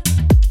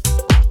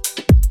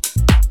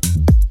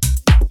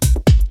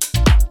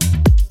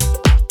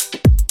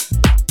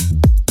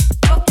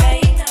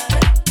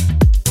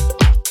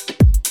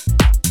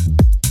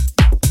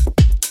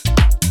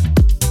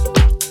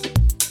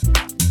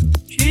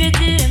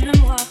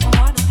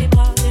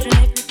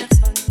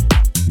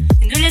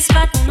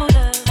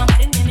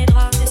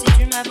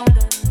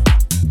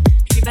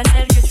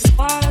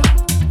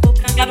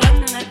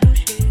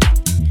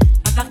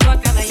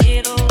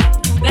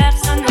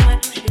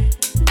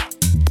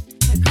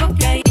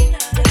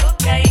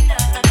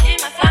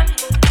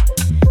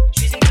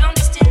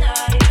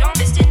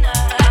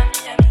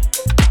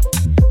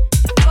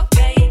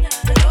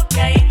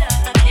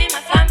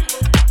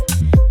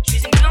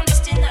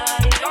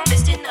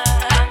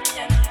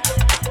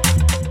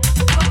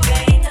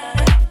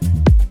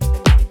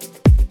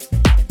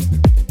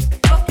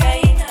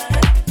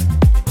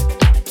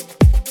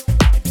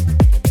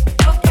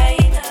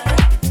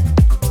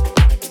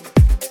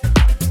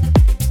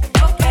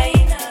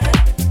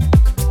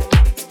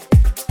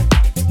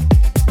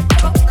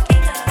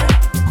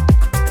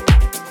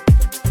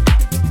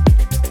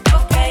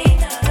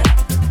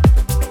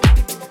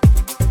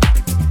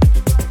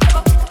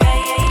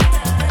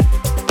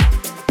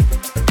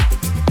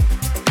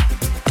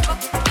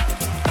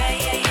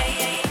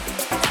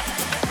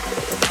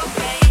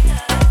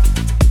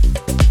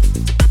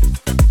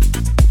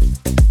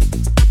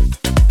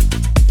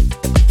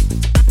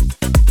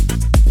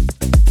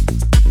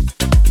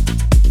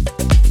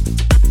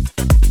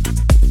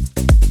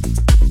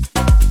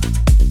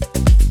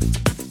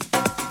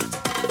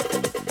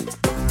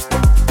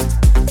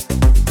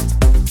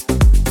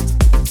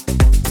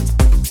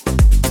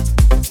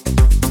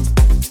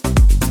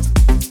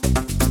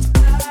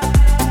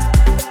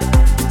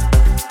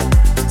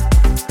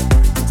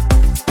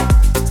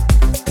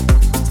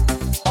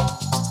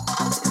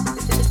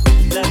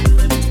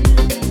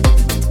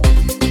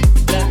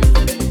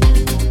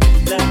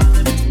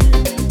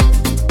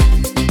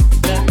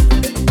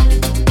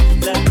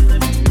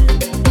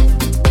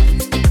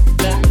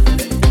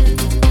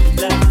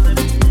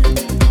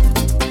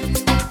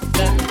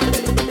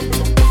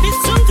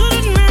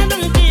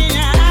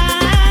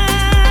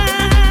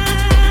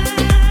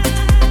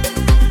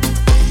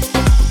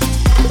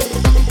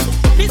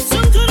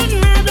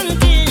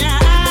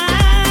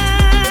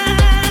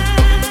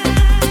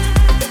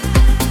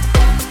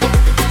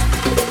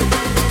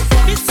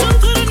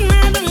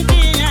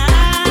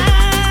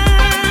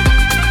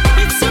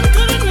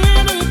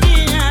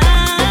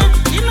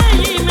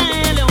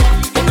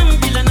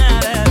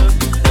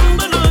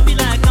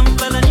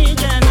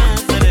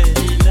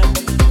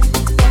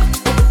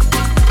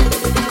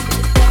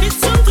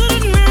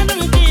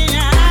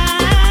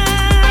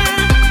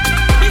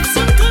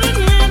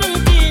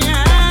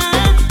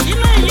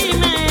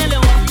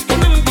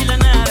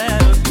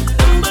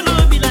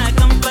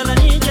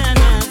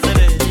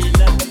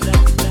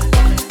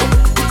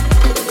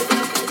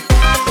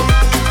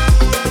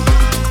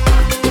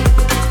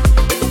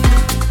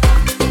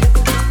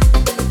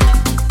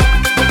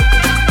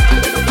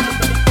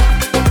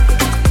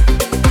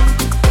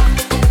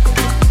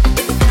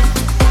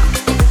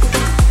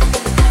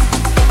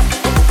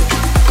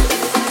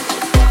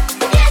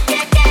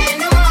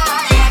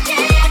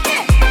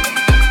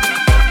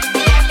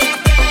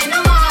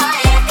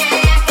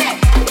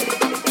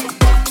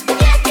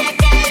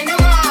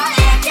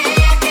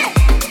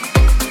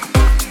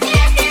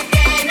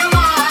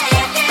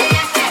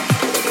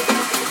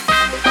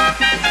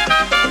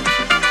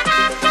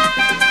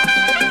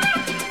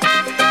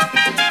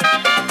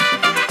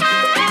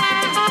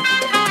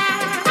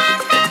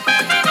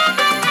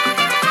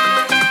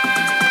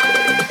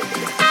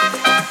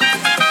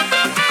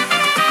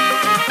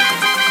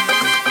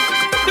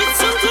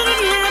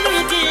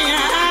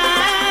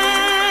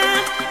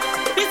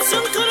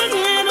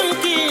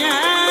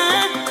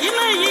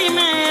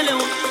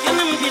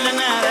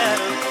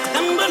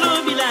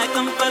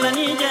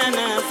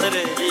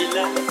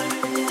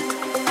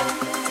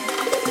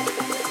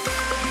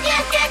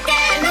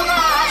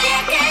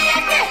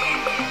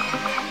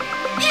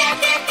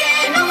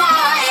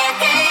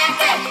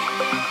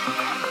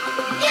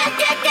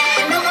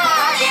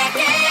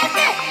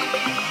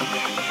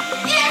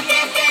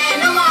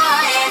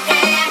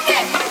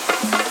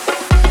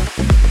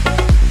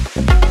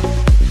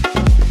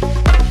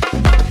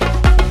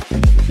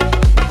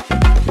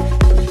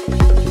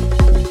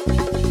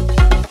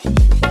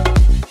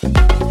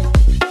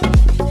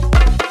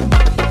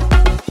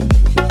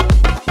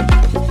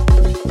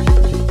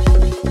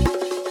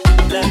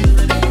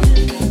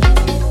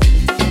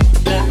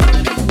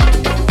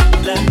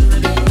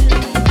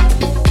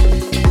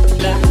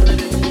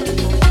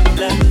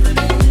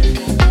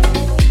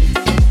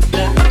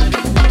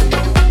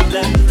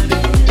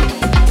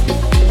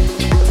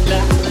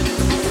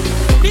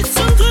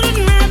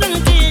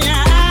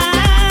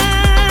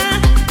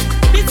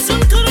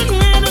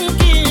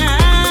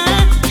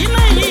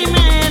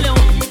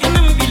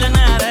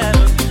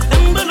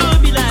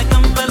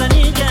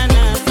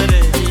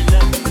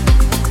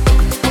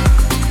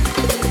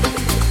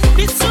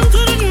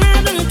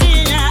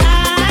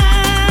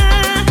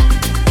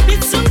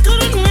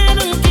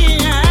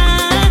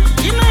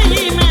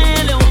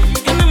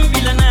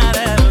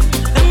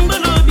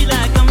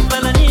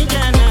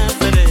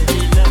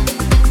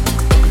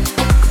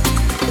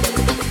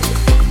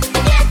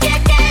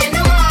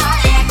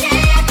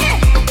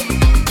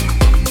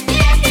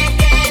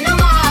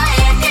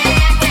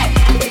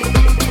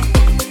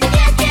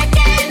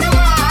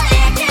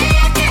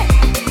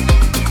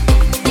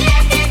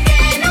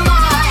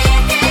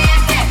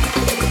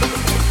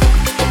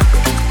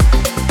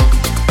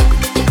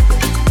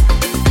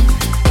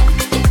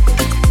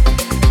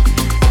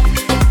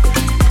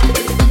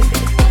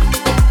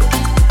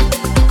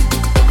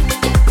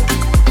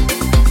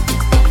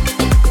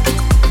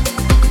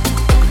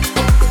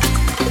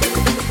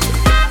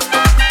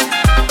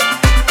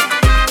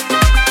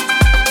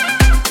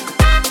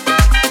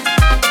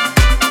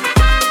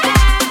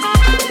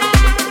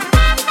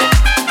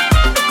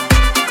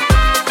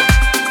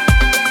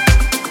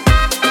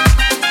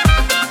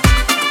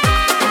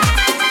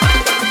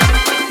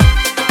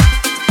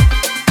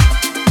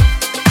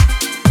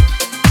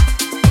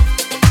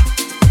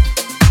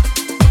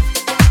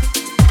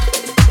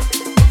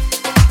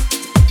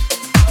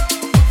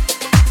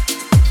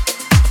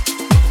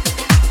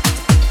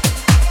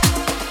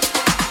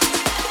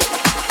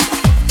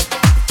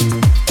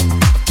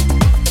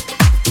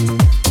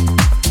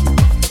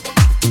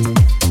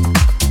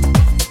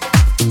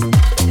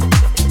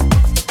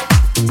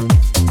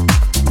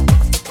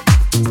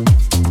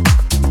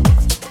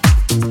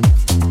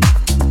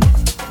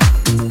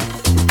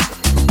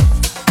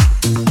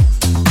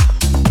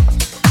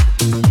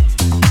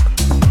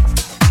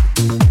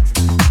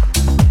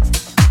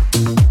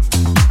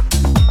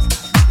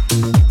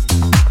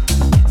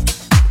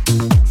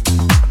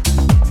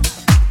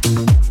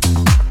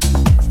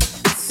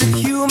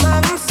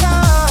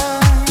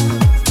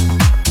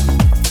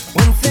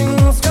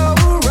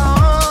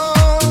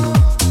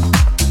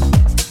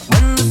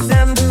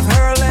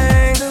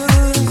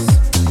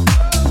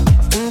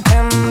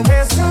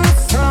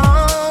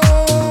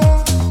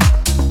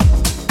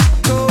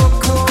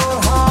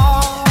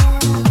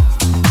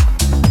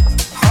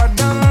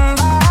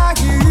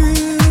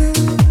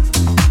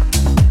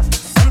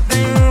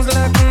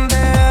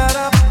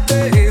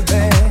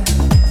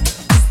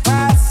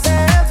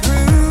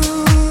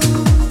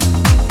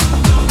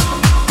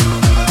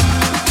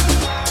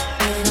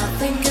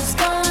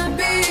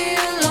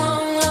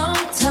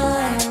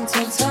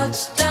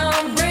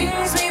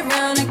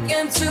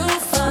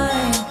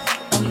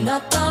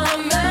 Not the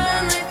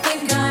man they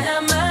think I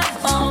am at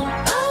home.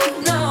 Oh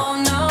no,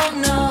 no,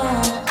 no.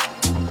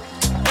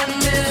 And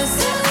this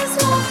is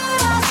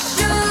what I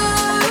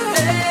should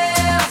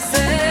have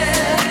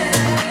said.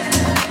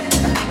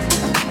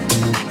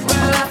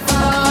 Well, I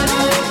thought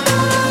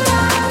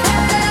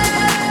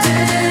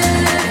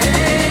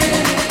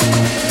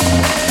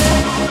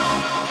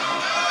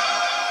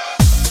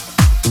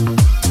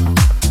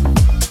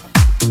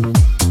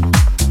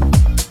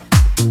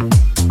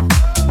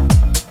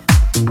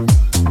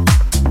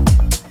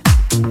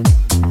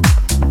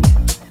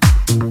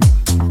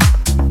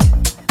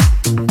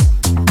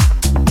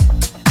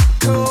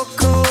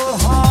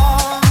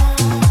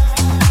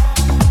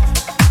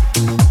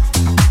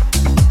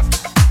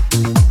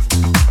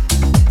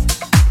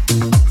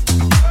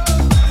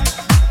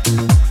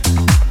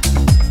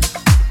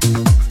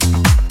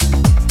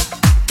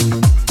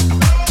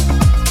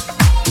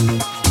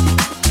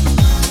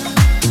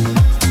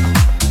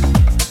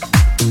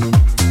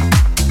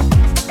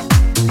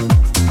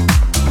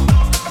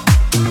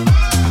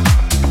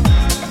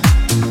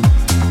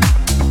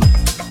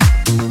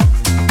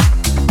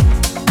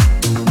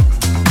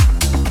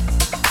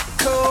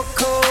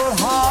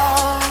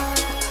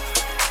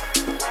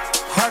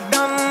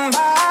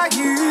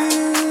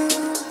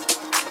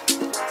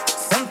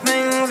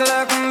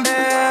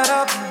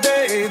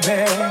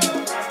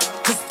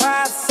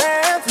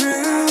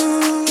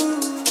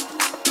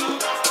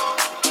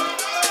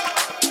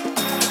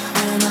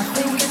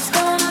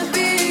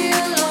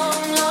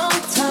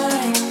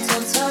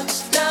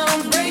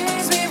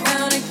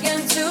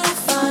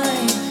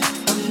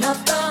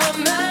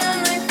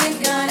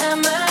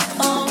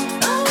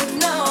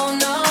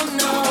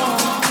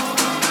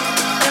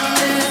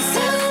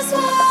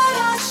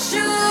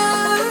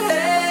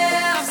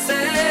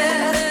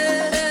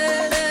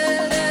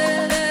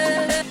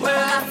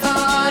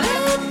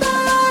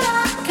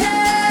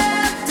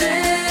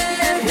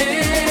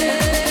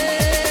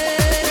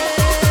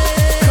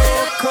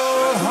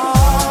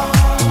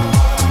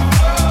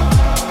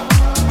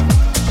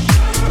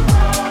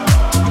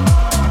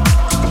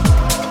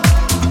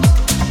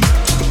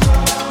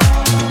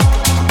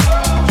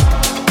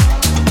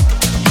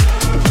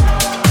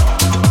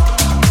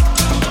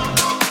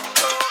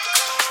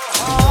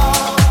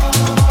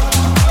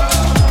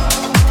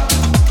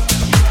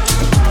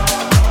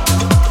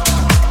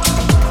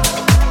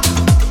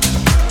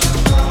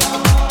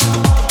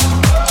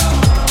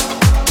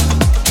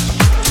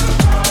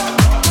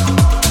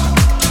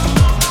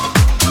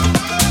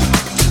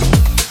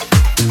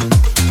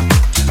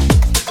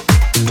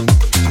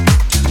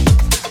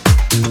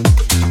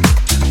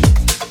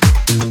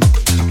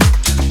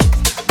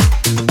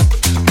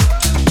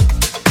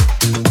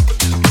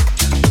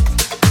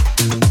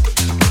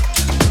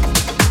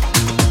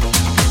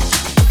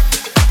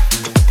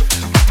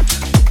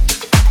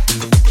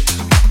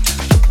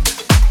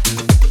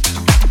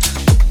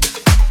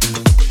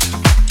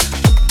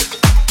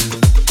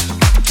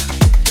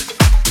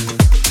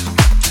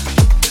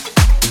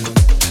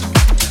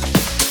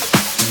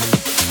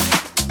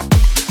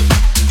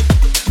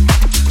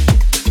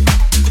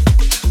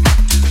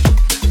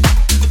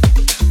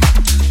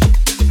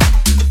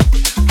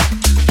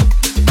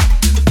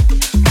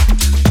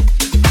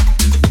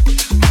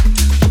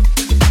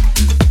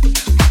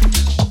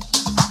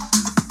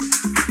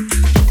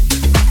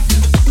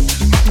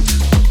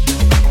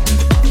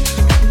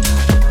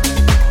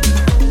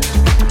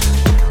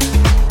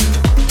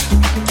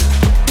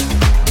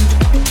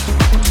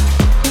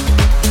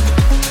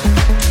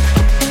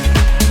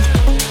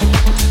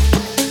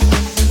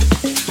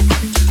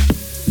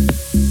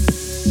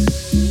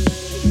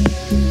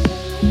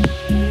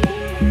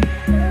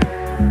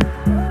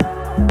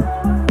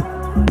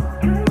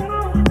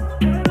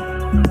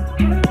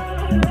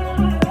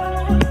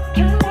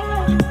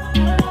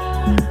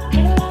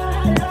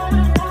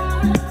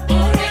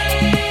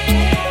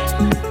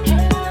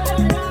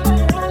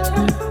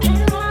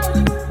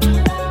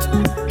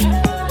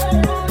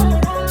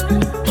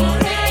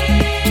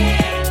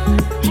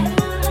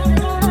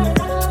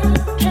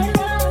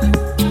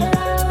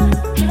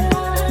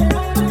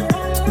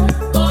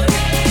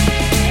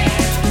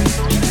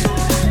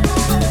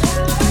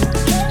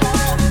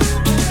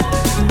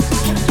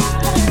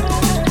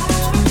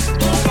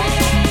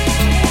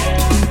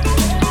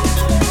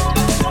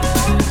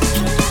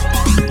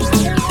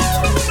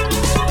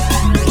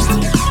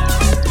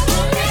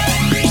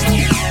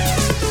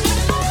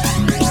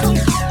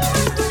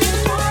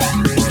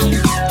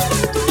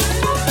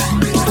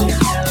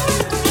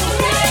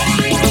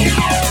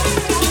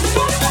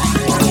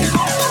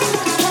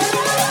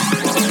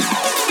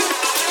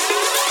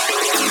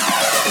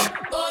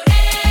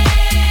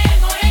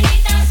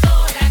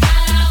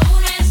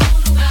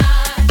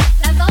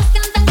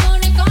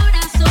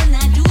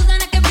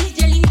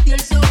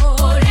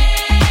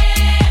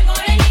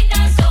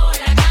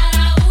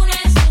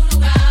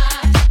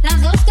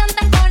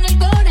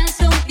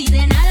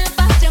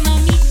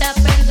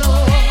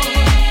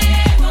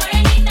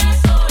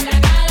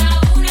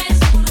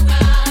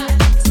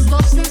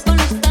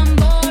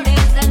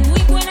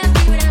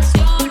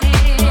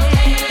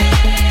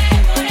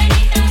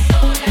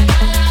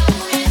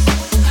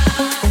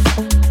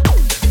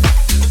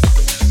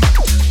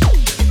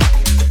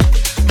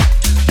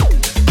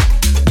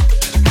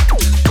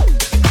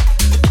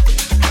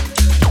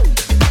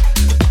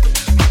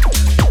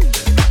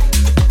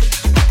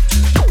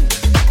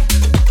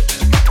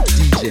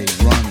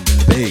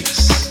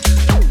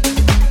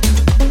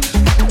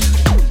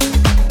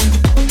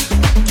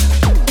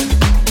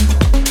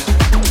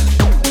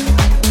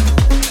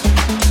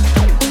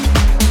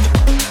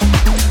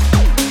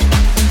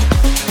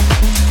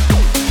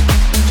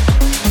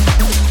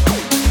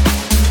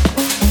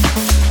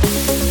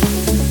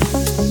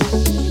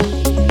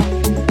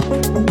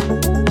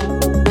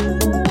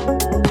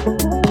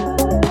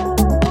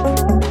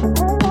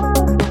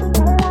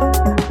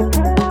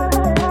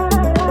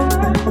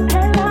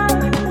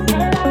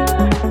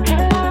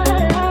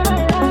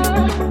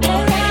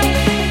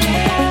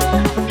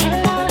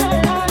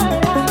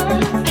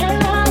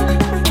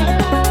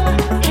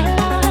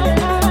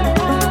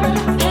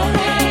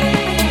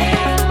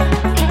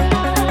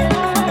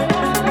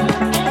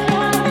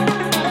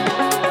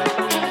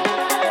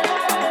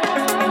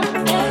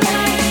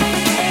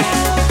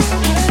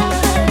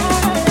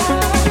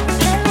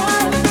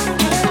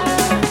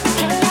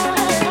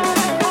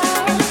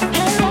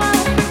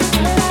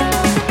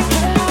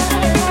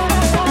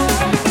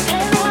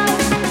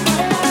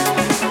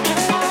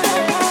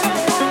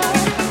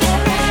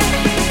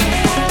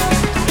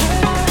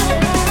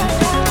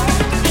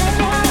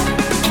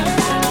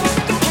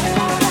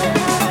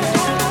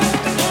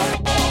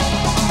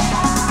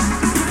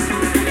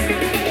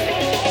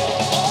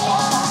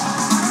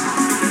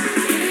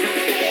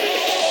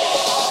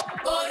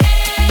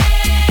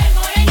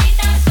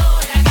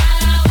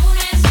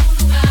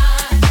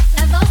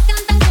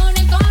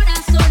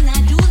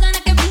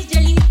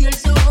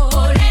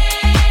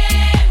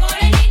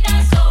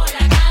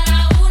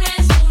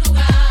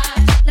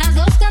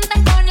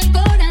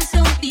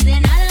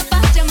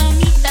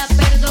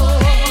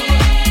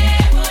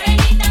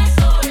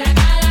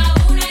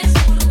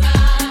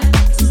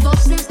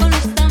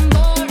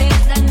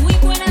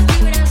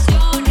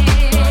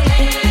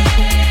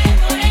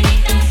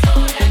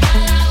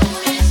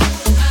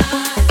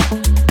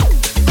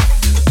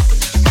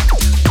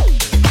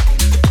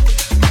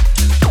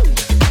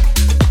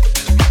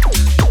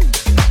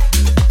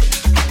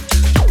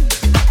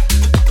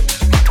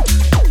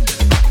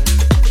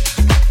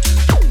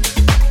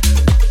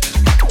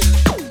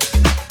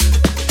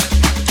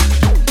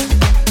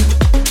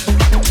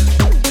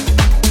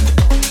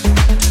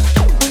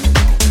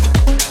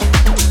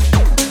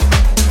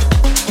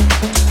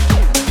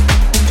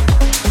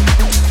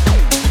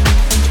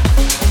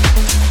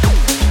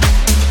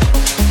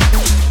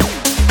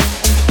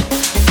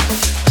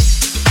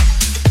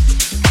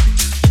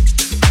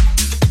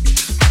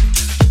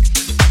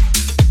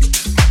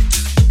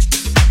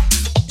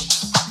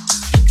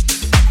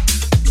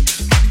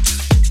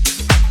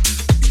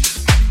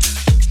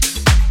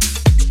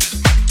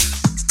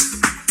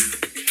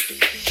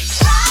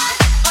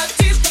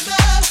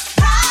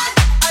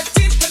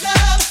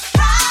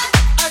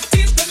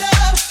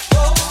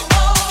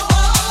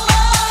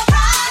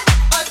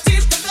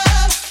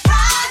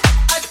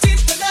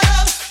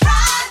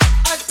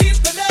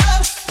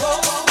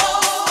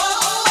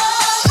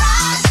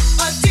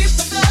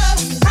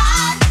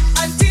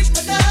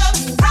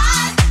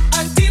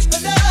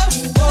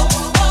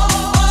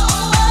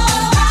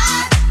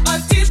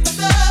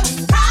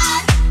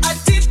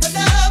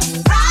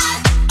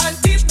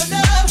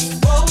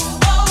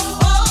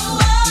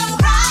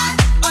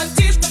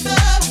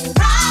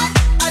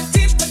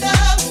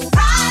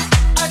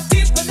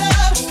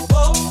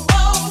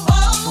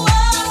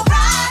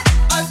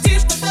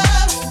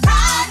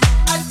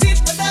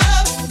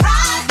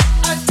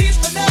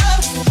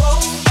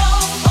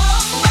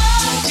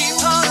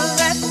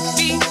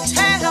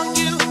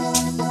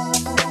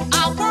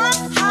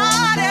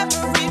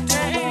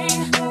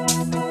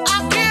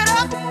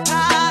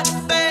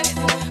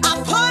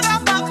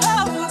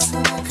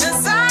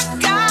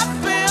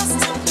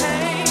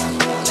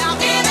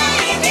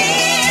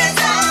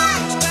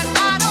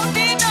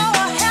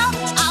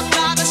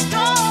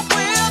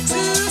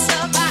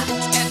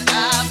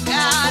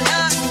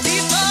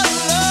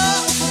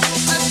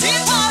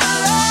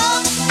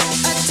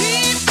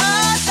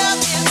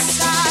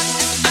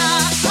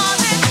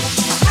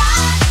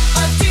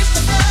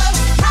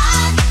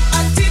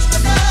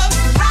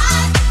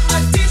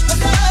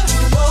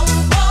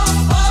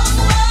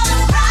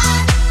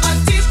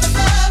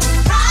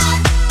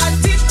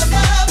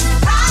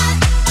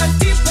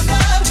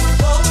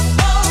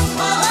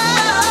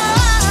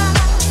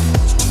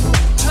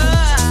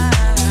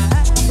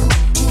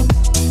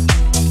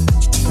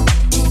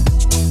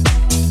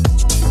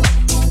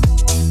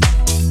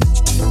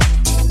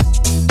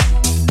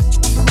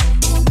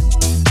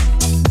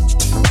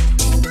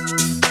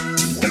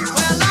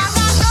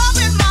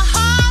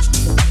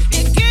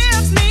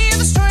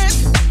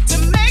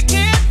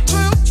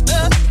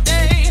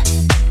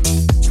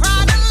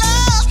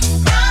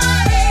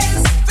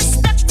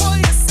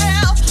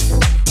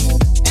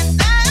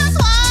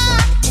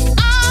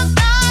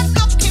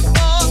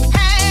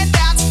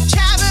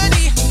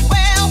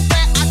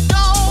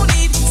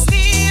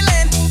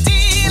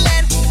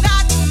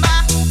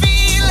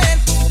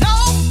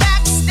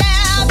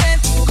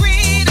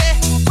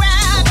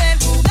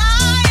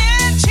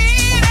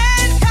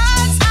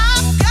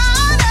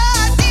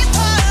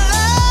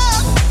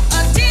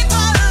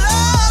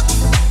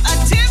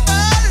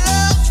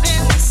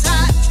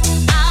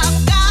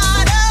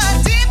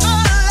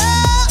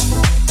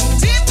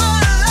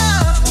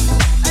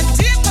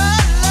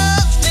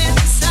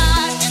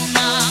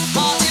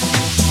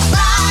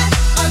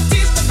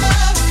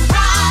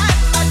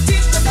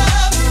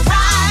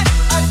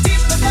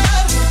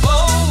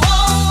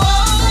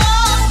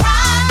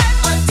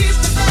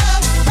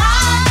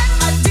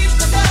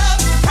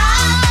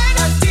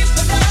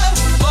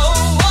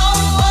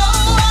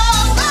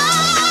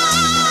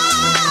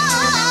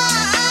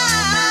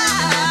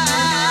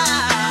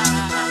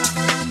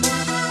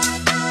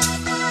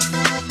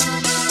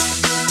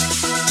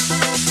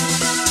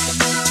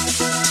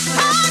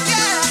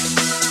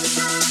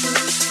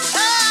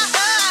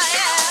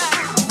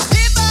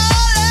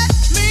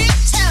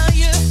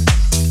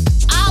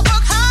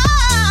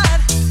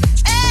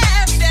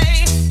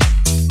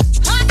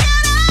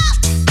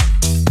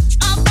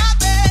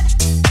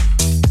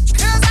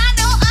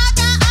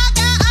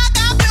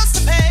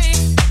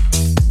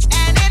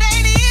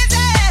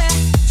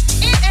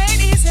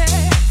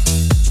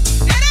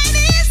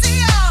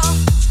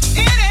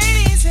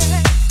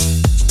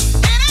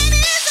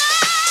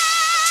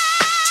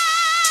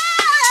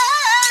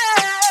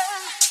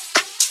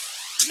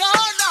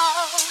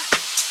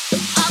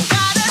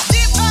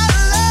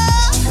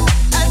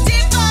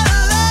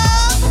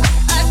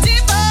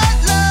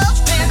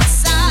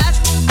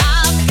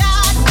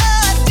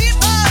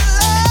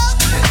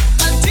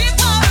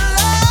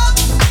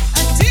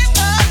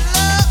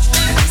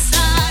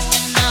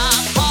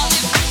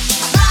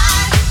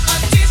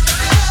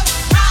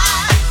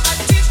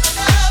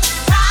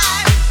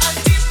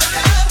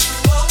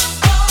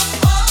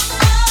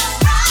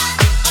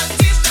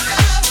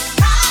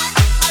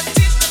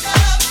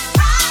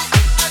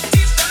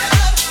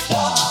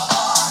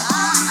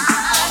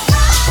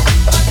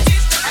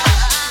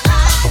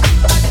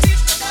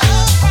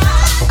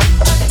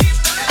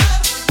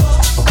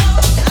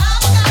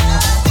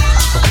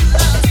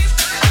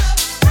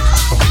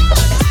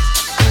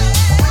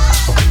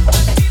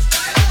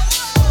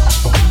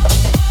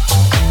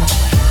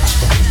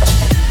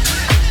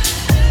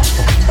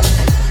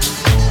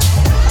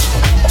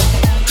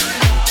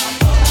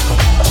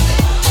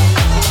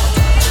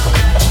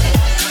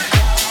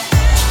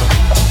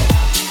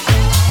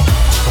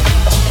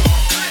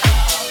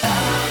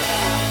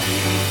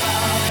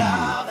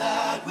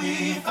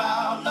we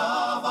found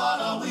love, what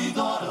are we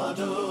gonna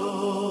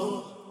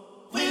do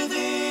with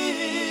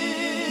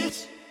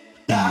it?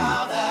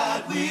 Now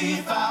that we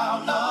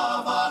found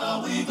love, what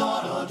are we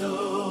gonna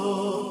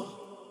do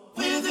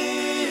with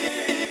it?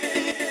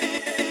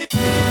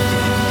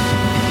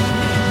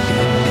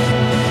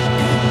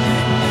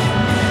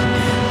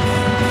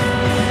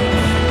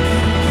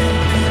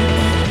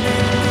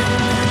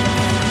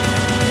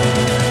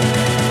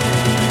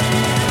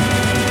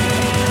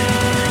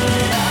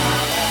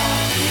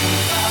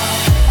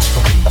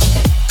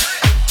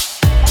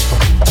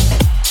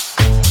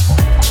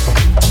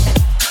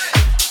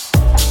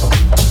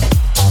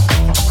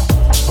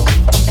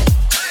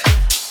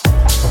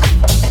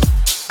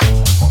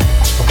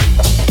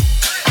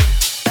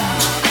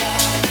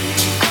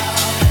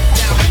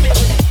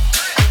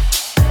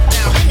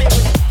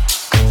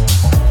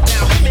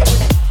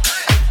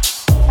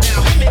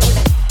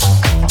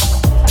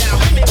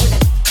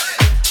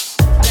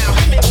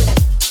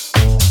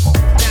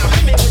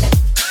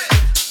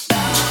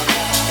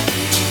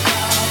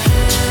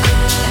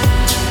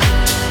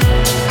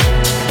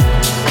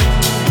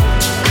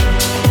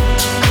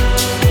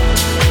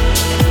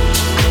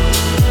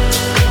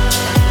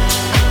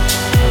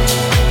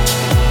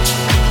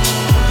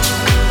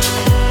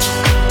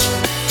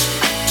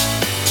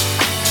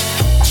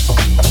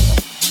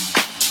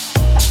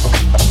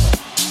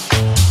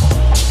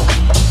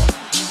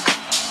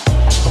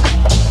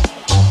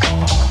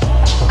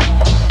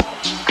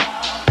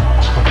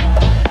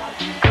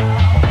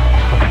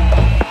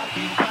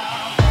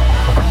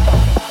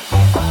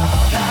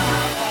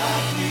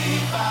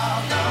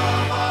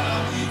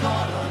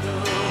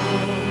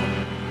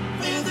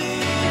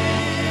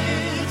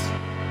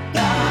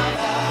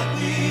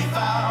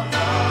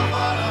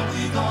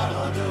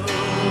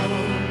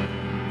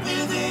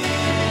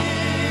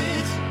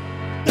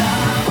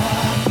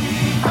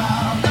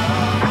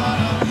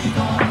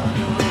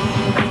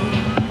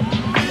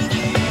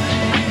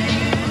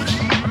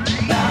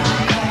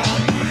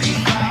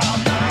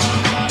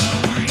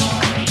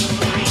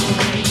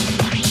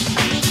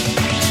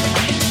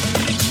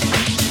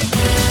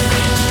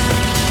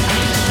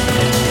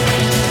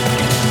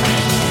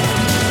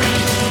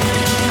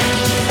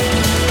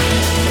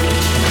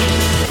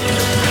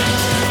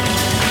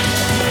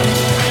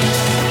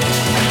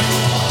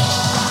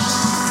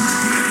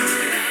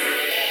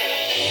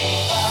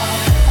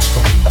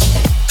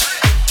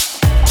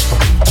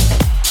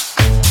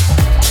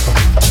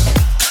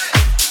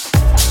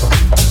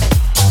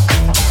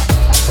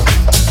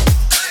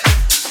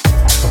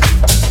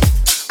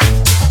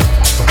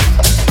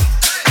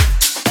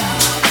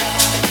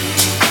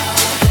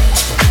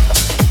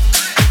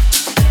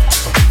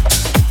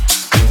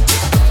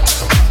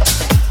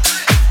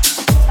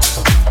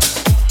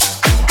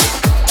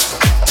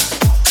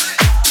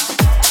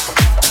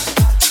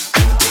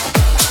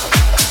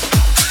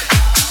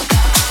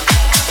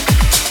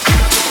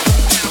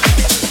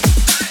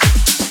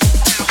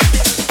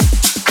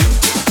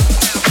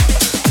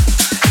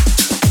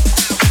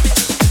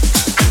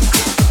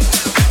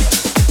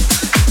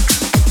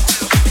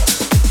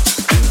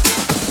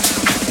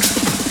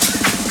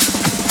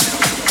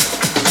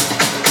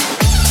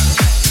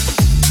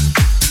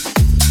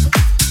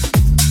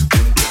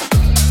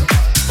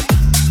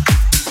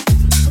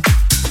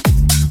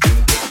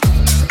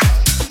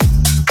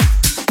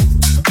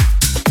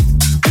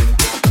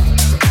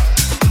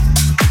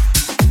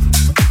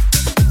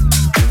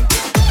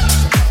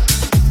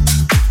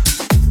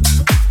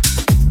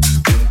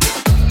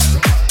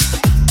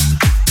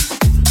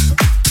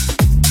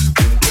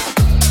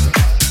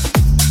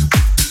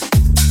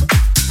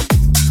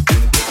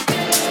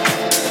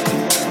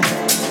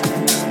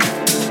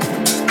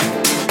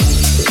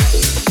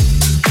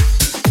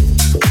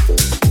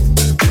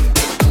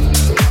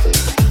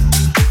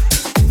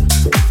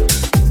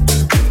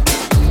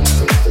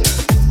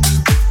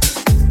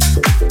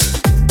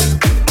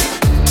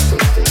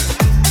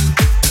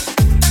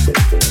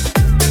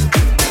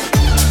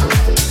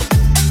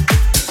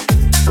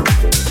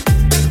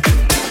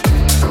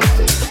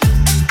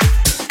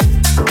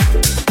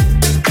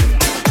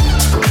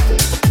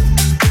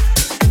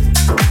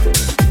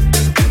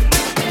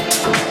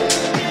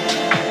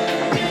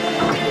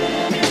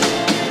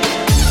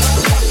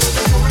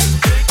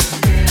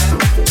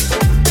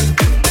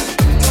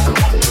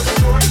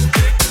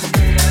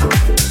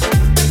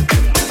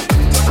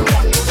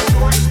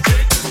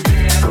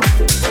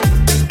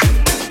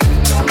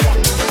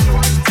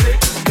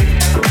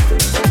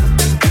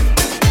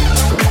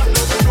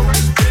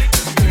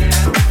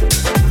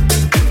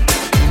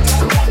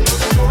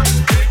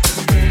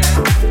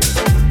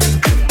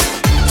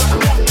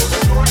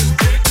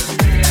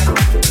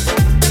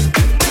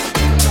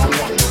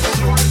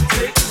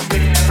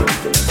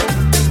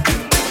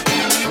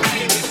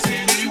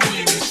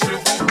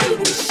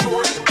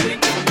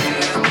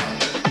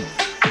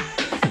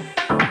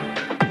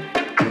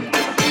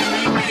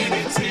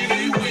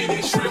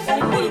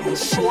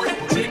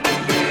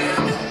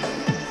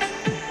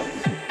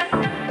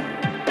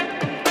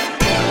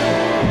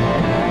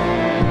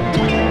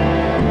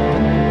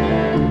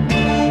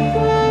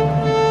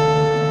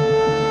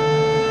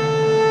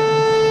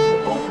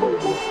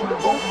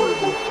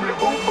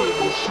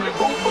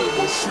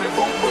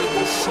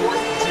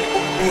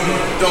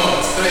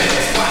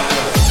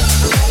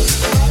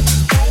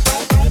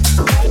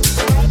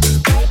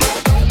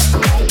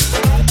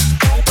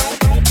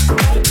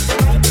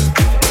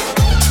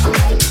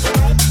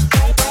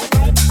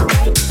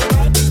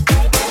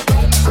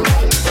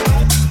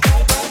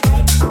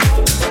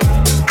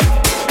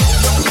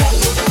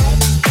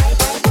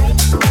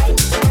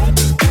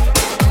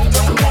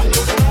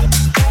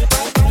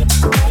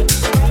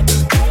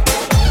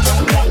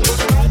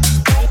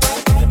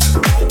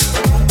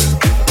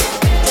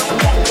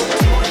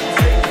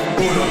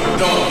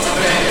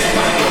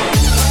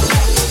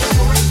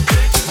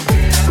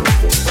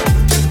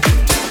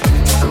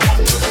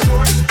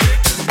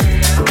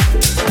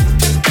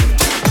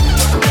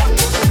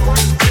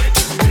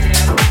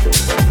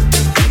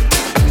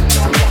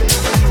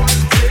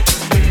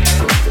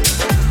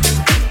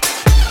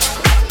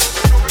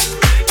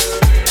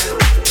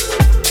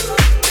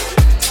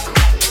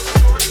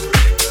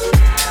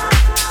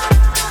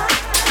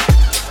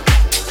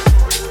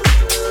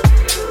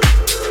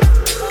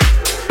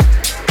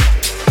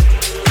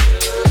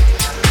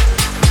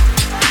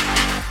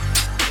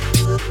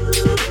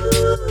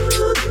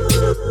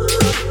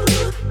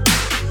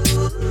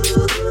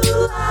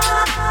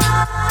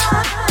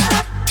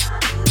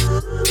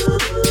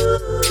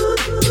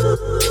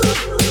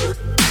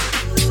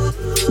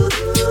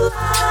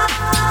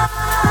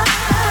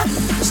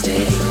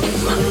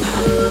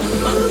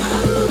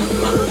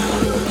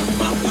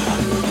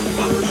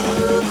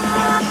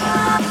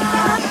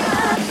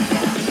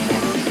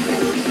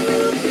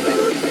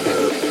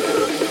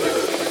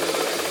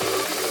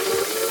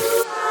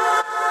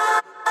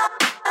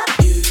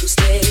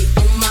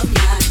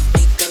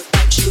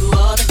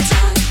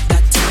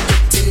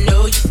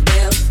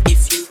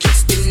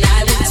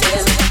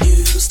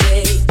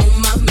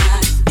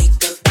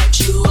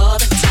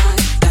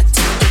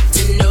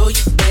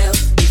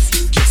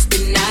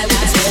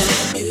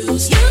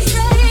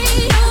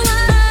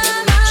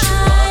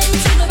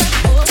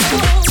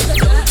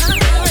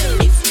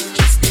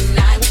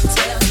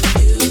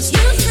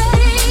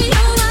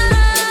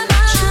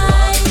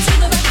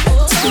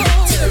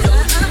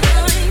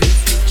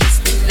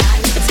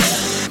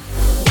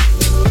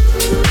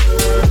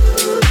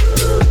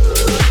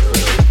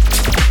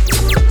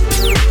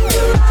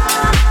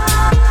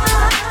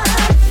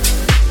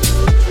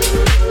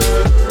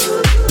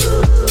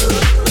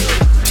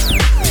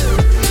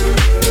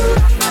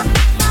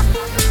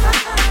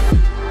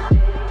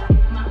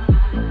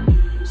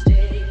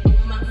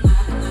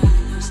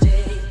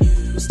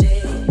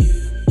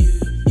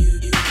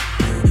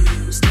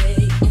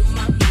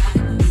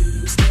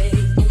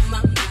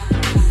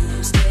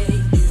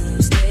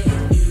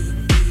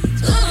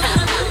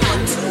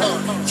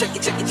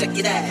 check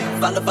it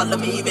out. Follow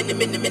me,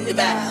 mini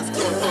vibes.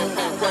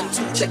 1,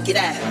 2, check it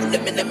out.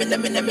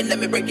 Let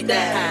me break it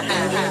down.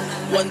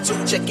 1,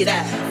 2, check it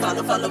out.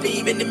 Follow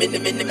me, mini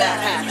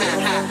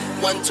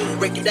vibes. 1, 2,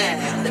 break it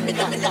down.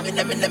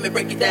 Let me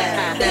break it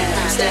down.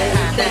 Stay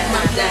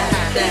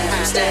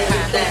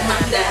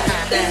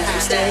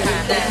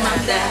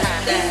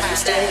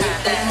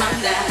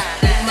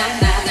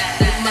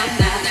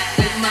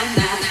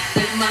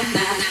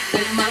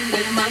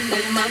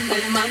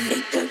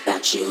think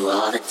about you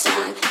all the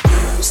time.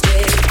 You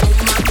stay on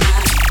my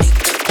mind.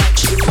 Think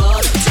about you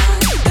all the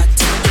time. Got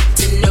to get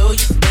to know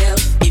you well.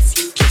 If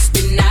you kiss,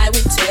 then I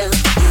will tell.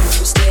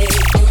 You stay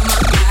on my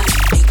mind.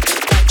 Think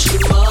about you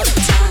all the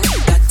time.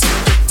 Got to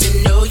get to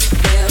know you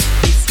well.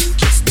 If you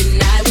kiss,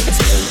 then I will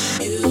tell.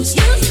 You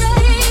stay on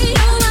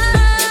my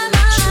mind.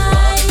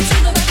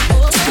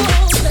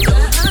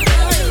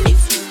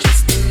 If you kiss,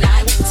 then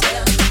I will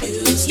tell.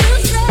 You stay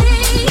on my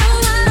mind.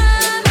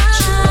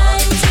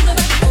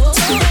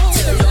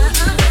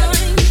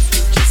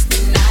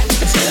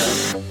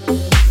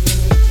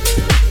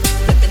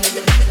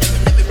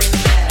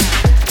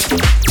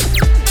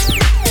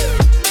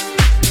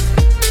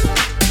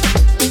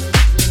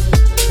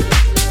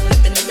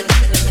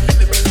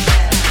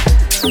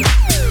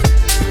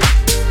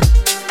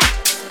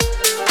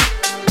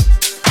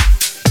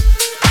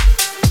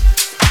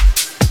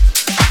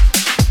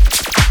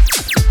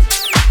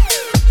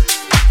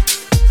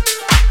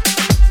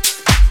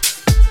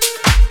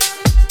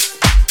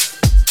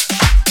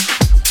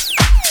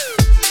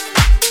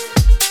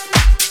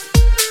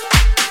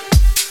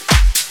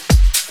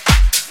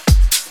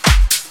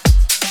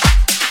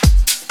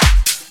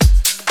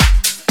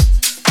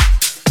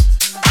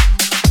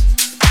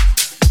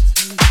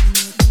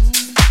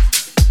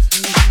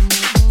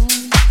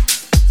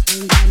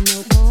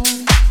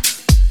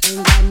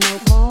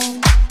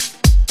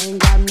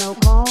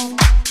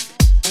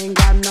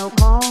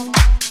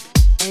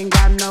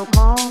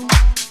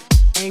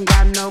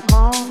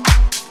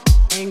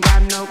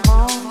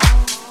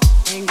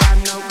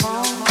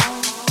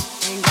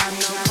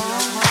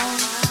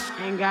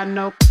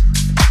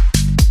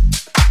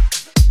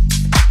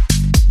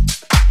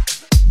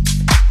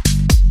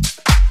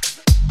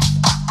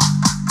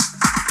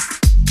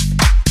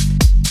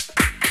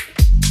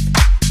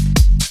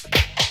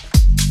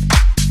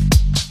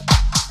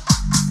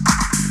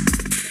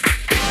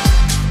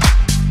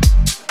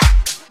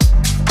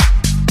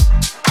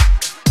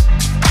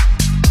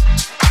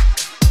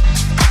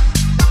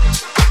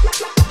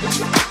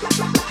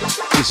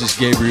 This is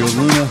Gabriel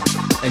Luna,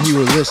 and you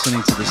are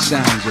listening to the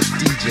sounds of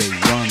DJ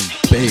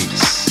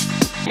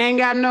Rony-Bass. Ain't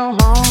got no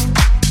home,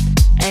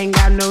 ain't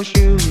got no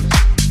shoes,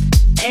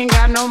 ain't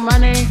got no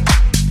money,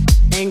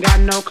 ain't got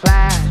no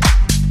class,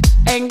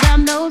 ain't got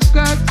no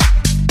skirts,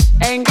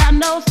 ain't got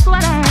no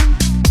sweater,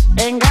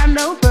 ain't got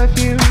no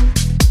perfume,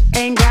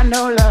 ain't got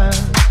no love,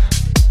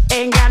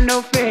 ain't got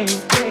no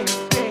faith.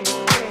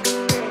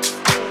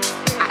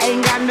 I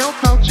ain't got no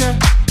culture,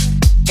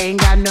 ain't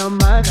got no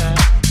mother,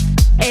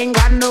 ain't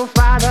got no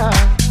father,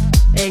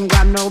 ain't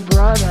got no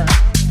brother,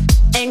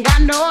 ain't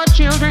got no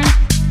children,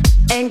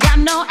 ain't got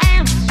no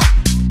aunts,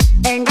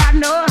 ain't got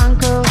no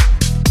uncle,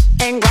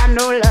 ain't got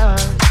no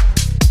love,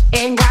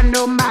 ain't got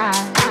no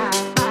mind.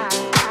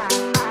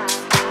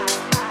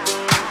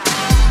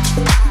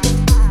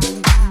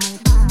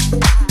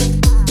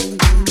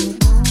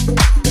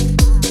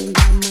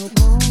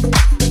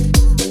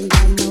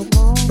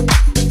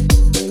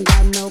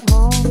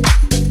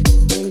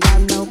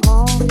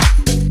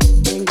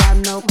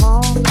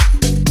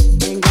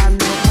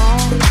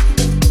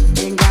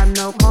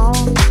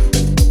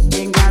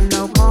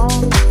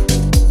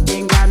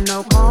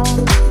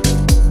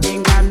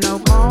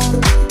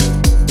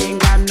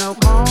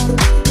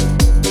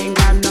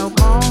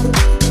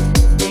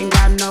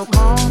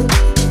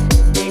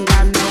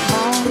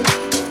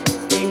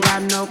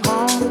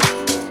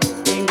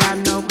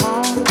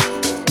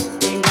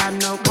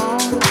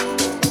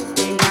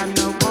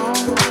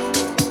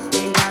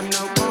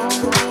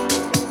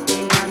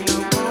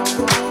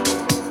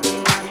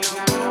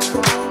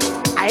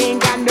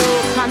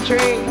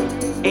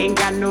 Ain't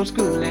got no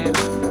schooling,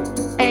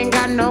 ain't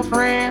got no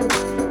friends,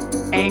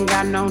 ain't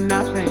got no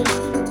nothing,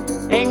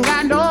 ain't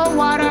got no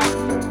water,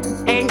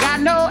 ain't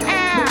got no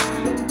air,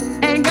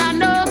 ain't got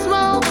no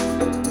smoke,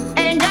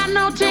 ain't got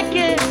no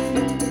ticket,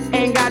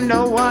 ain't got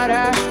no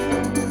water,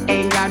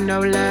 ain't got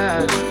no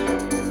love,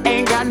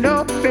 ain't got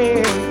no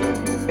faith,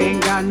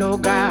 ain't got no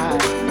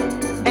God,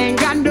 ain't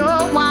got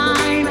no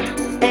wine,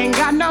 ain't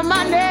got no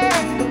money,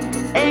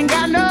 ain't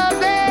got no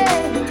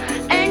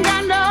bed, ain't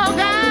got no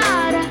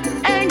God,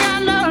 ain't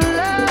got no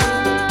love.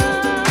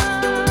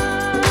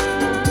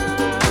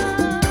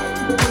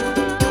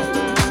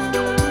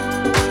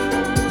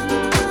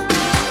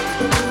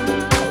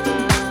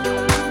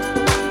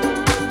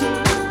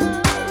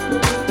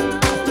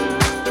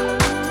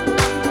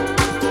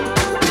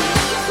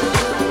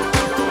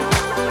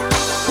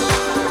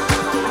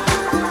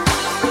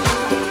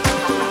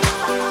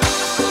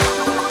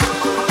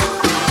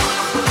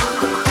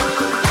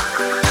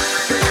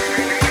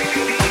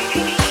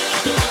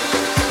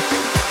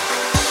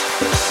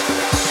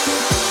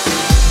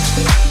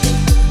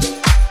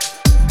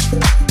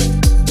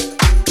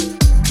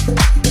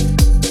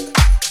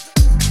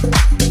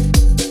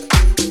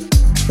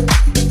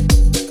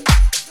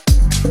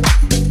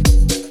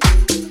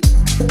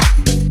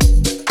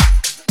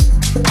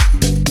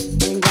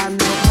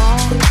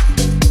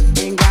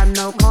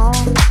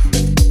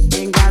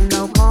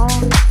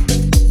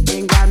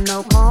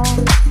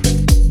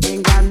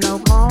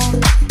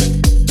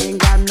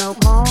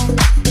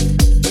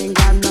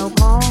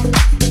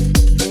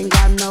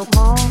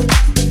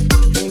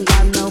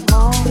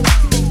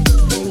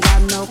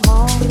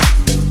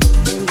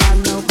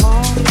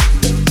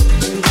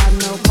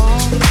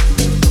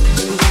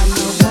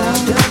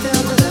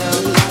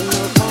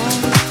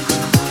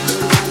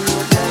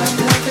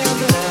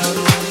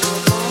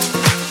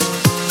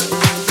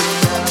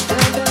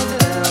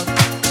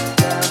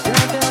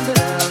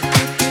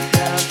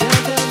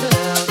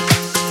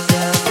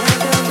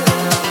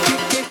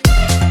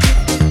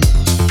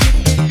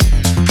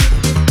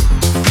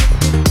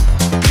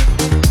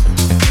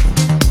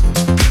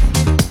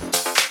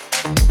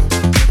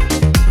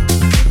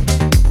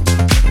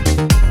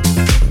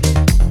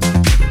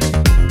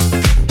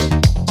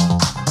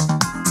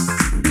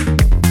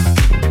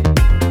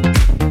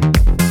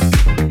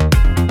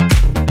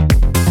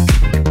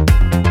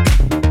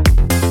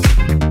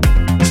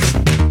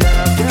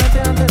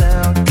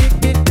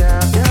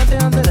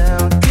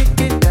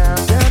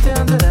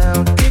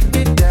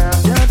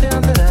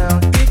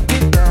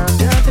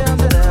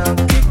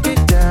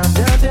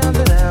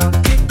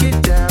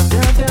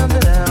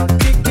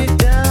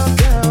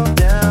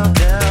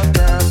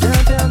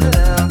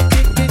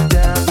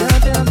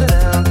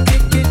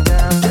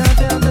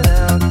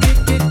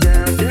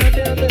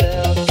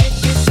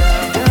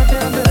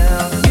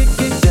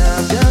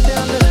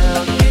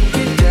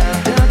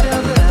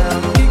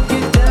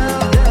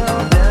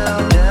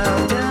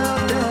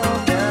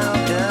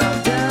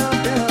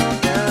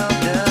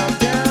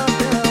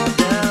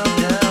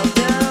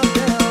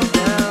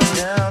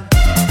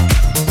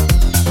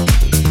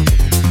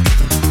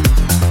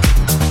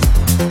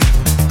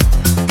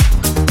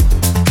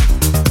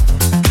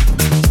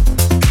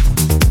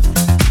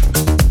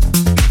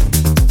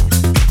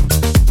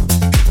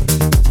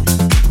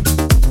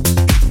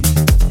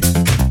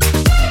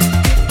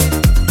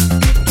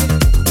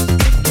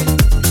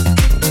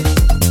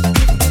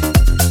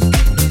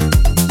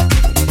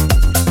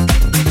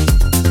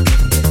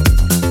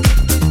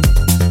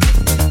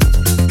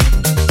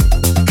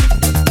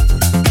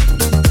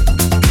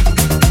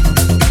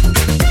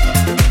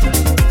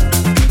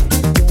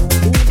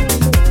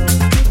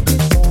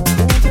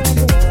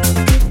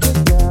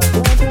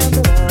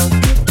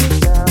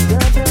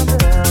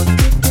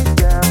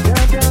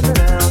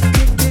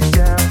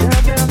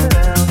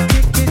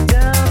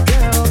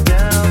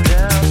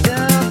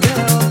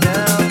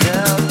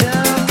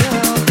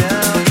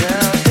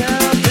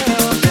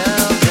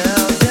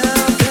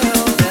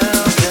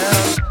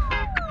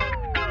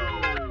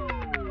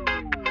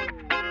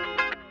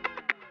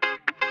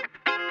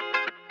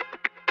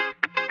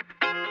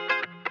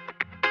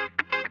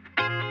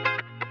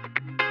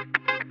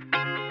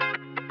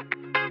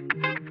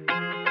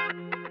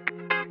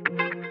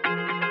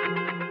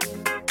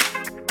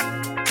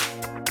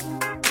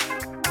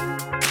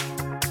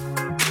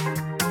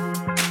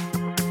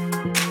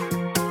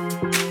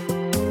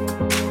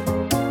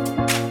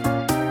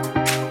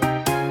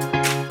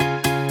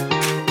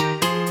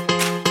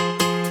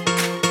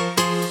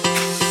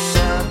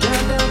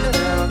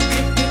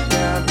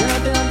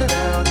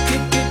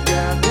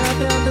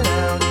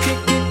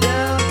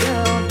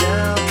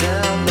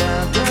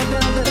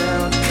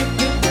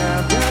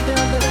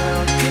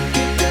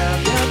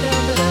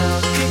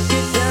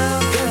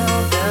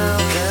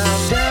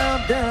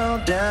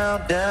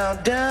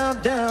 down,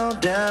 down,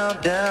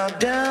 down, down,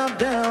 down, down,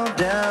 down,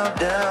 down,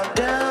 down,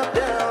 down,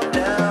 down,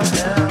 down,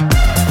 down.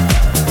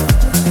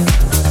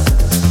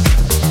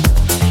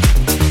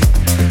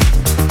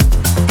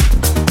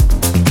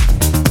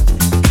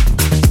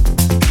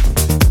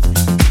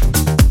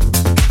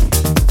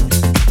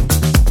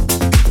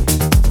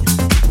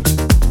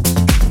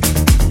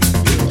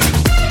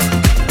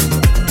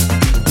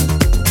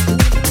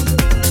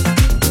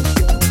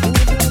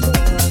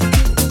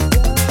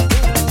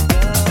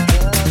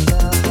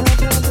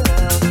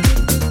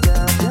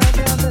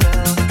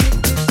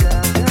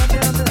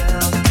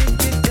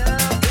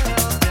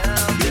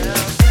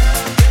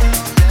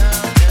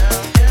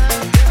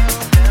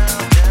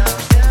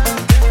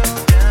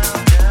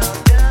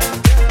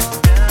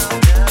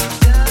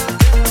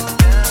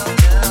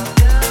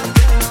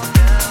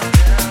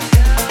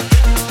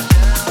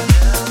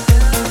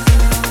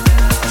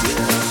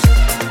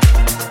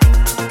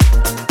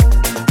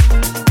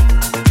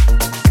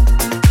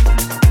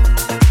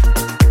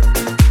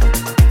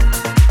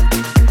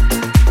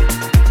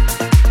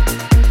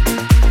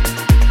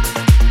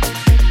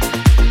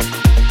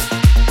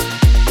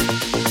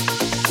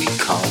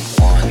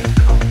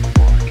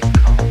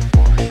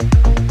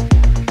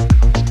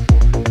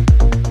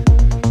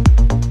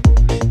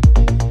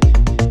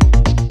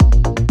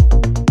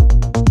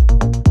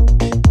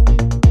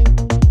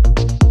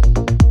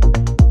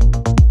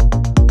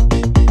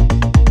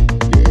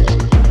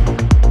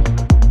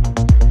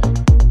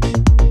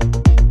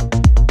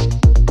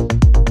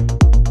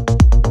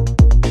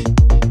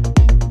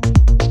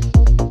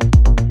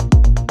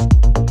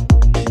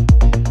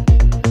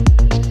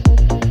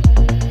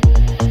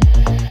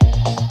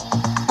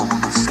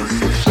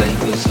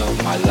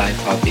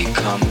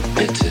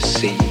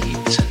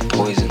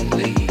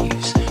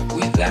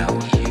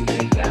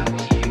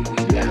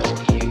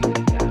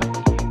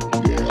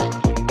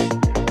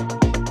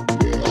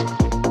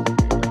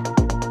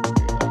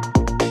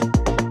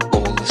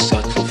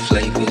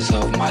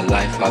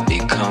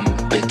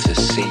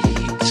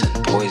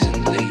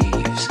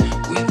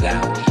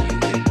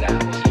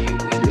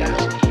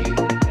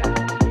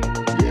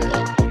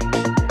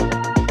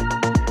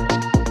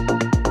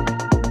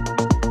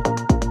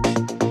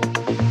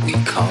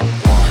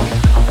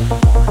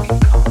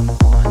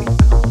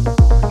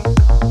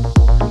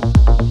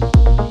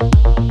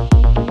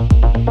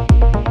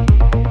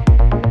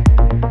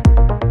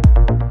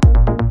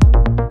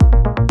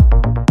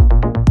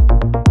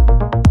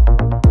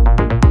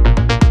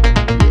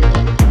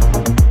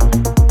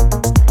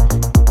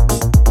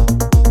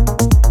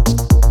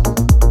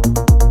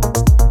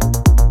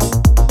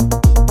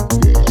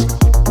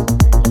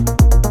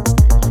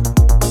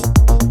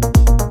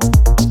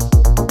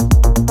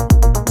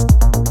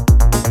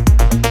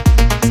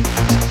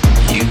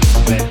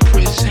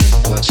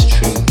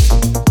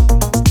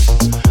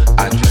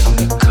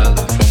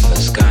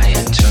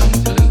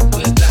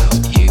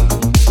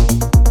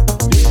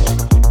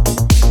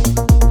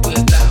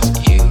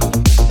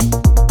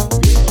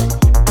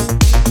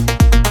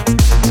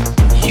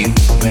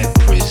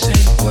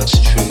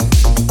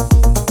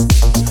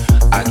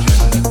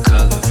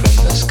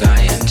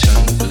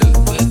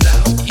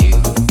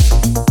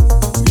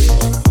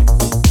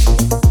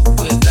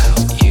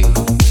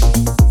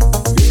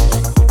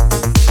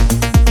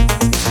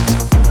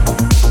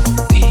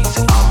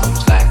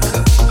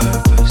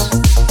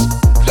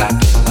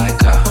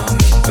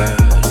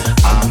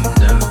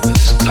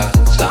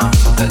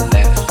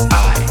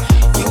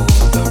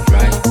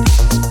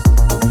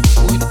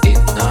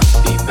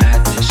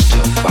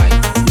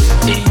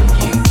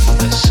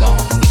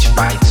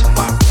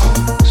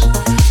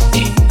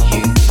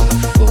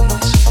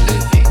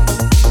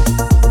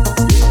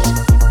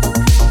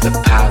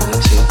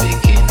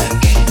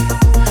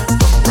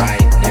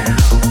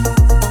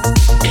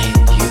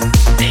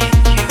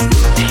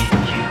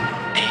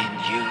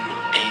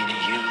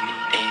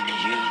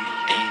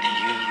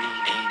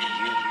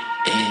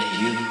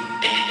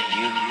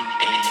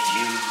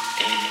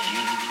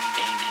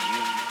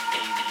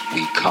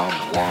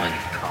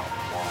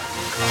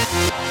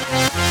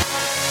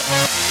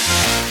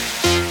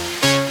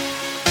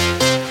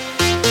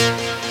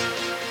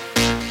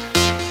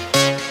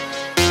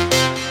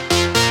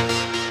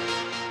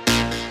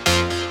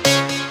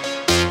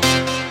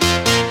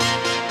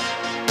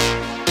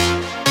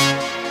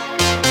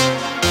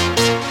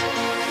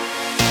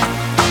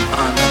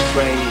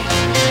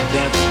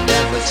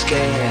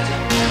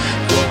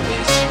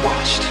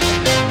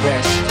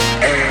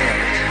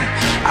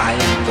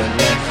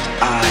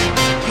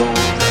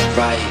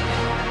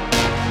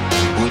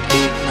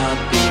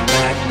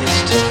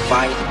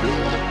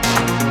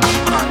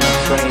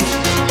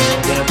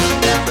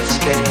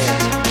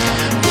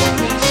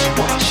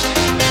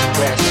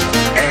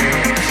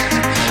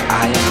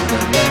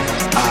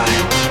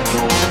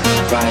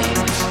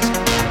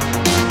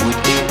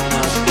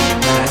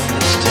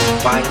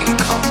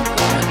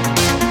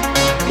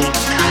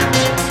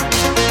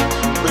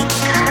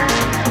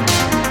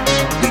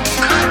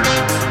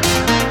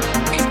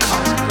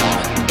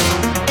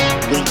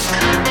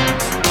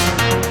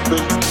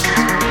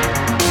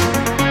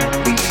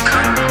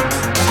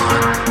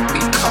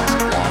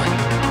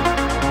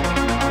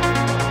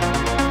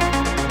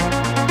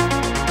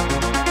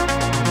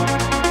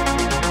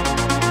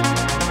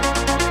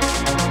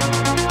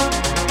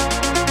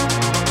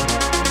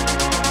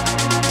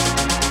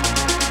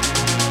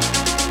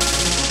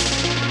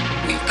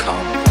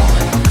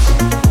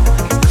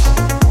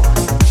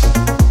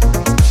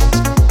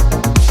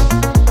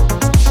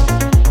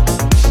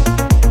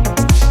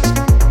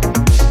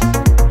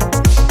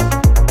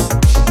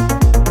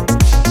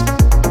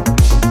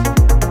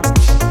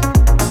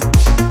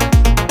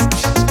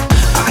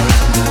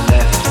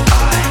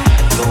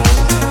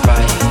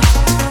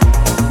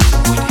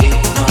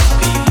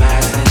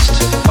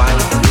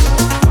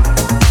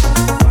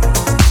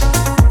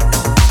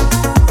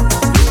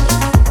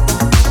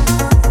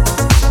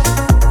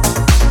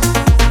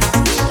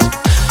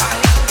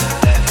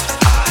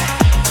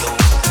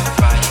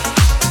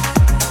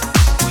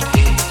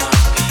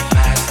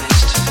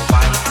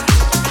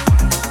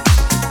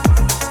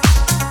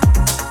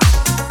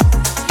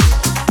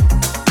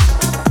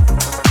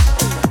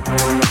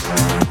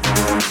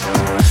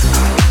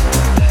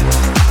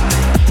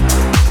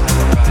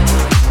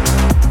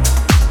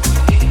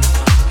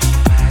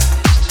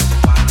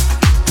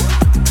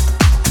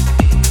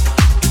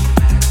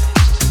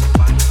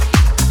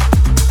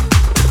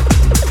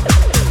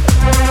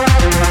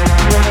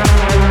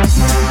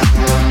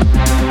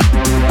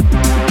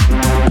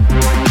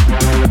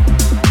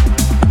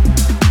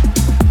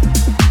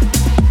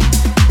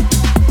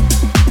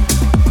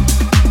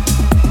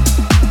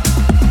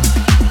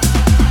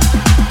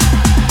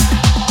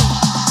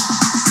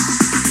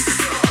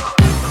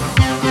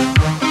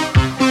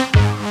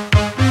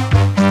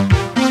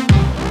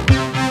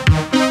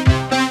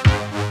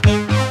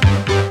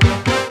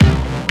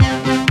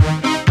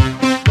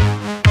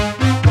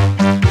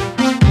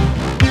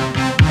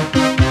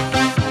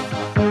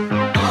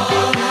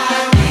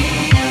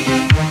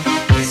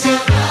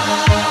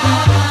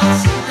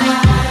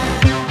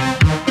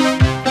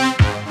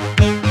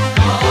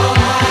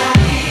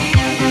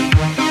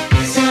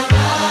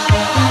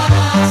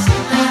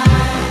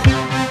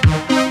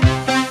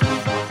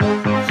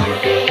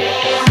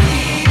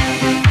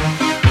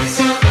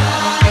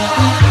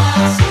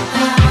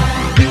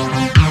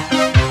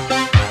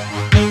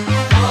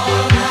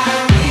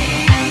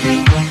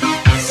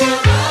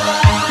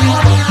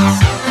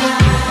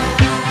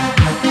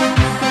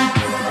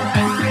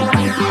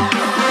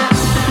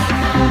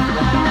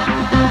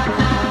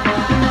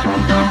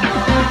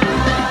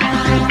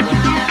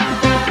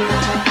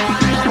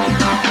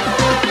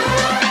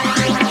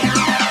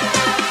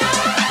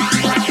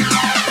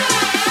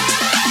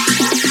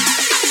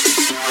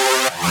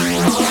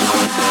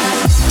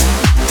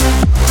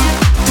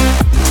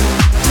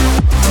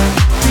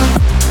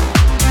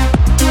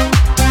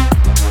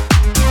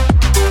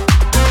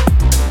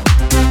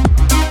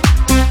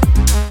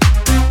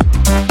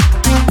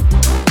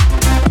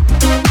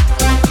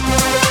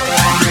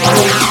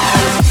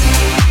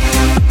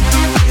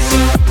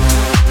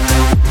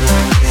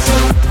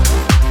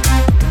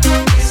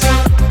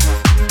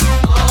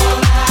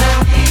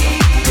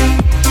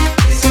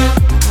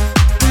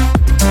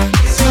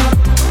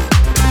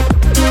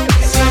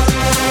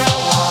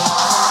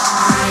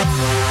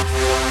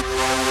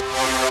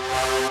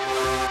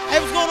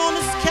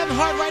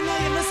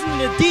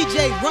 to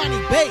DJ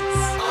Rony-Bass.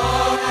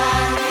 All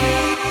I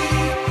need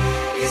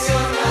is your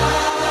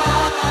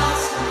love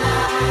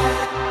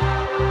tonight.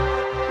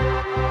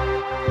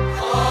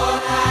 All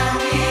I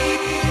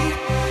need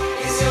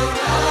is your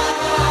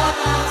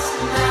love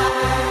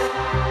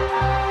tonight.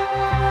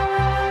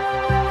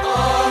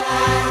 All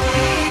I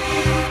need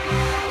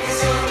is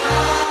your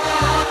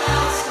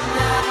love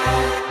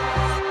tonight.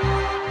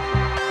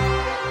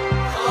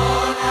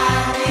 All I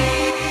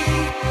need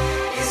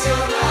is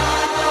your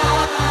love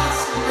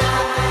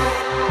tonight.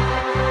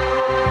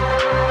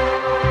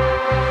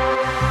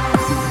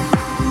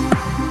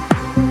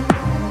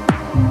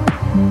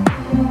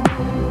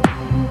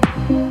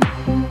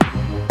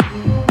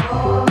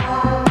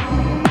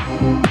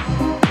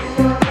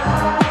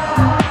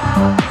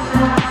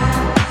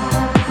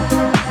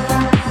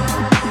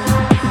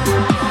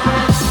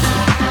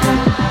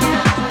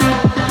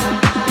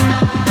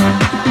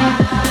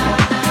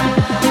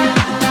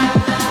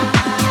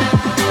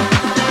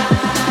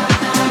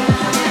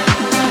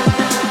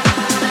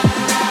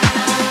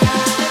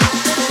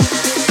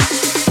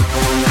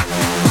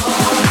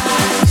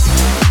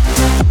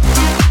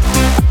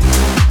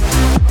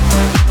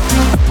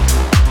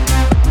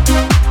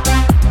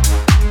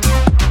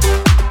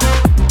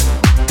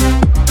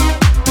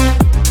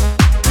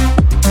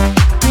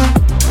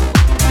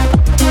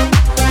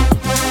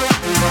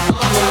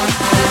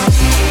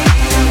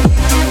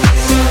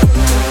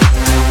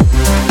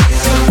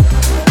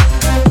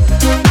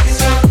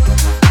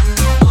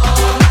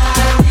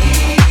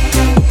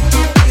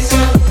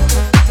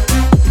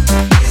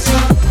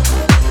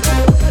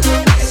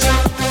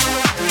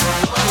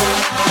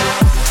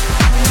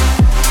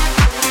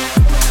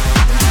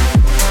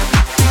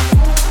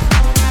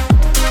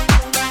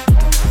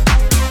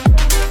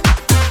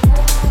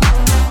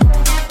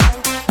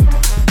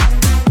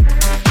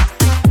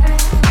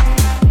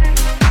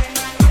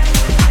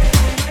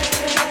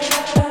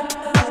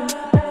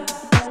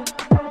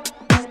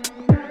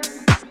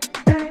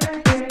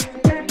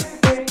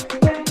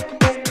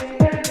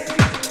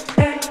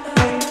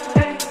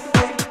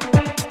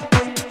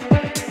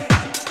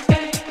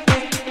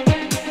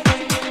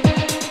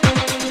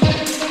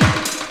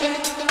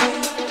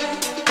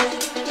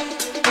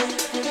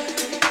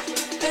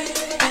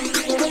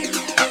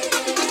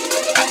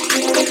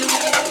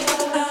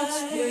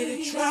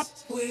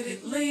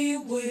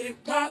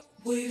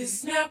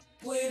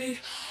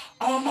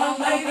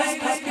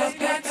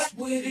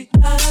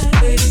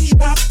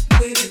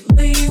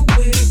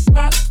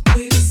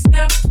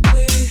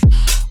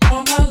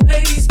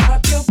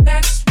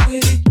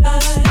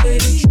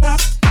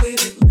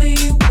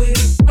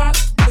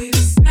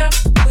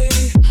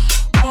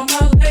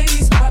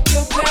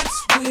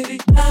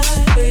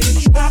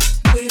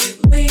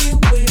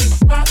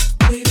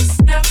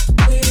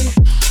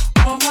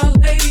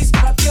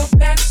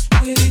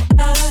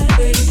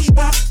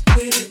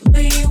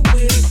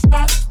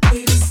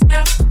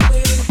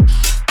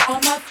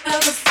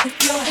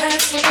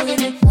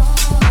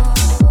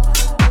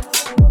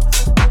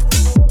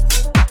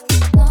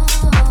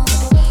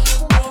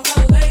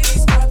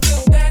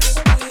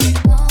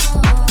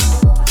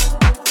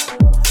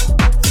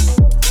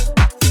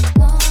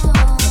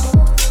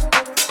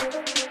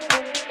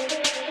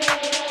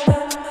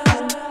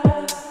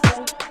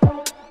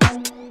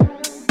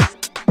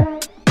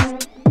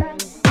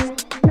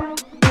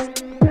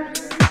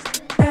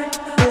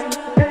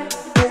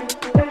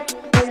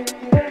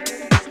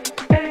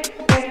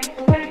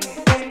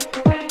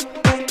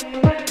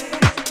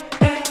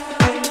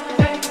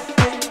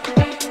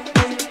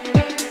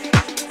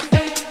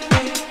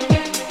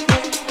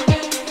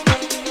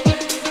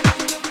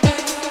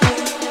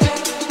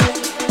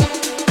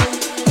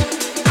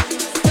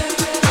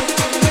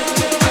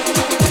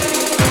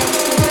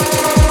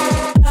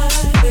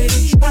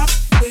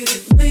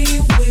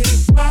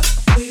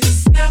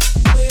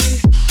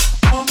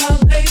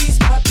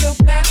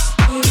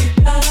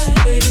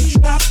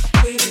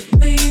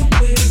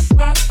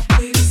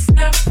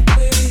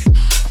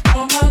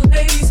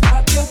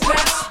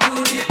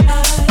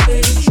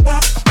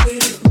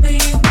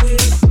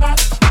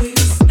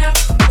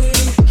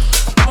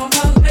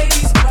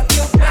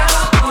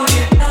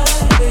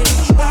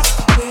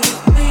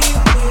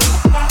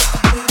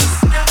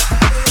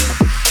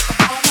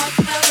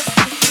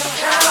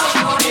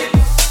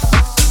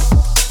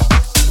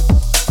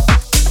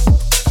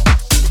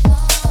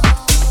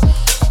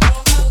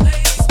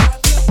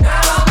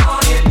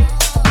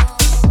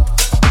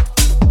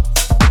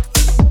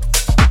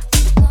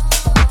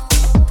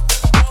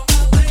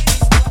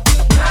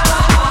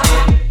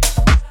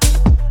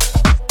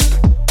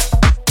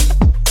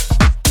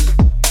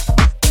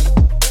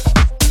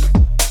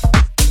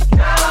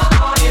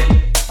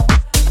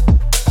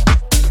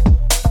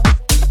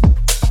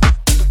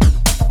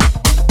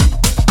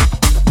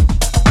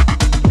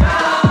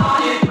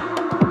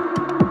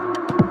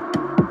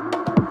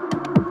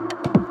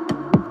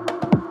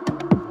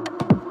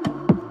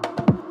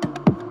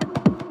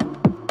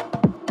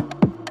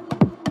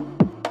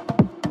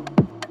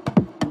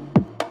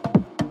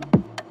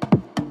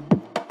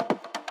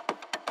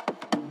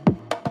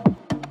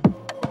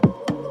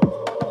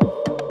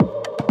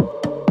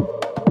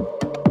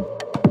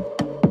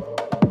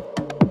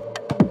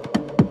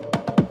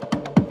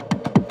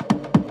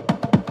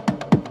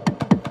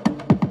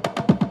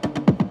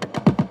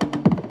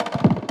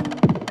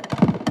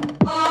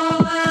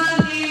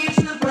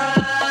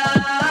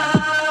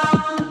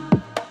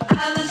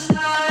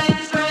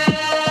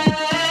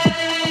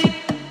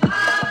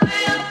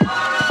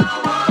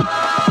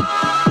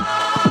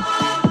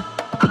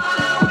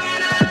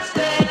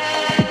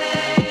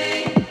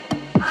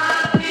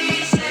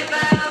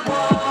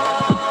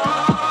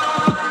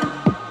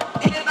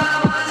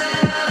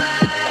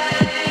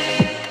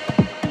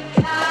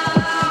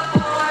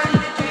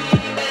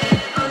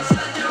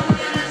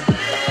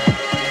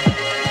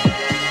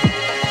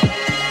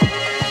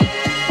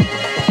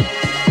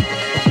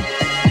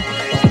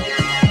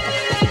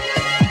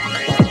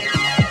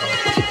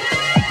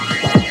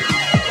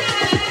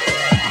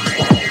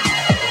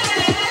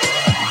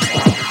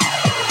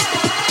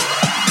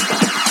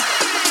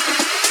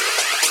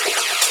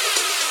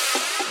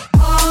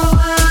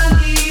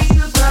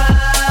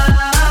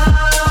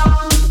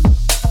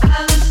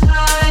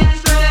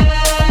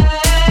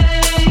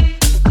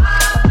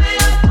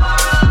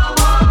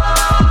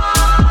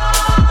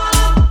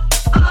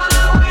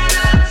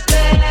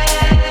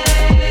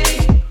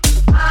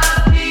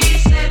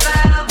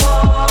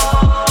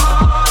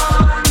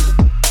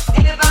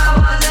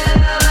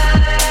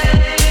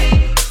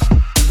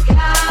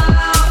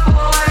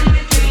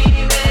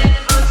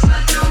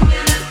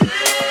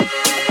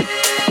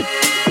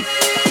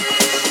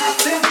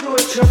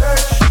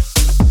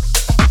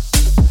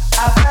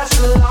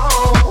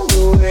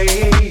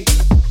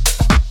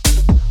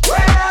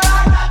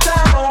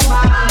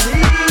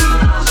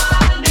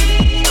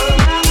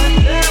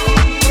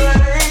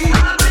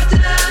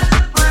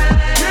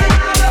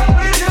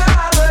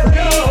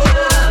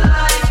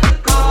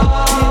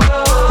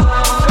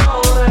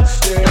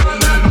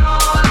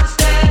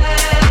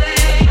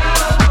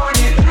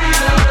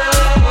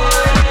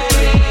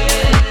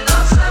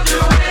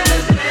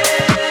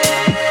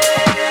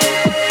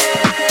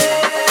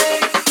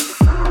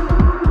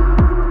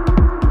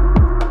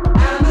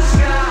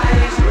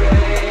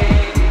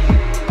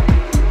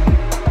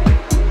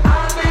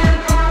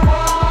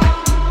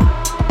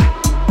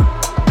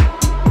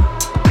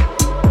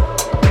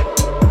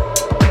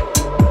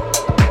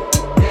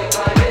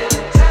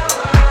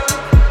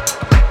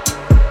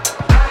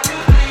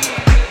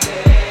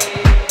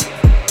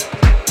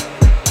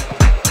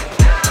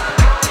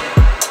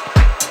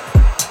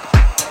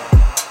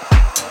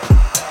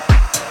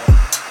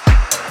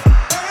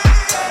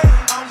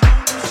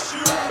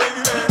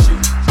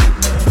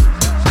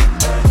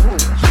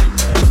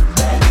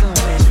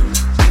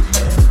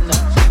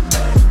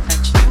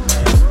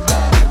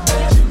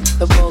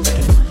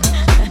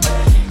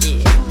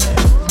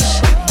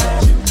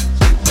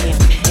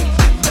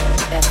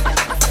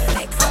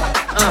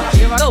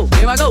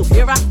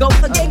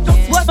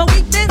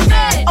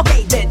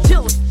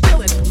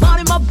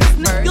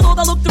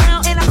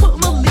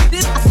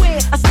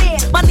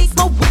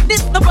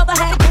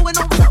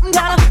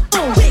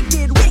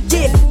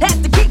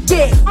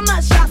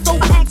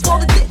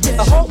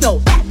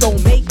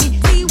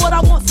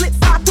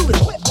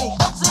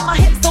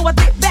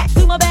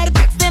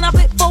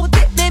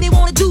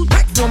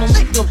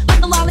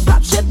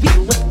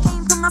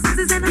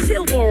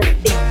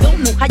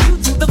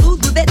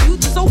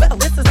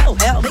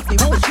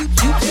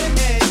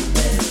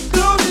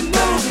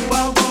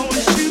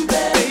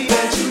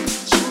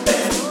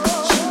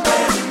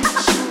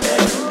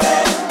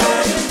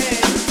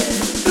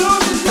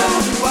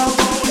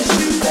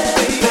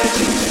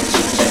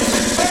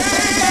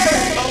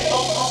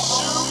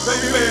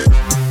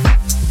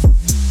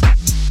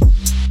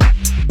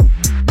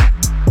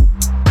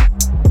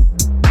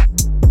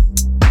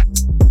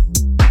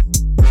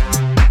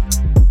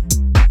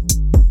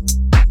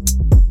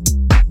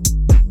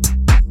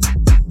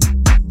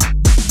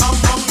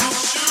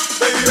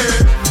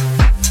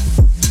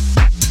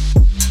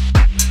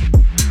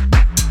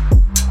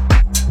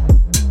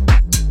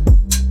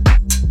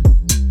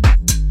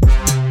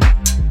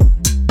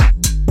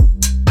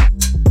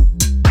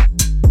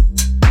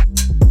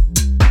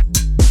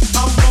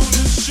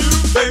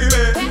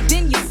 Back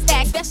then you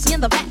stack, especially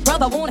in the back.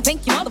 Brother, wanna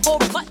thank your mother for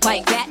a butt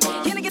like that.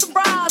 Can I get a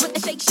ride with the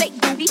shake, shake,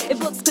 booty? If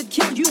looks could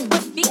kill you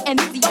with me and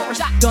it's your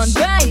shotgun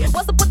bang.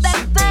 What's up with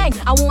that thing?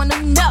 I wanna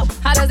know.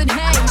 How does it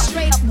hang?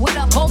 Straight up, with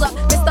up, hold up,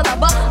 Mr.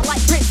 Lover.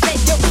 Like Prince said,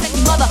 yo,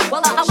 sexy mother.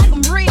 Well, I like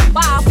them real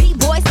wild.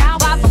 B-boys, how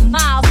about for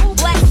miles? Ooh,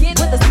 black kid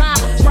with a smile,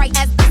 bright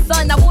as the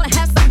sun. I wanna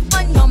have some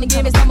fun. Come and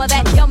give me some of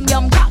that yum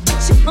yum rock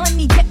with your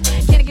honey dip.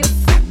 Can I get a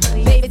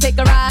soup? Baby, take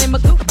a ride in my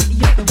coupe. You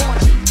make me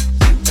want you.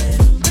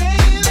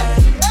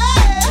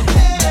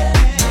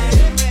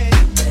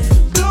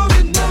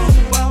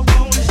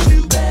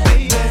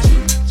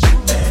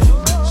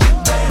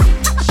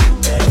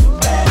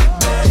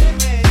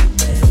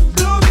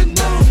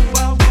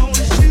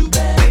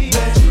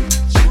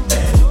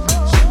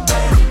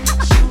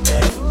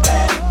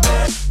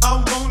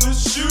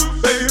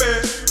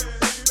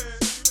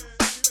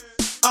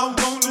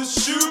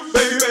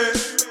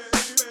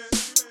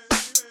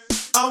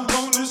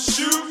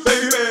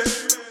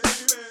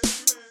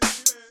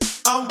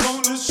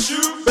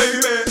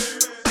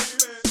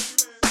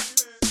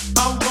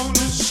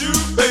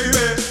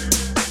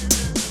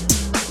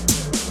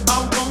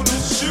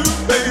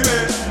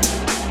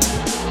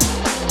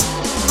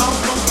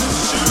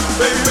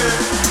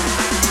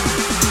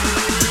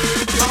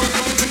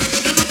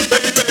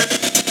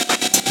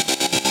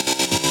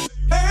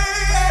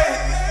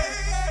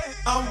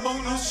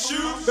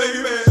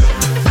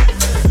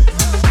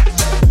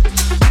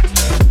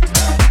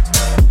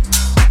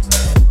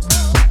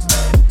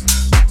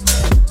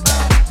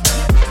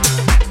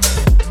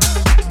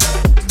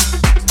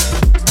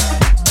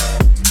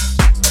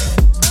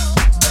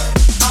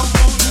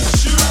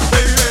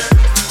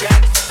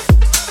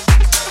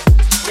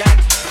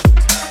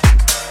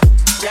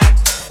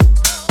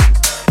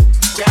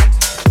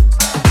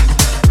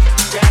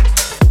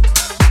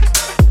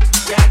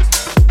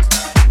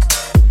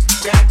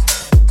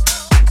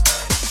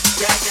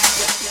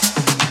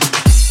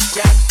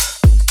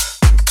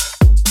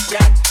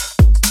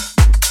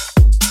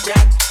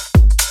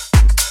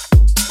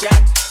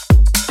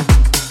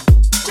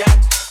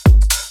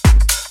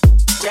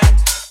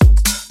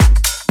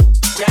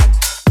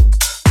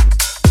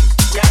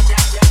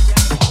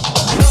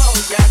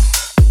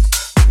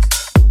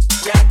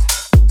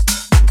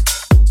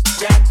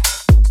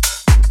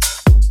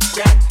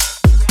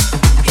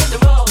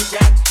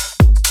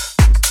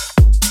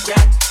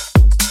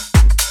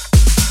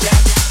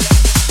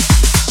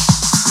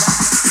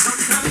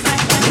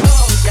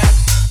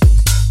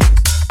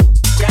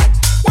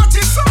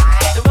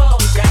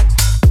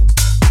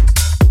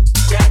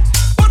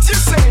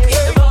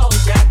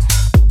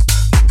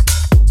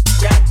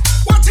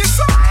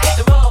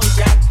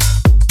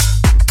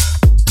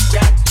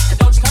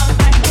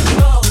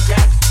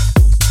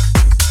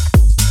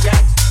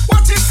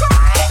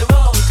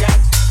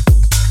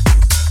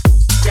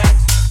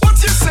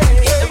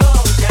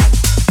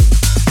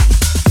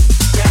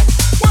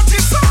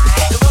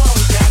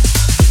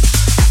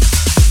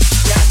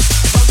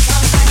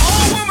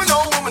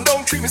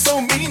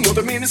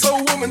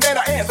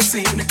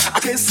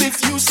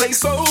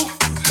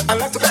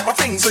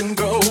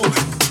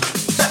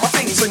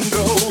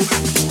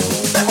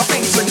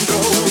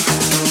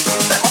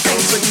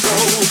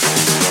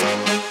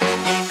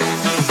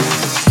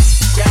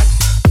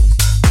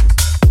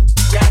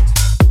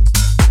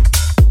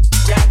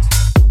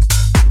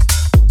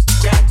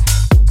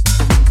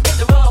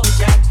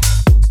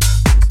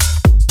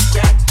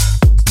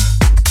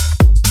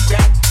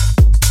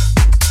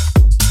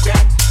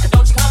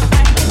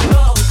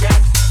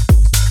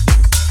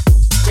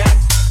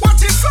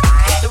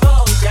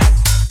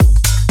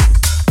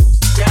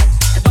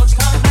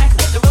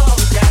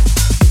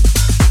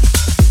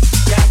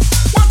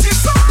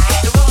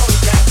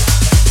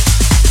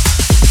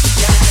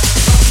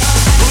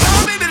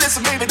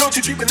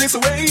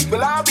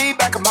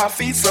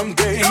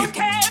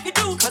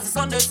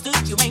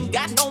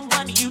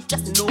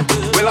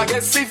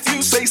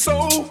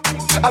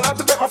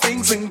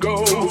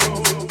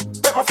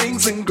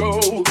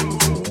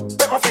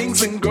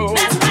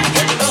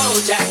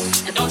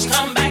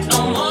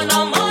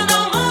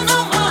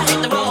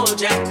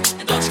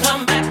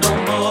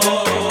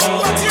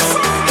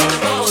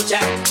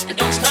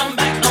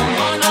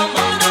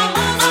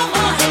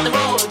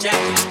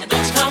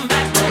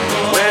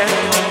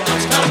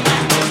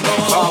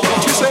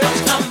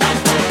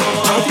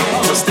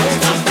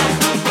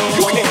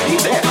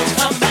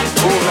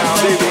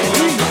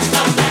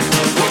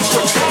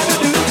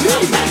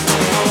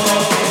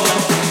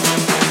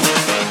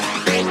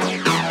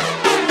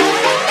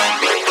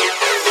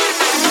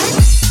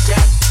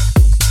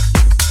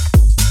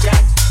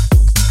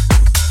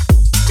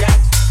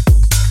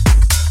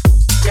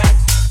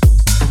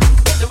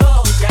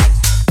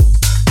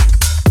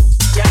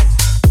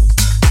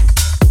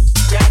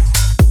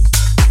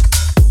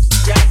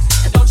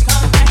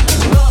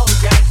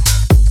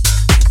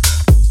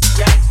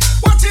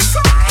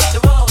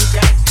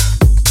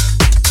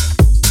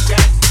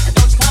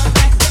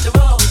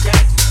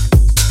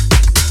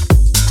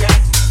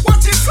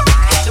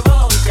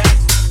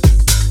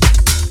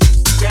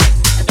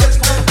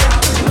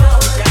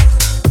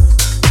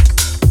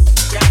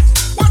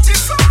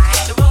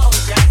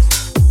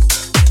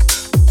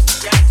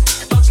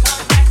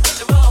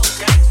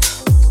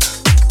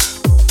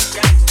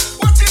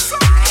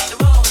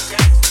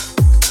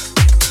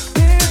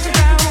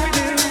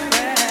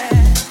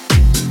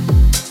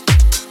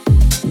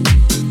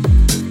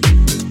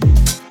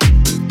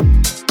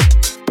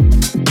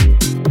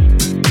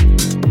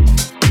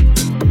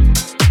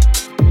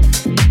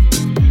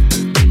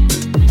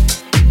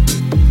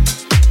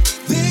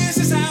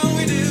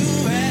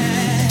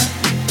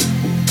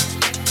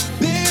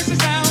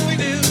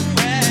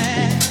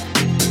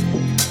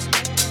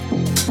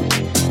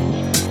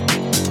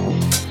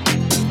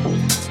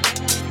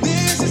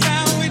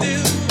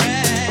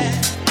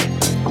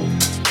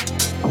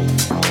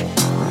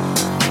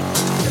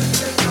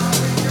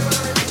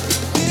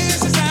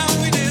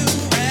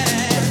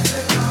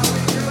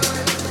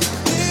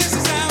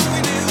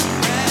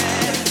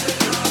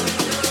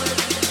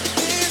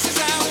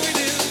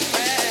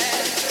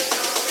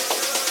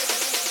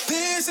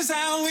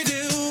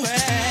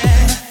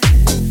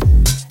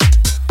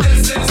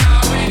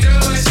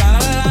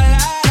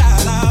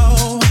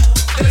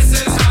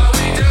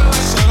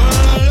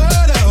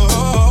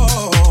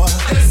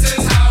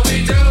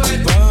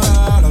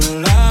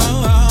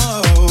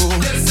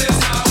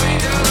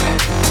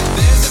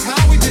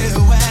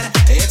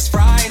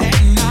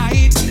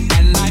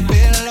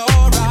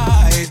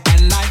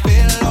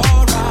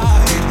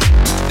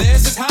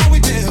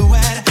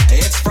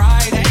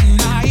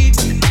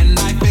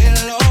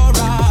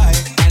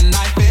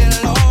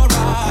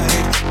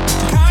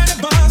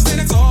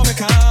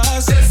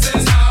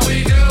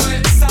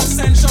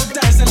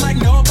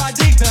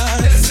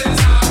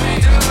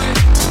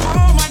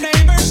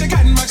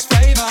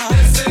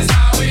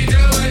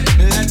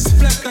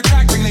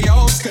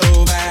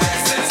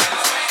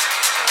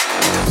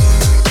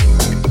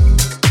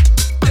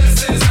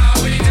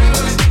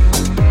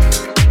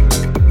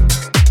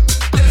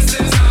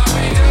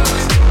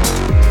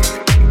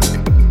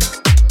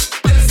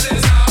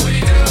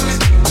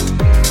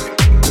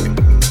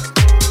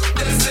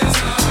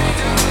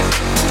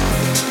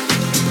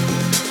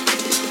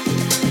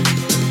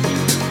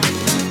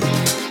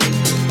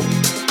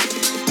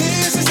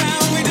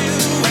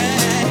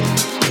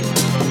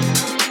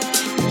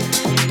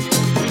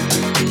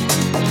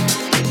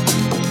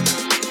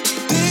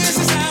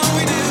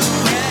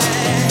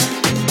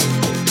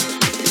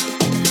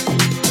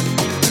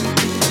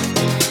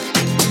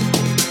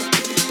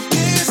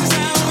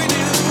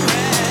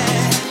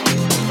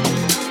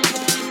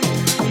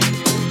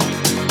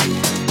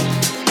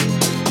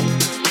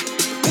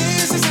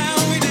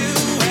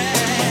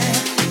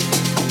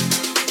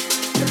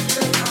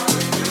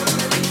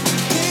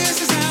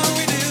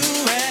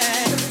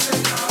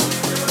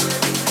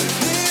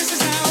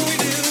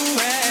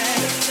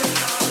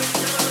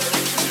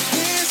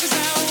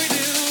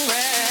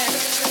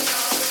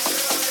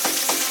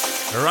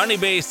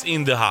 Rony-Bass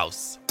in the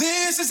house.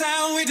 This is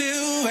how we do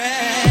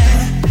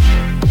it.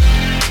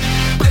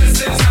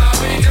 This is how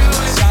we do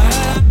it.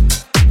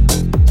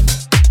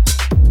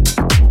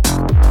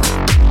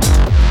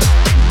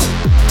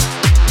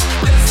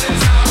 This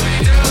is how we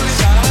do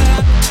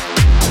it.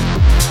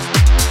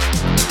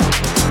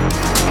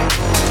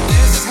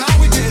 This is how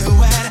we do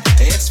it.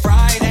 It's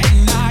Friday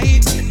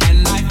night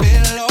and I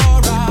feel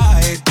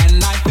alright.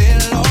 And I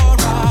feel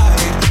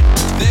alright.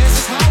 This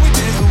is how we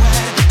do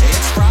it.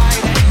 It's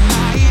Friday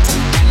night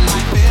and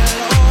I feel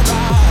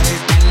alright.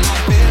 And I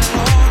feel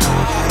alright.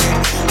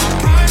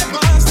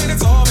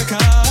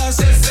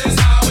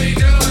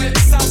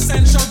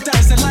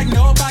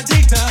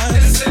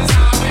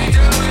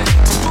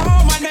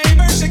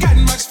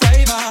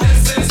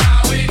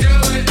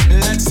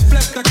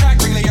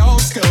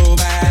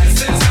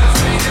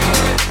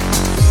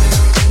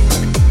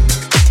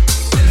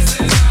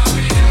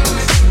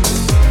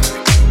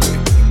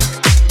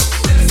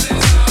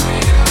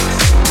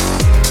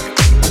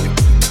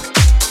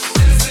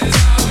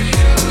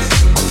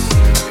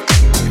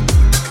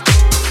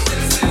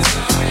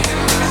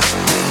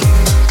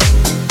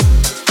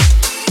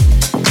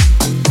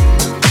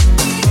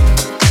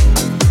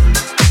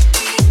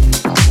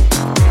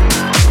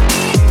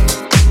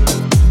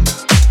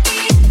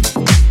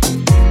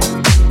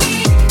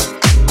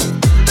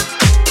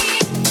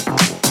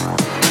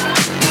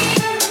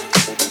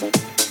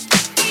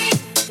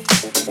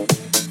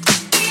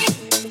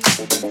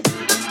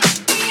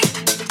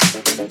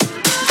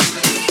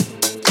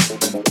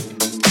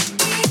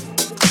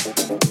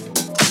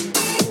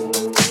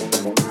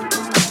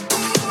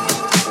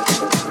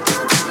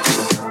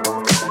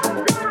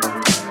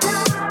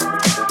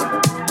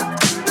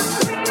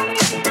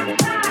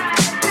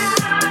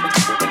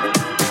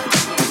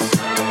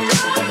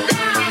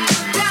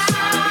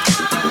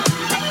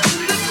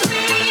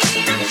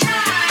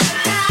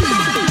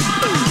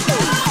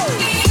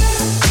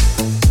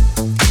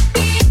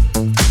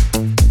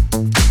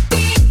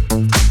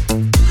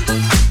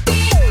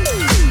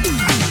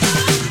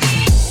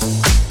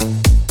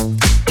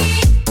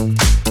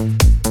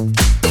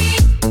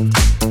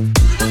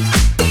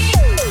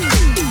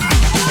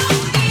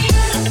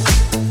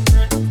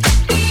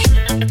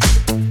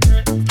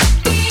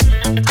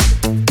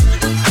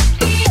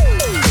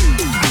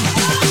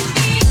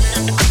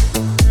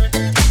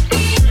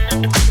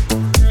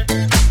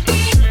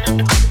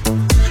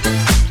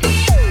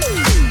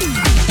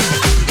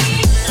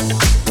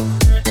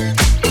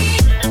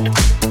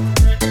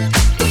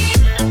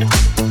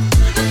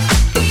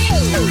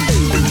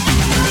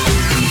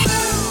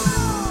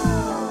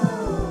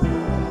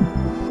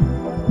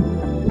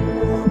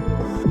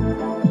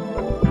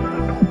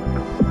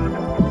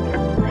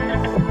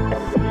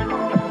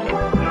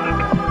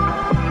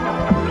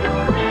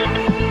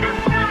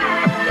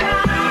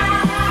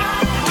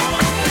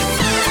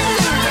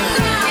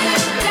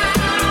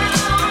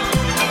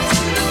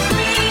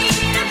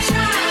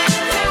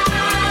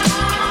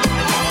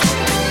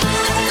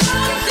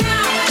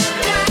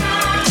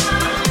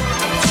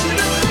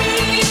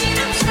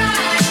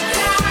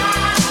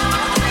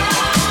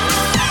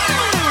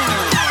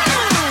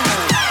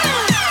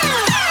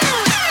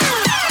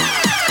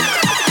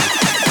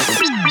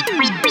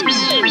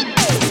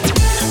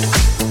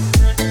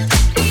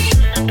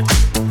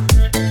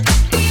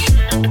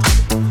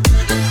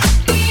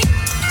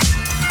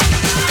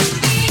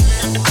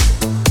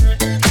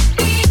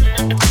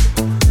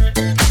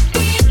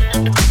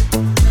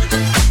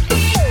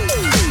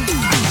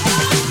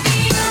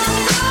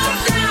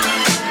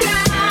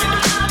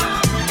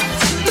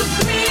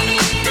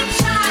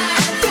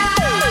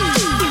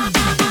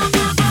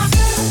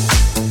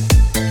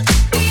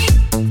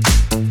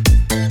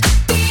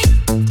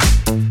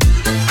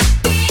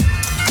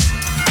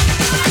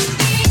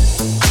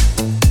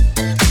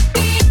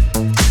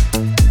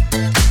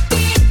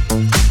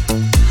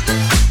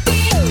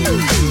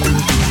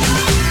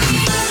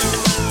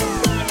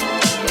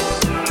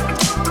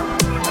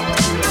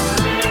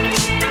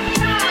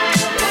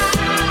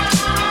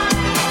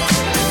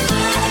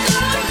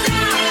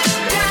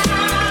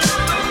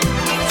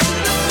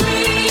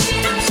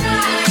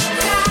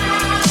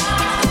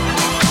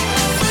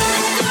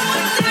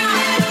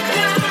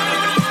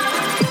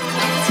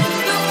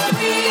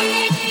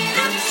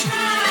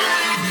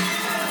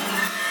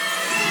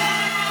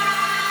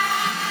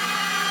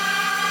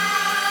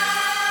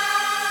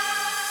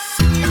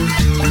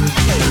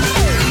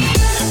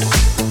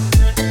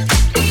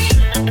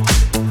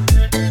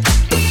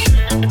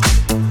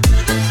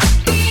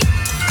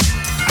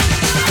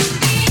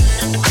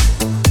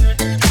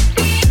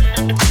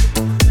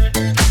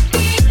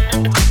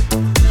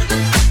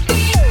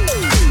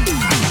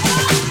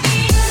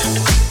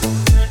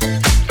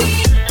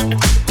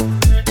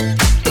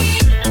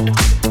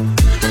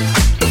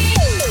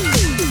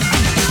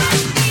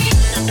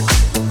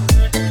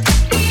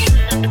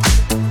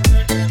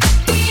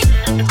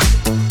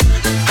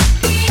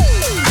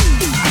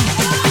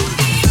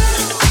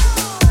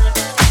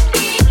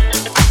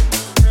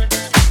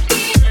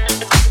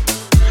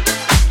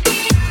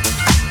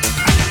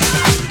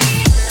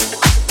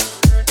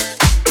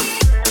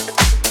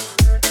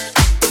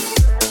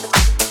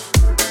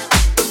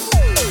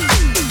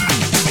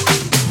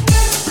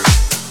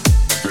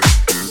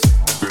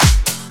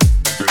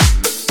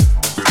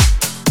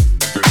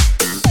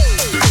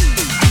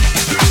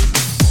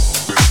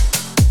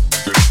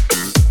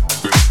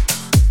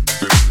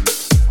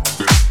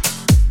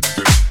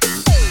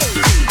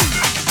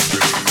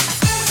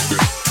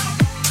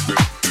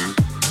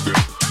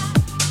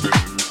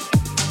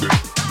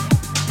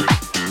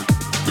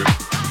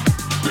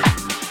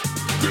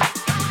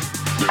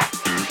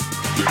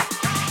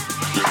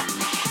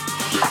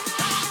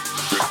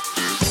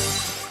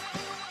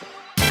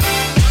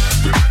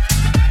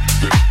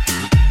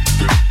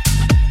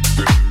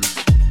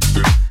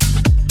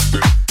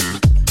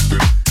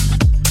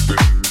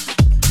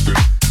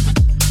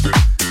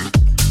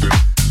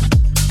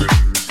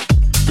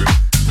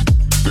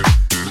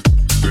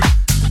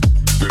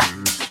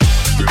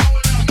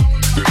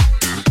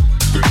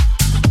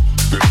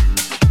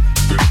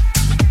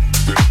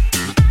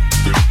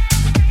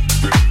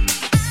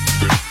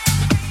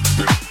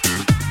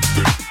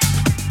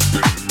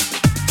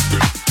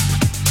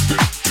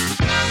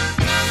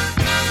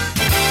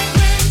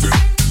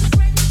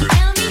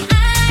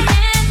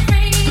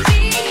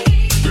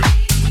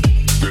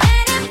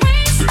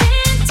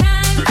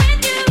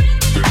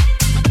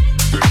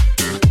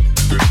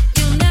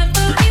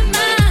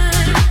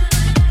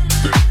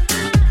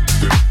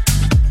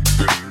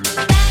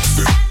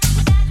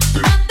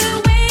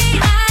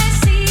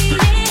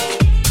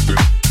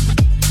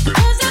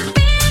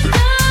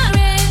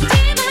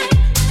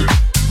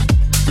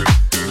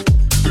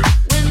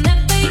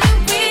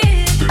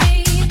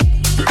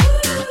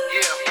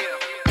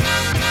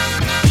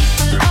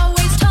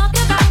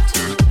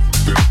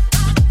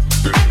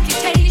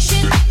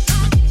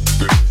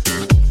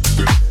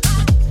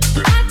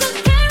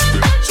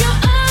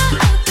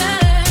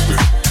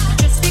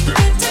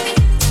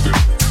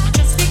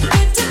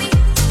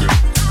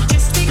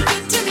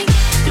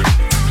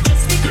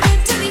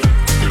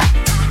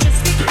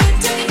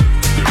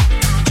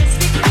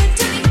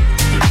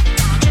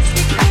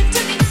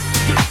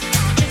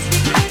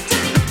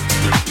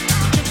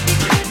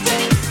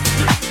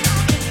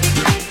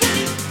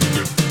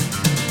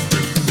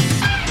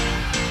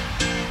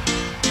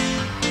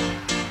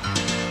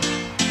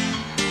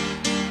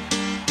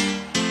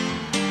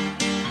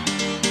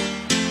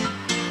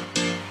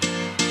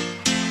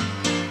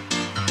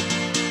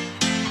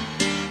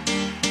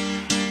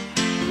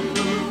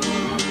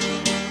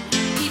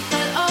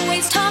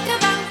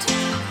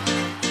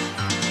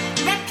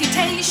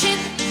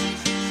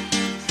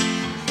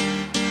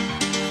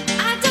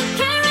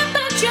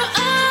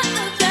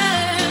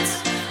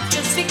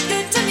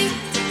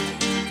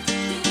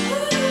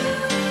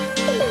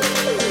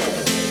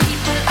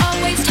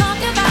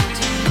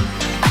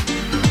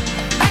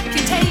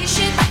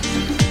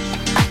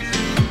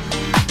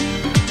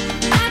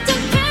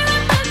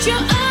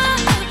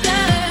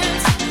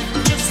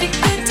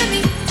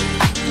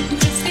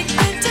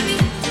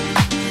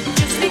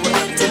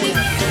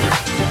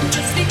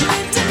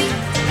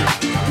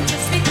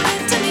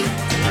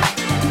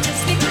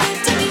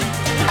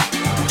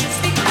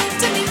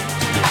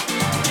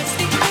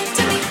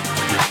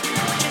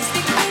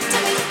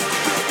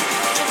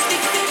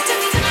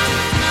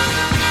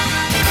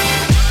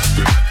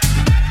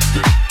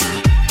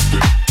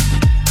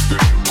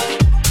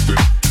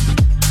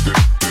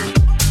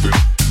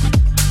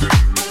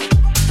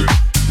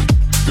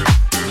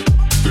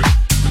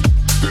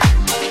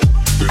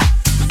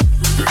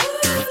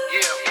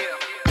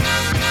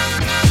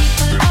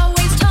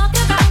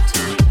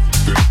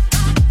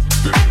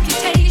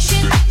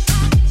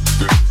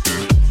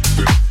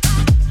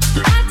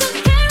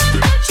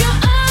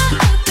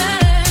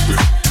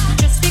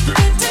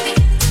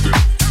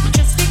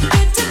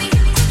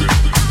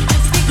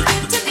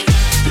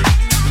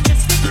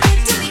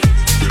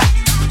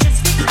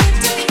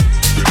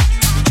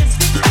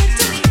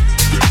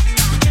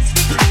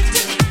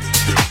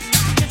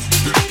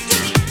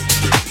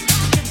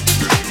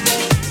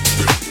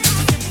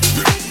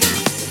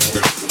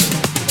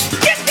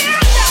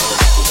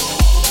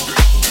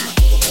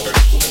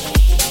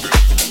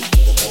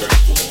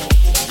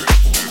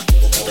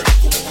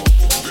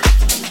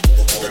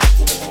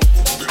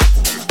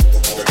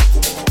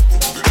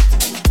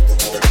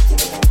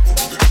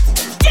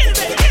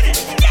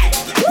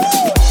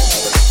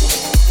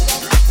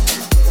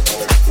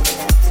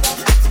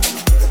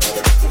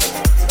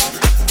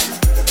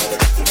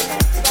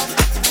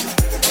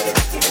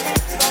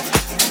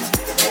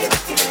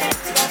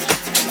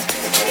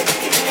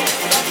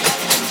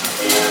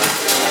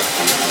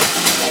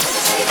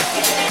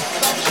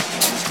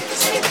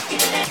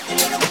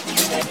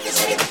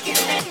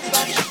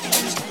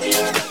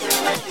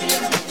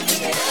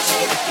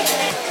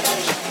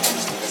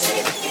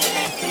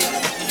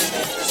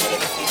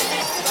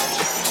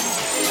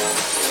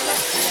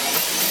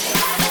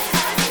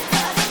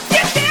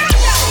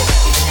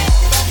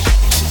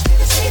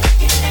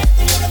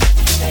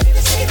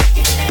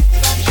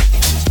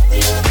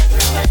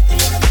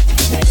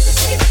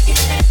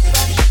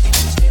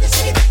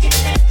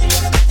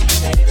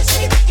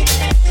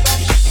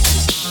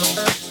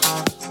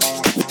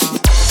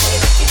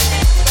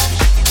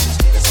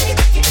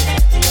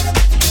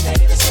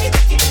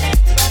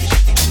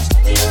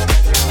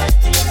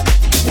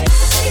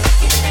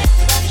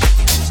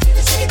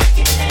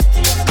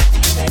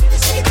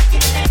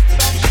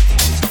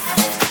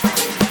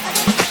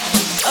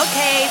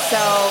 So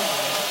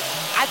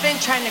I've been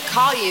trying to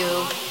call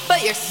you,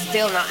 but you're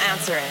still not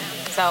answering.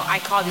 So I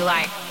called you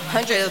like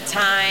hundreds of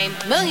times,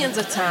 millions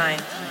of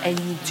times, and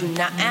you do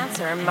not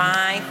answer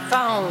my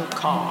phone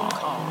call.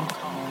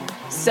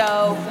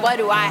 So what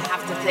do I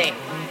have to think?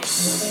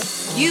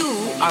 You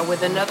are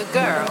with another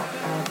girl,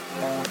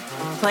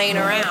 playing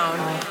around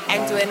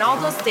and doing all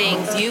those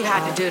things you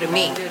had to do to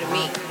me.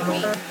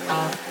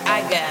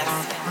 I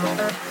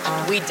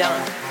guess we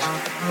done.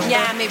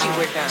 Yeah, maybe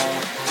we're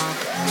done.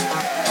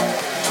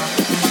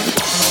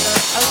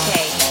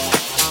 Okay,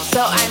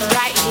 so I'm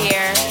right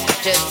here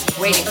just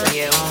waiting for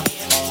you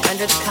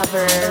under the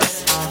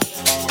covers.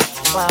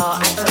 Well,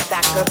 I put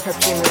that good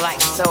perfume you like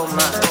so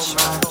much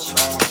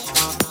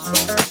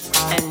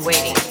and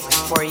waiting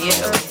for you.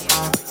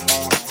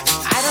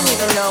 I don't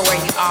even know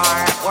where you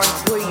are or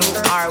who you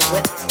are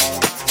with.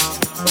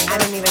 I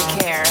don't even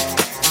care.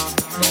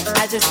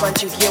 I just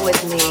want you here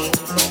with me,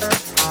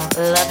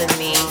 loving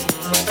me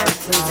and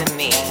pleasing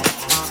me,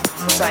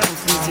 so I can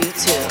please you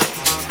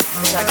too.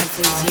 So I can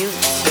please you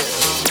too.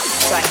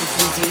 So I can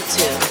please you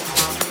too.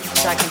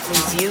 So I can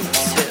please you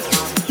too.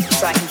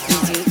 So I can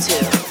please you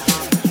too.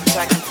 So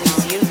I can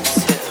please you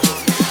too.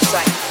 So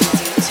I can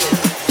please you too.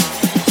 So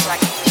I can please you too. So I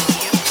can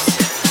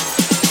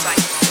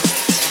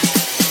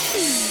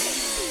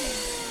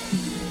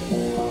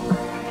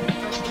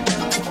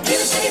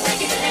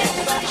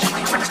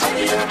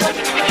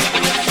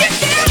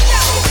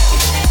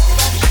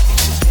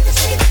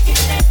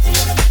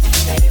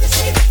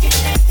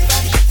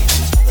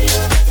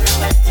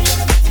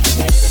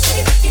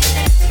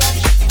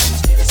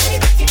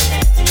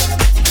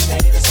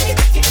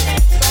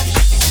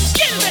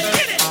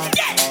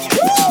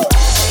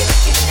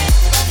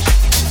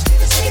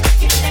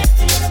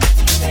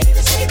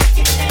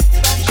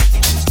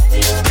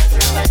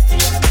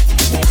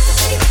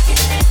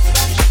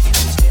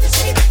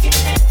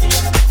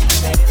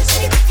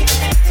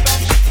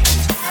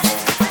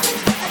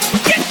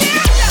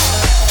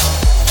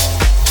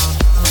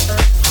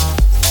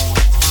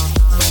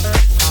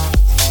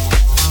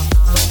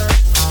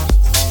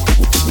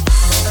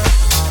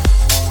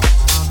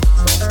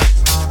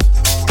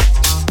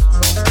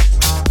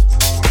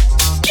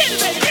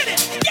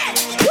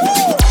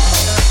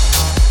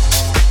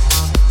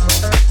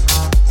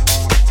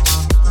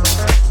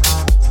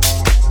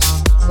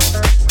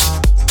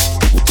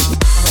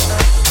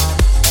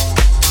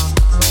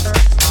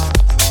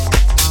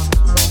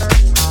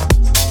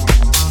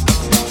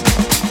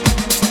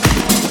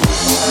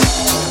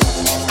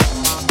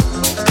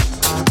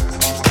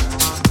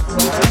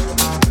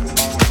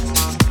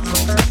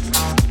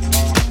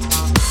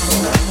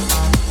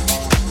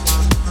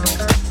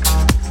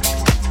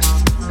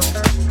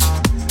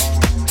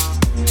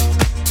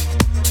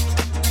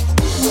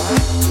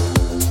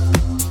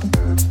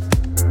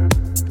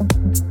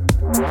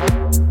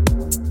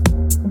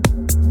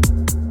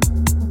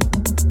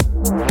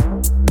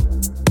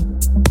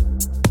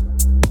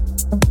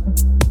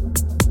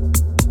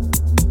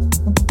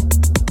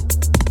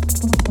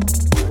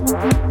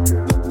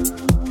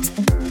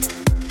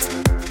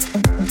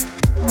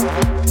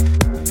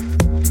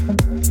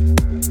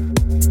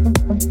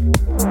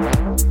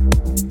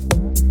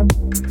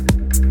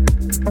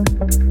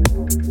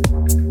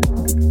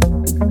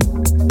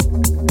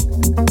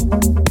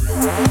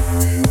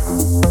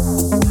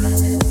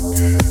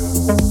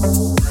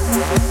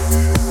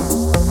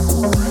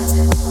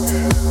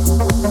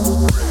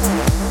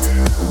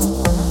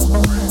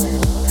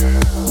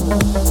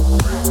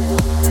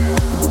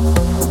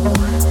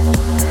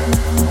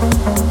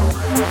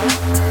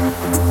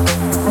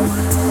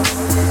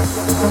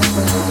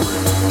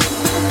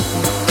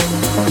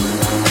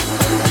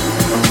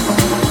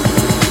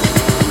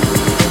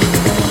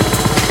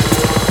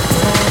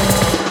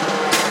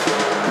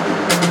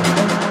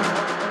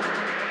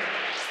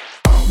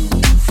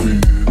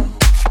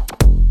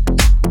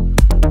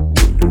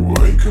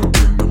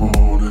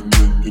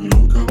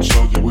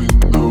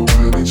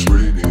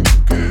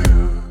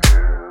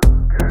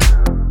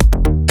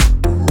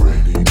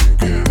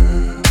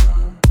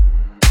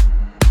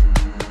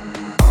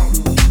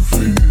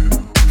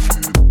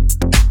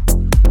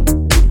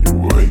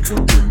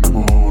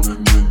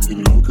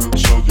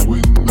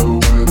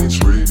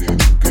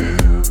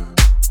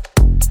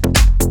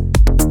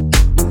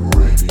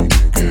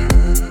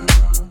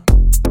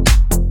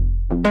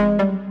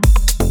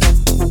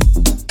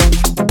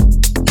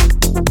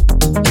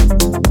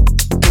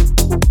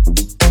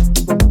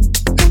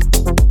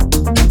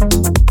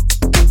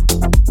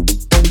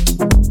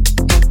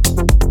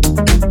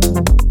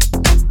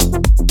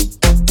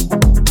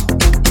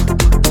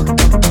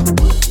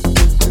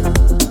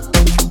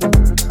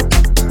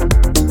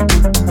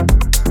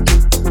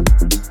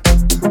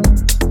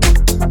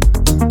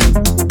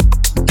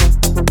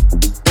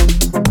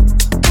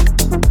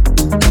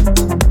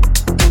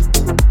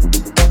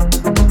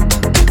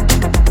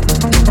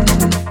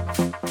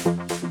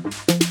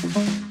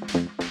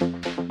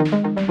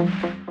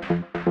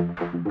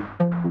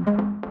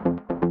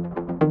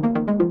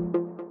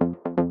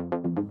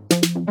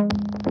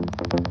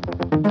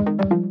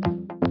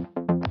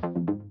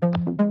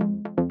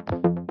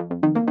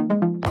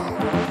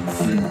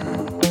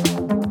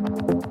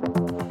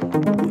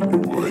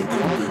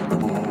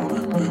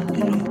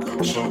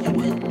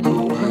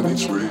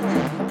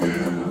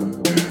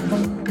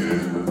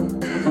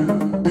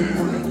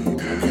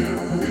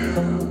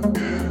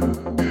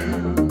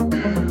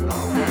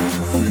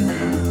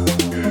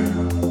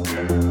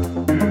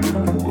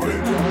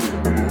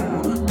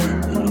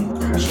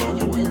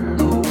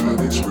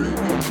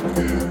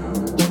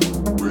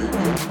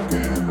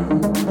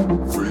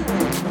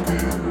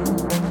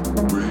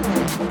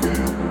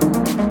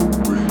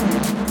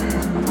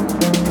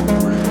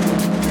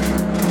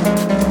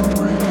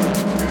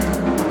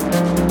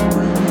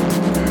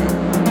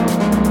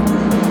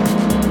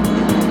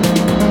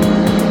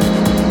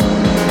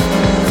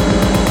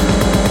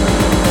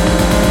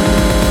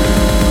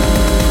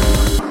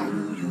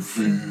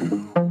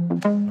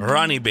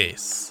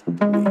Rony-Bass.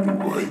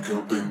 Wake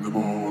up in the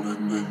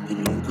morning, then you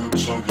look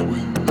outside the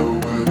window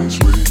and it's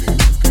raining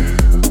again.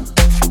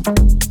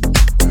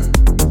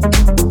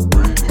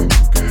 Raining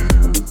again.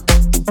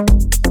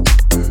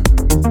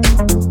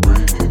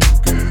 Raining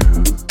again.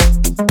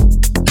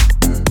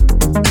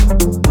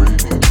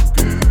 Raining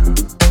again.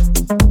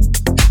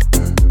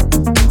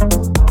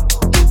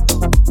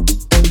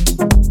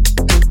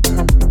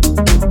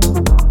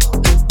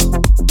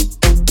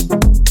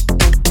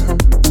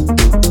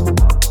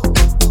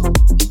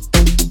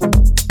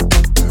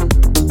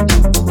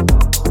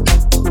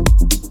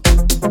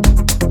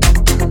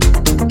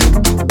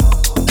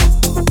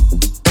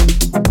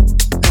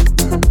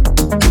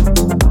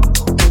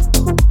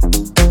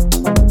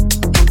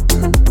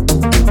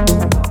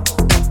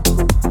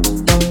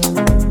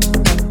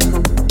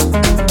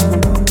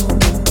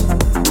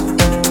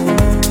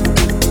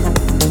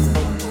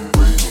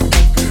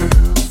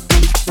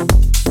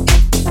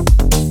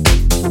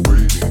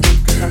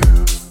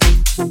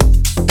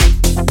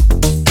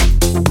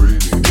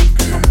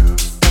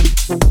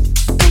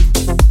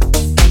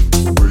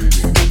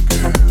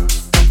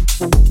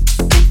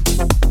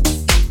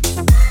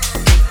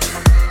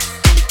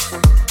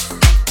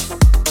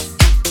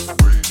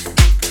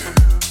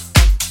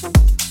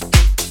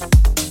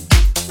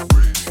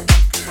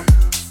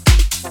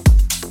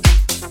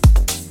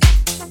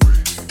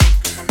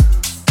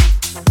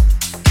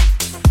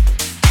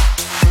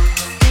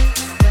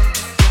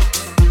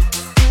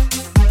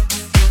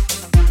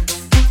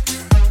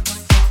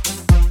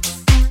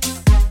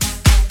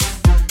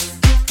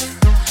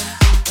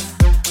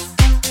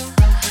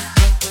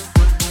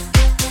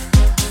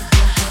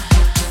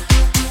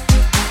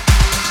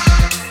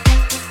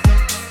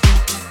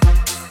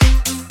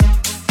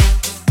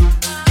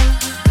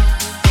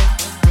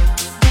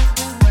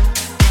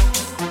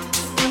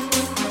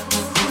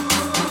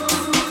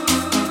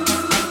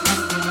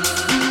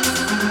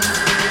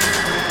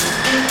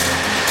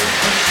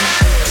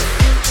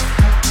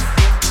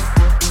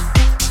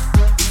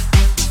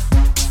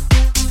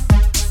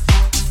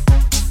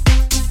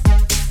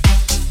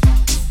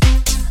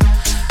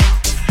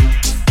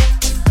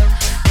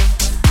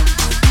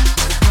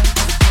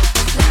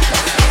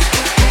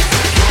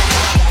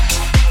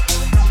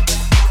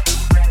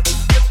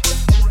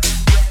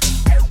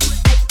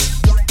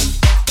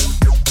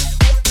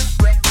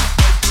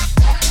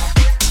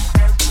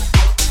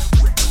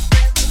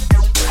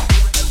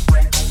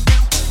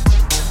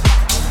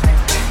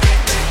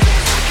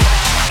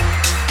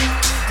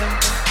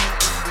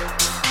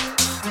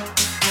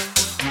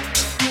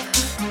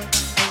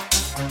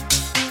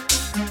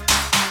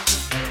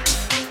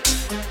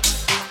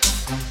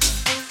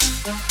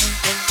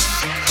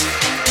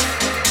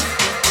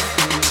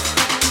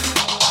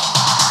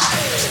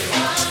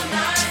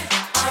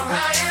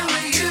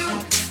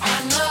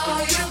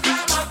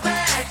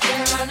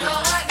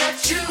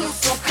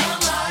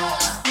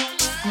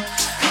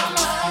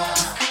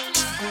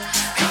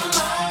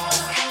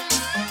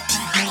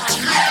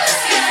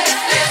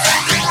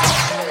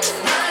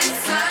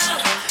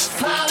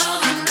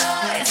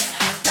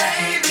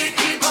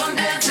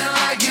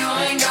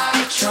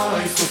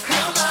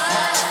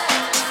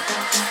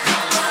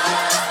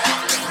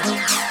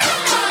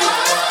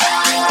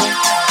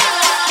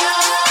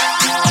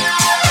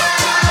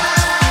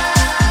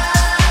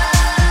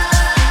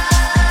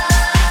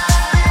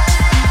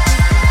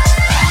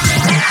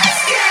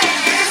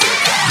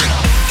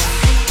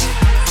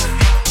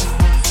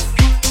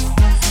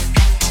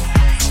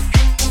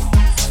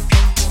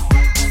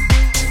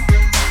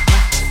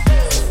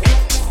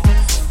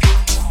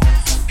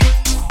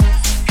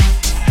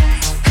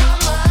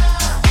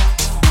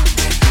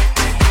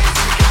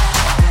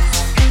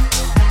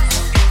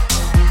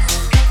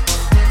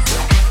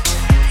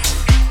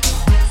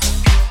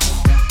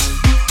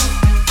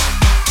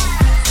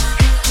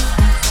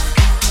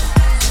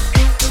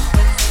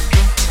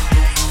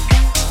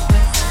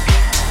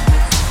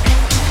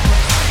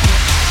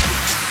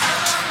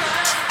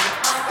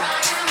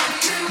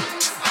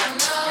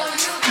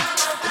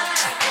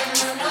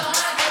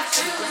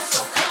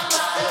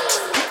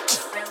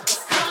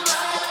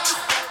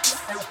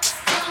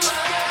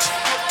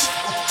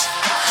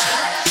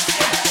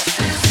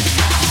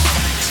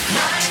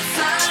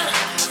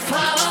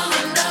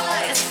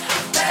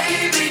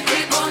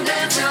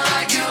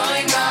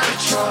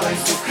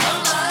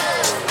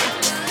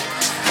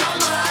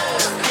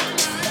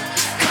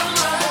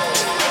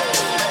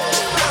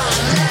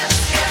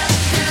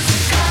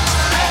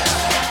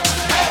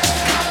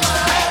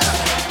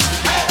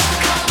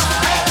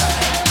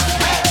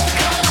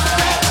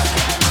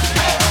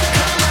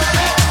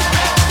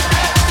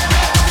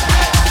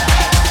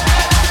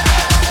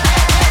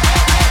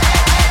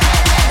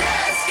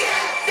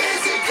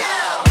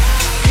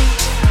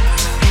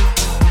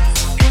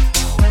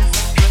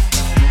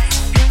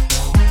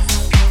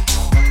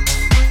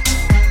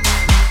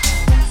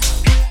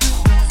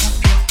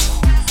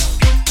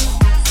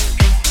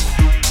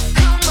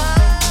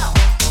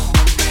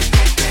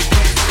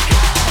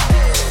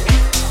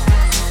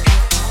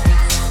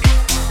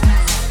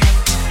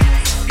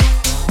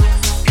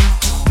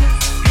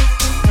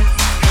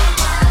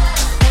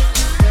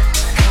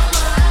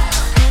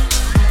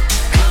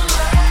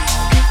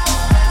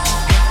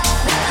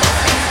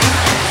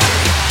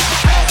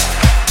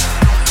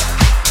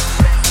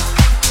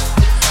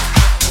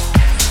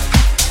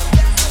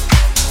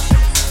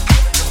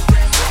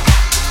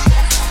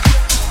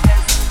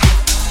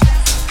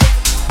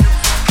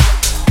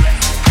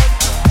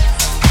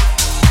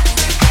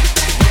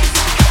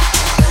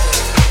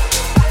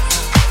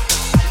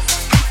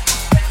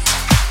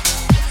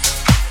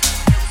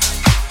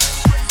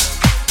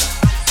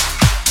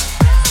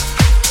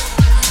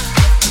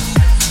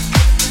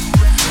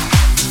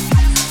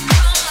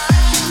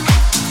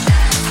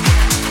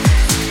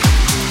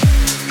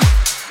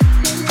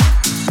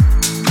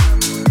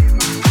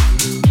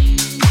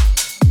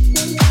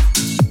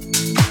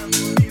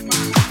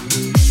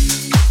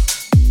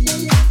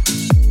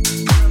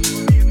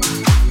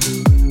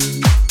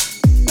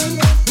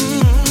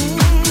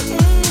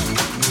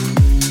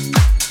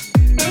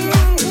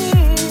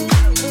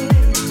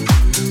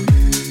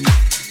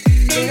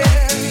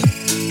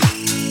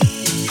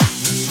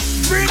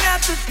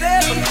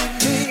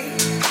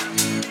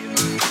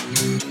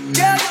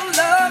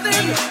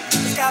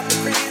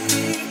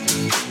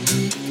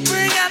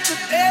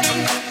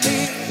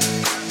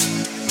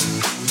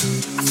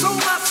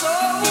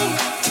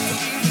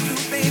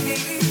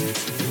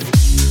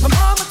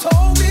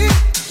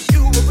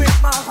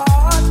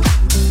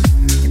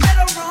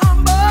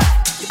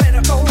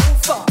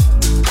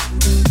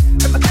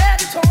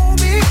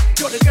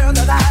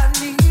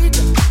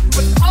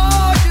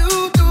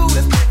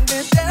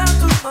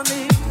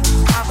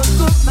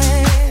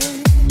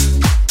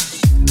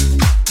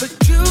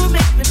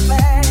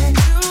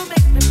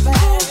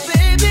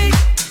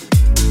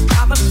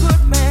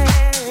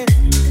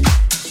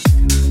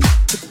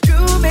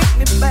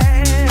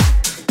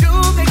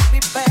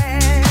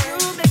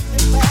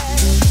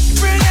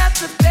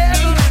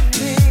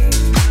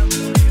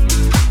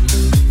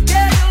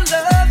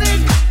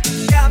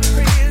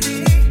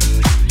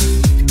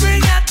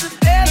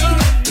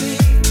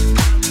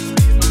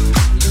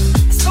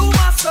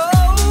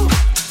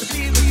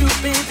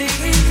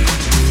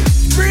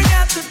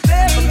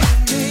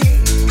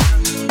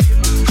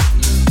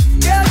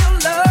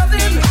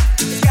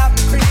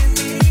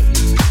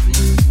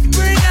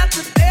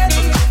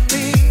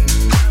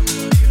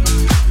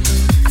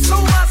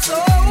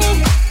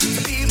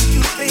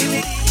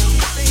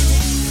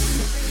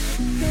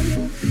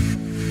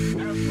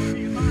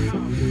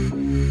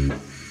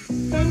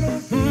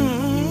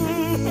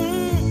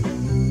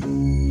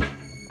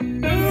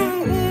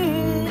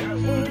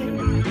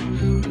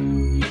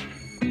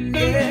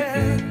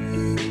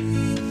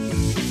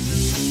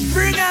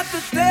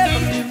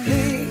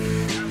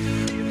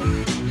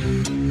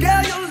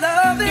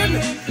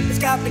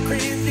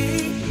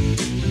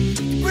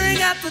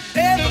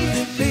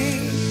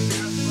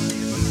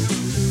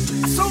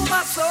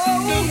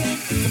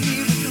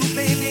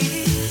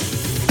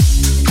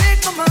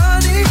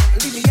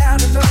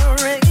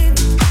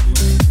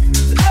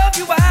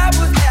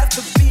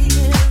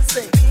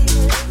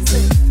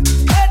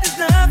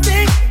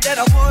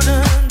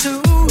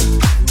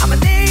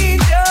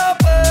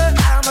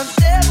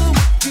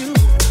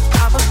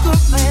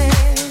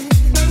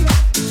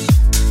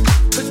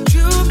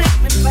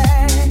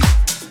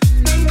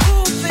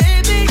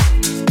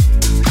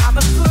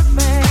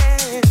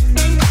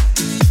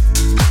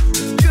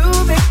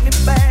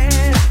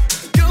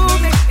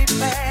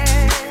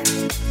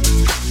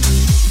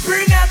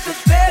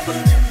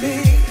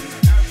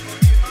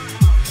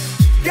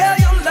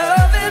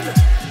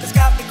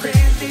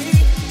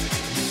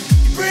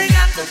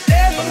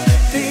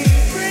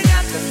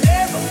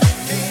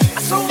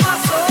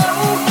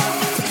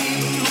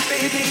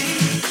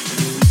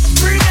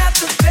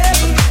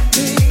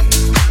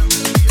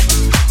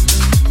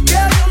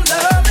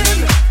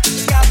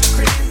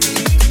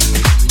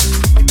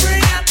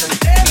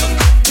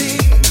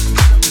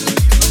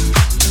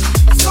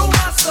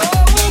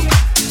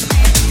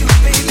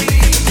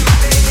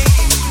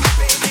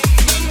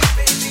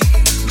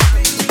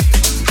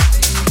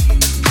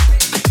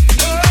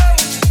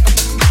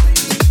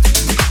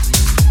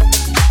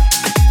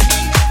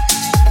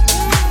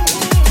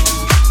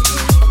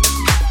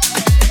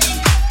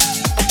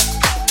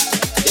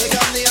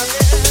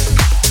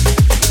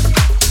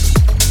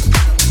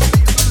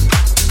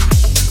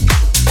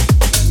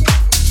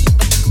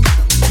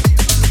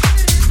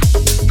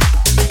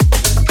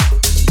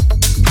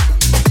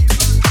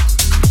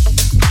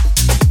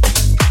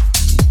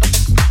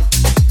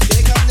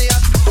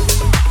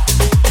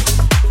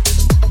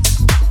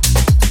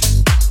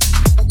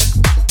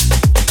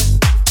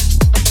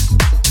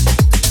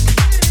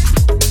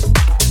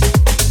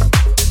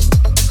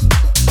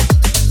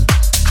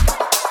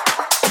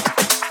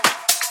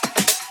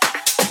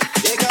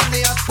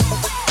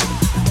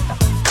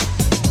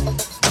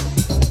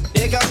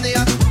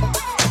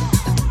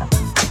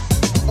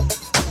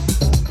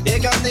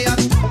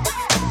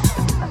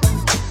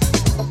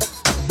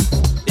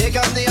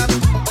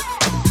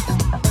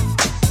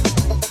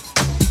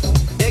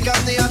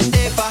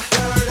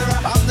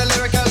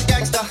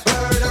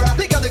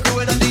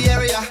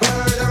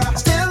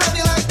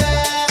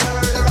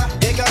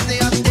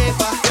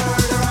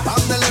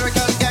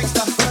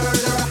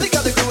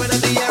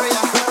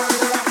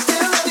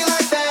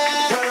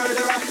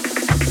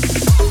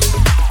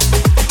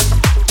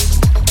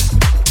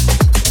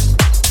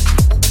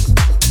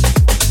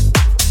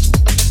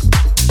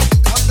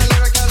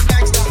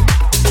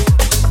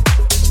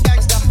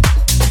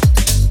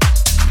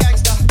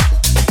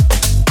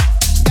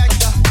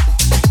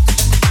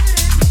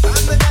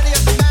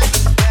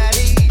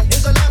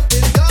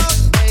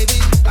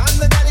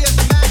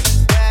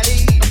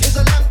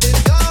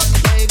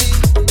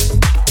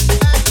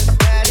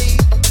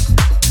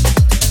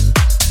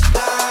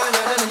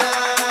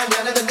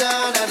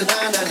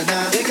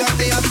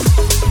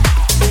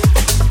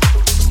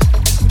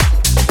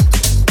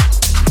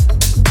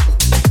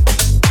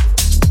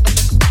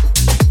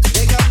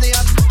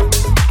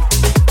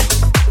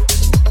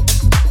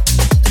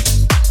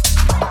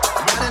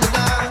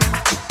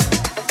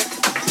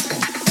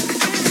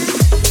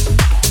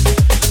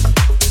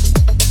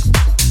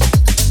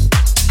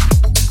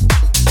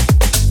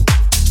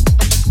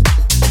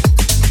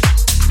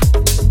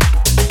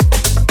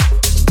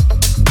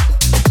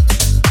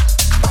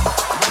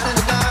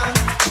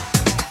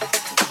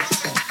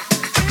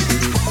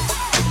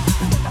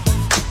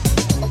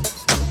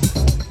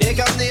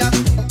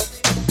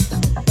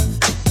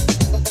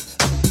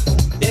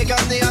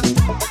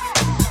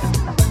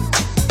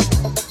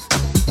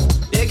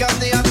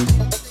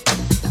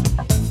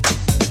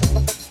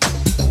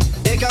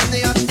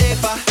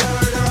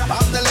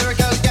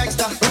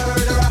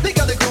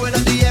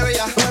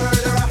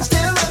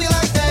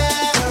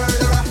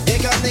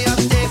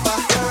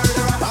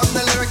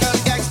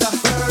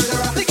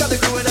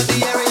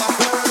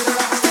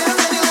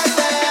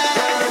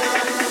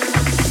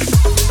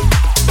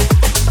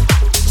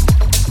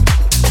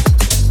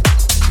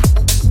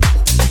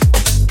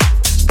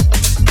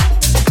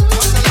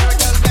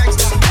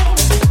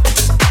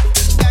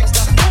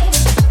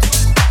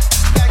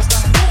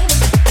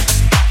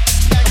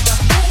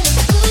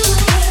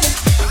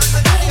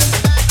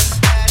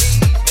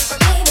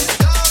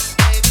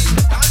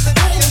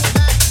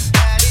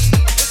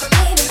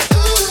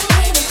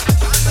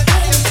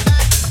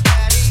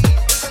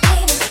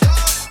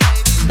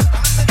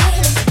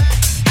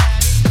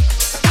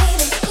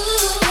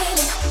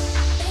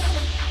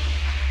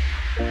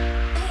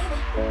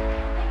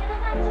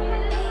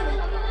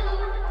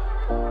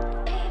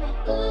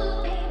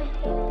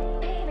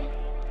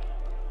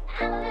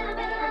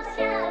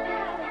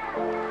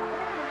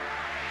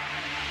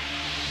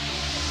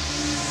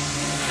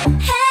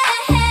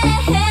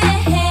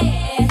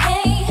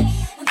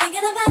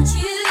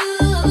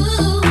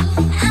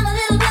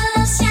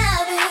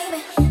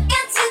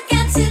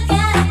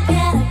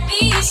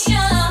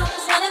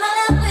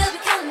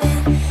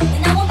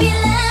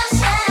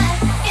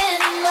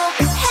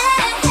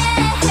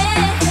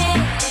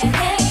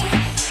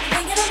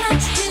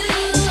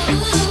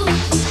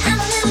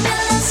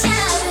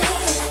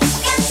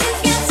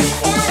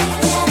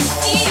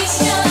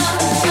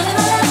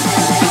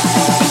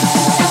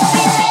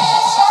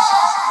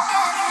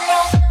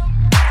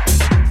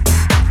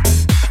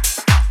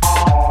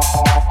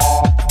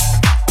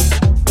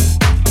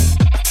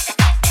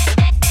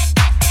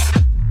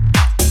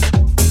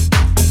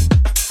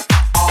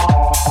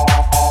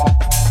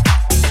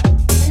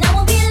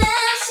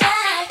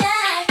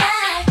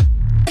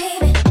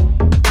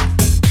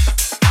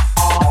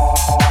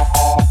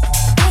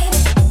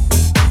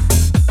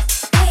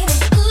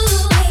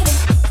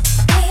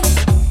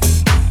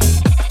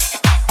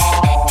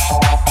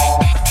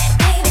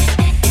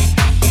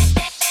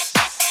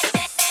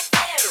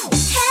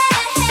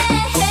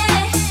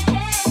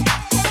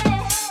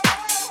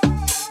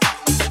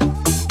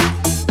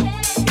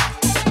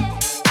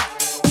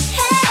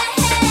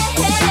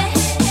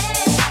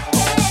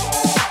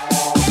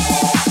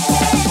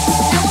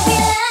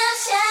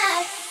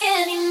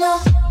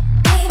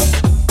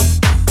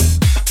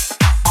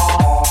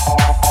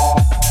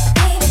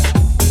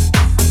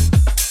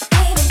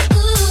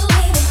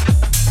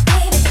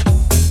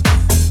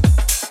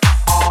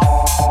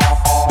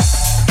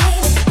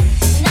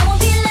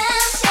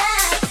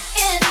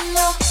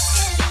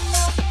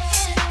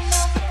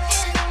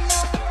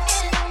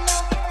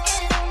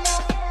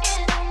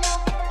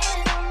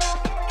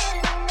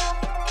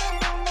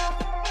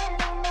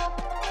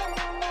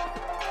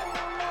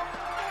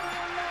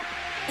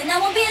 then I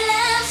won't be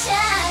left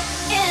shy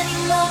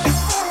anymore.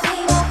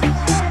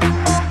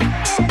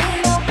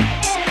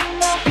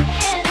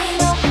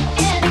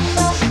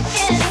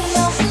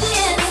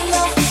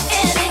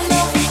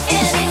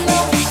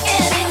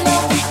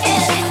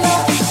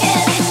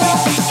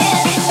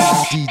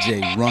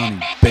 DJ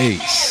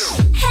Rony-Bass.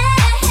 Now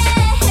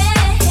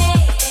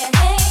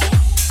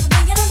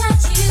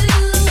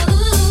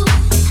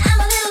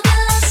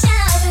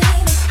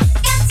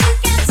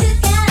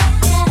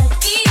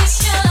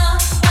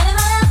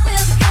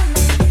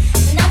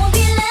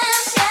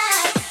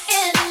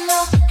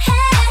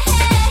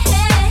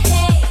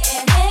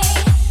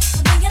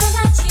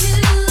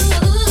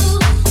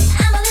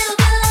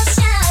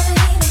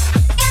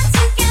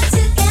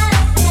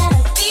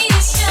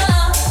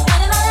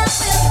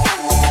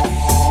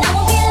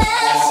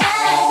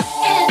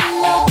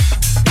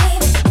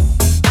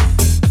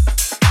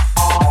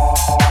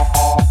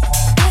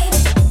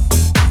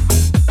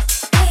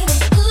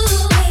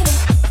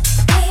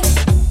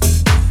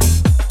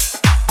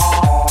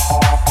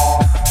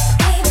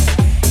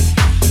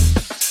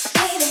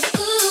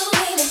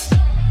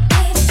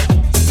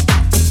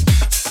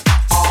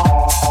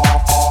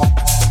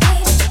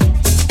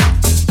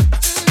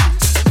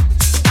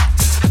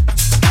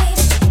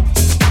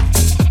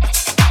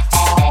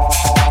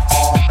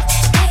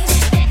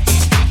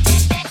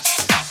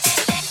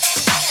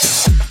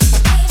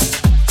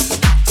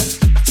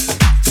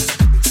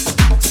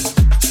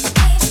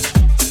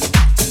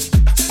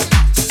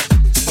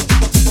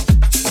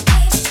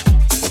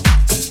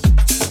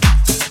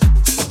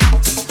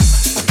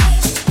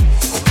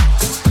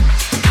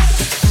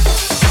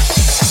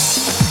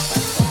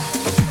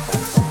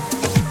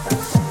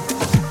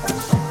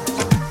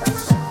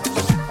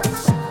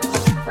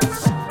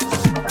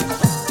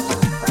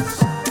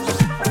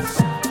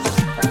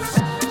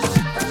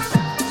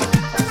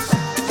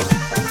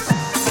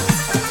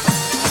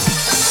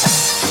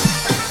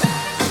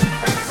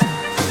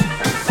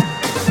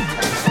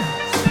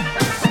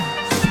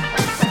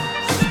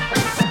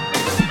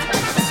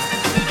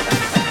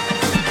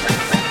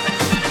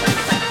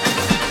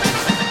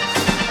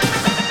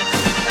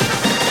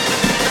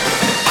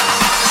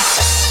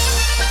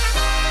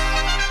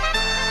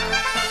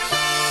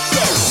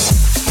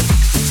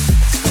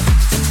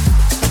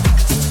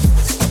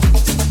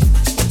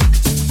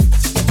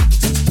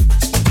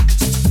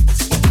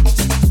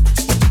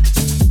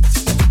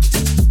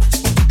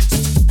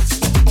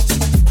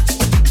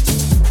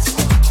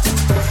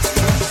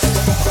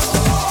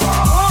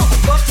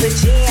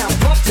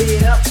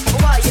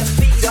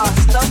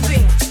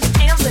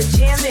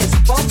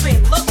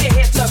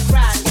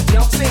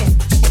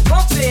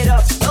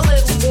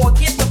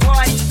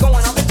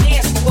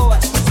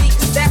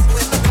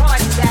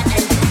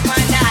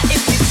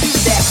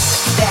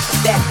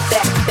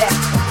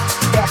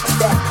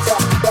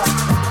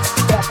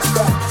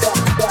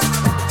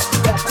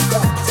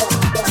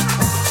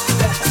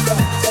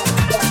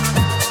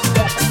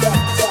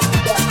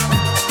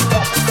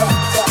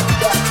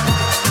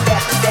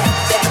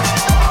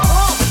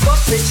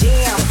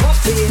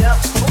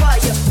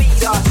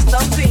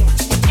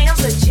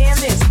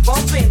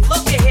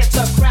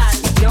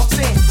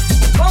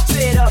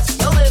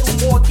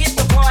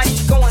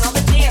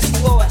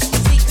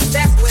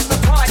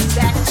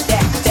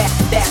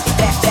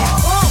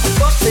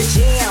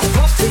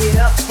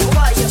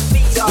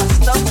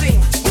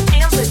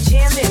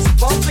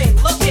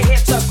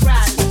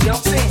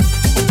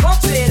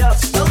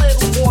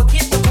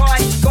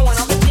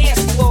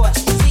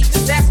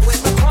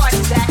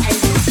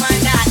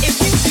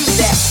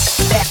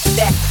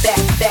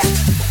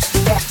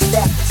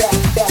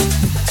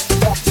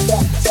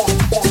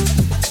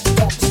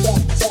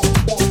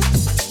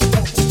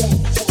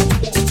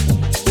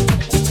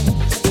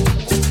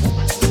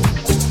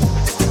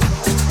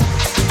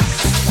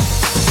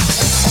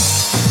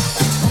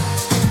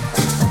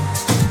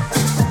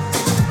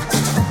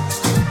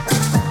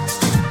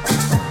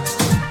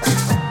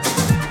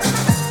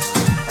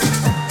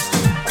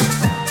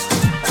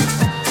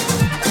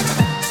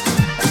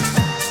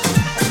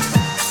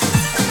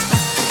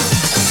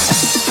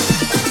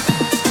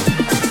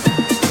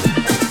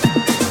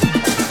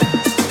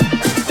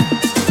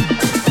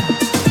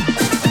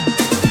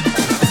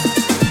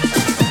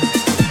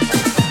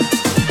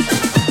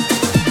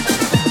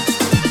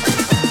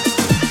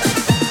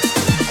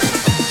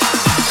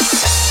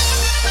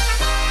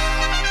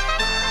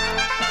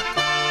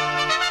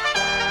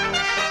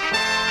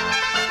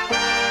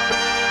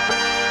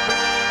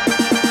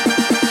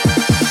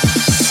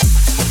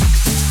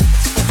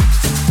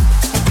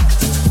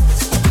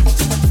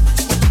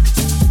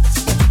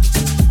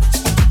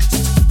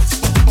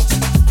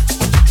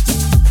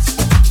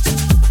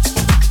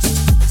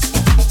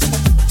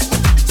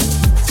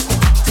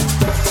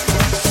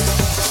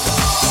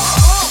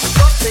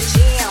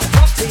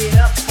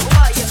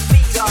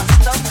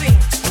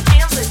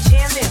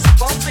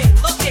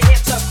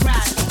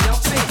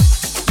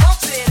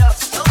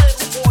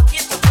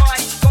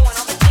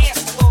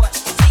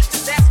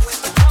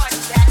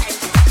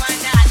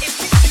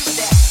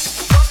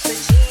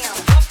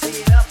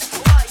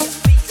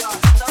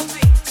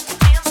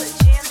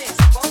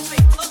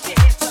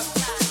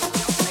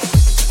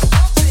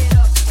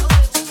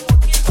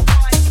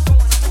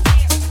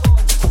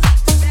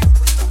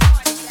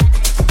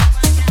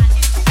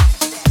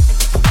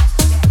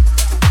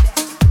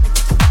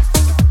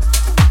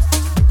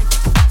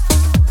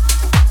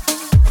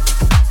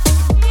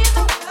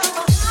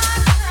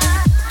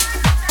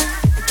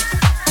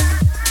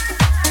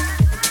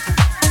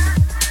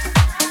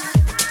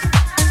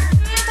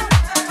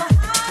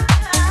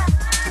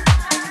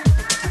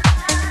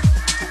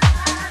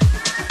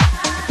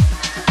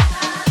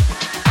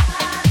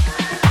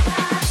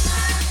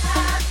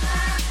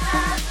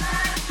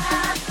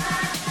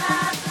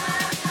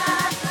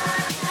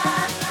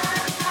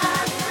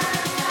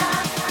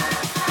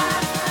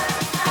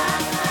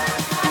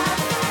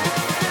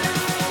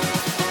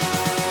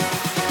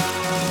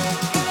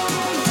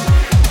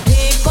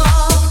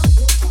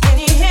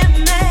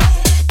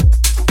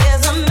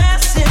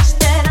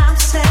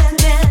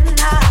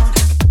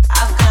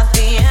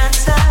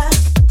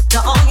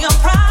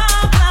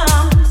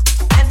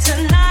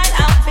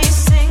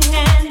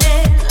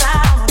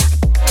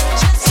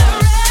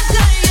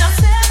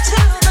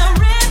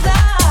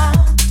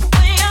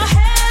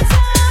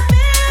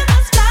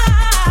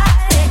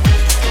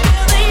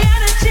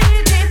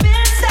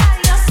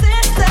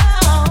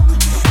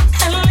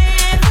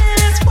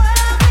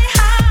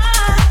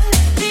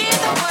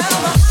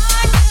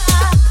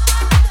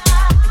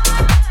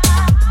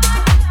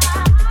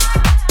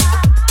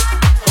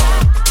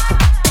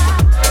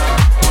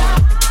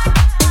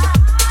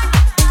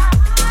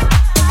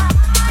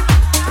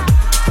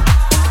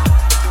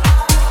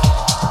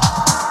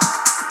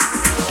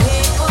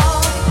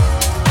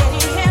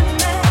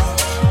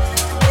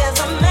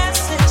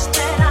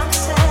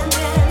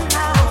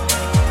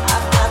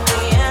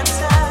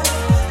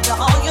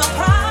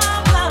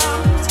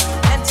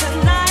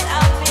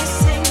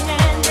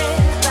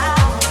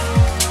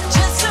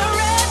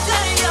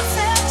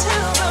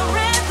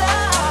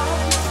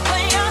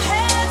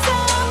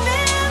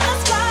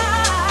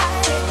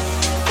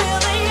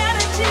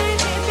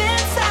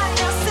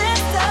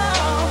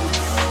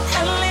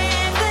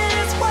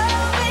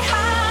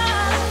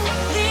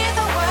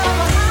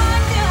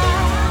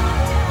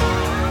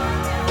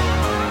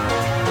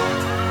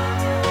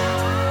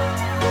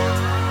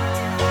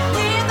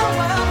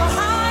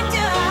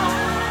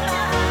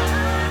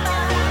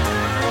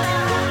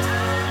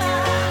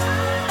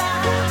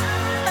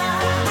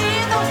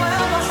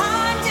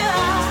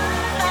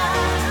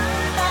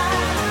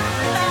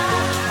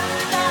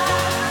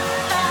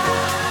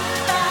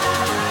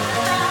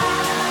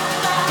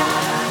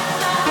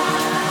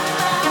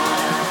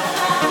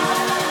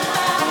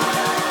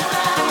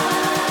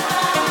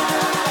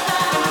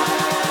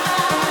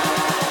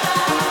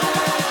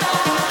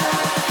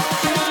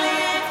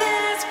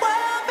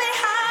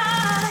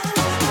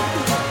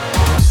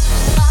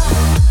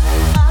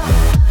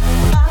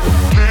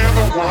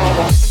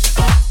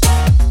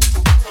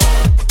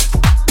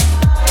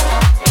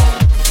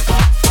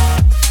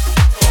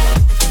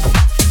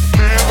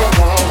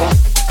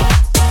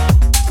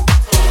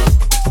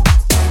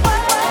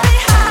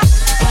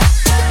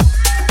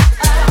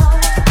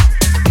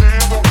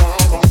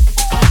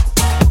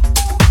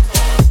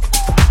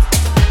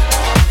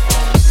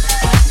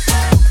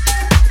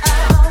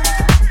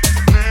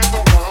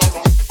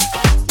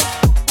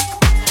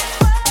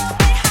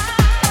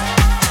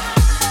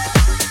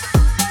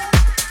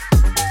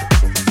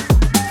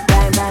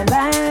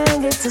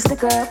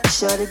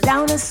shut it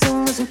down as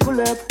soon as we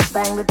pull up.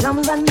 Bang the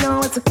drums, I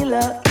know it's a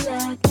killer.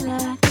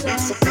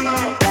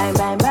 Bang,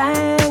 bang,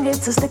 bang,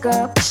 it's a stick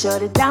up.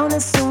 Shut it down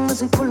as soon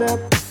as we pull up.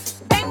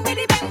 Bang,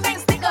 bitty, bang, bang,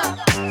 stick up.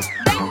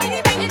 Bang,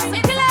 bitty, bang, it's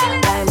a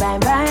killer. Bang, bang,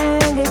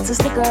 bang, it's a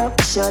stick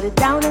up. Shut it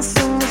down as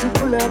soon as we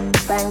pull up.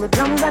 Bang the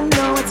drums, I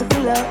know it's a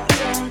killer.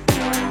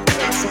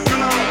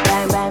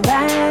 Bang, bang,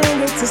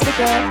 bang, it's a stick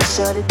up.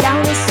 Shut it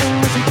down as soon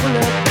as we pull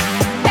up.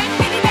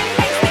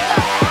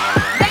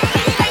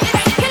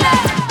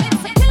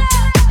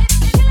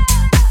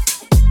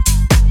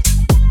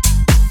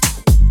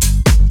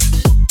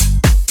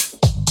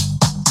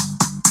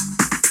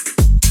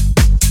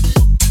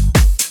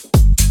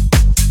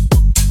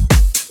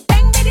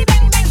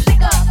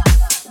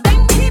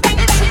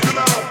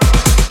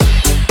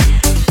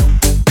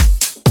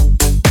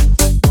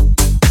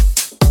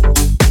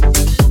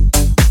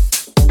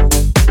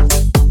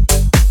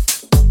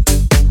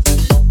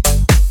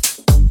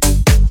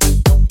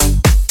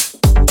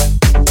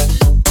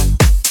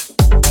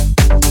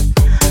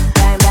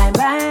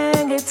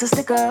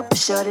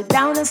 Shut it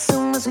down as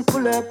soon as we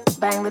pull up.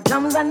 Bang the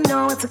drums, I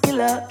know it's a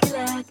killer.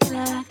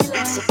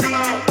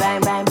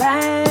 Bang, bang,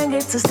 bang,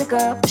 it's a stick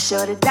up.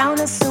 Shut it down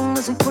as soon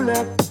as we pull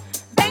up.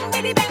 Bang,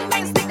 bitty, bang,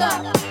 bang, stick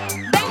up.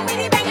 Bang,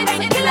 bitty, bang,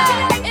 it's a killer.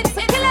 It's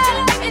a killer.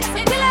 It's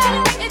a killer.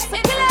 It's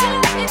a killer.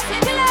 It's a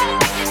killer.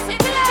 It's a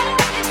killer.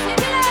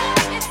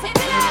 It's a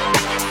killer.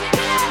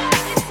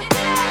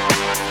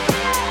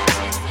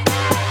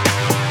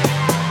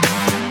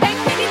 Bang,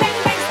 bitty, bang,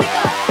 bang, stick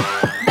up.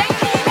 Bang,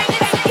 bitty, bang,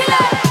 it's a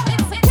killer.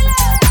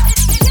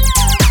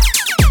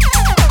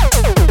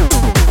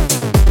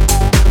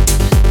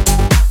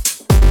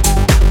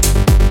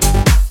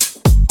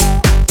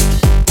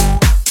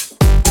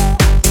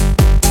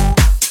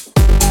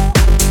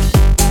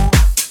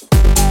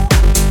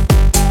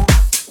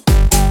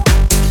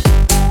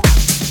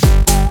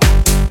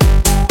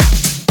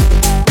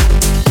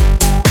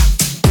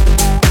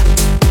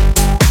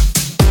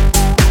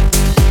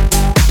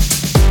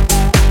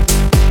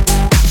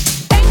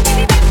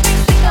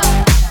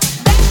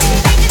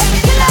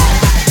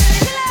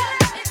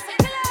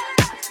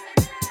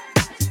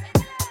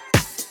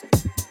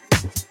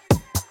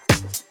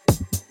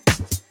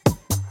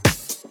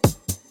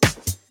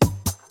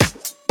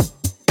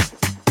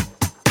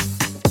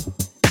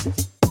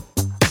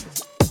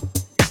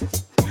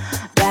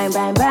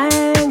 Bang,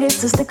 bang,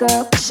 it's a stick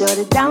up. Shut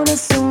it down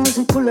as soon as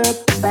we pull up.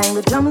 Bang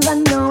the drums, I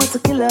know it's a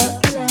killer.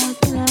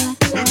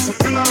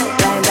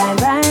 Bang, bang,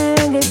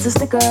 bang, it's a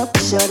stick up.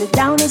 Shut it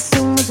down as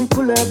soon as we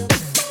pull up.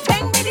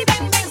 Bang, bitty,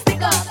 bang, bang,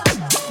 stick up.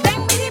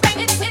 Bang, bitty, bang,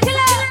 it's a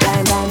killer.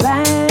 Bang, bang,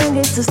 bang,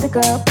 it's a stick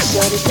up.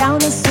 Shut it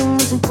down as soon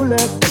as we pull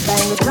up.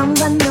 Bang the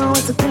drums, I know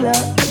it's a killer.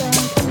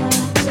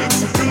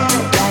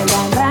 Bang,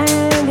 bang,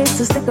 bang, it's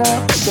a stick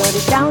up. Shut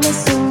it down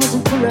as soon as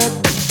we pull up.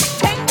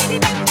 Bang, bitty,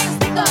 bang, bang,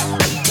 stick up.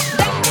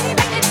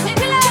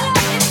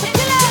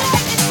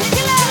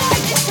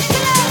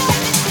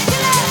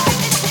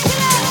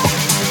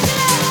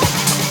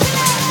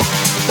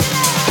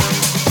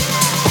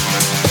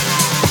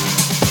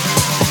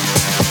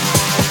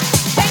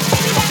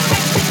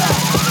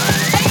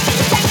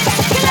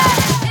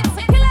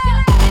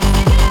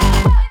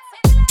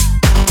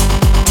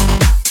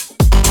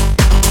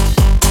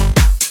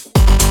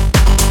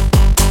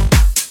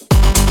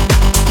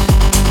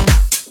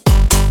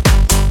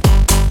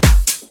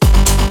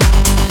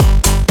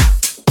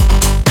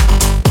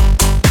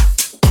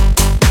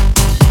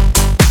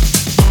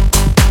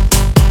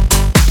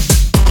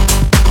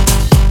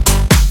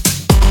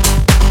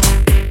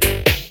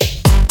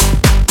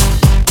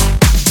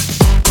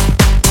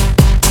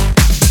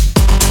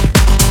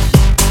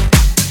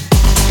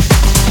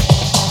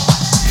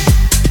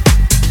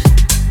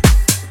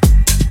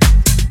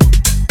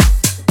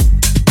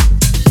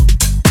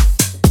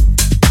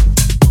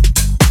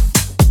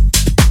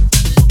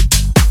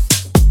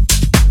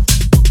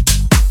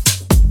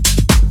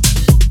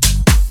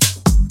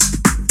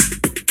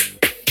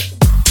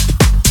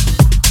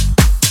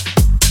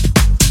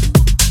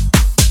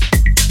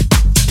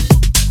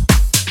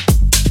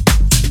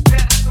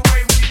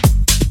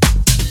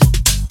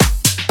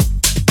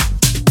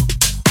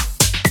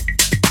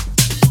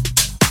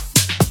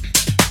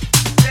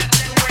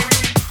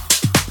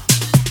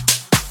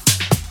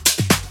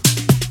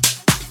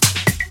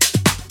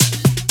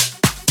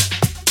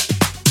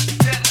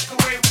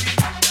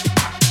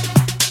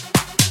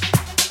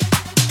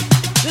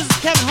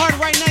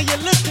 Right now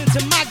you're listening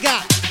to my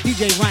guy,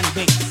 DJ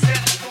Rony-Bass.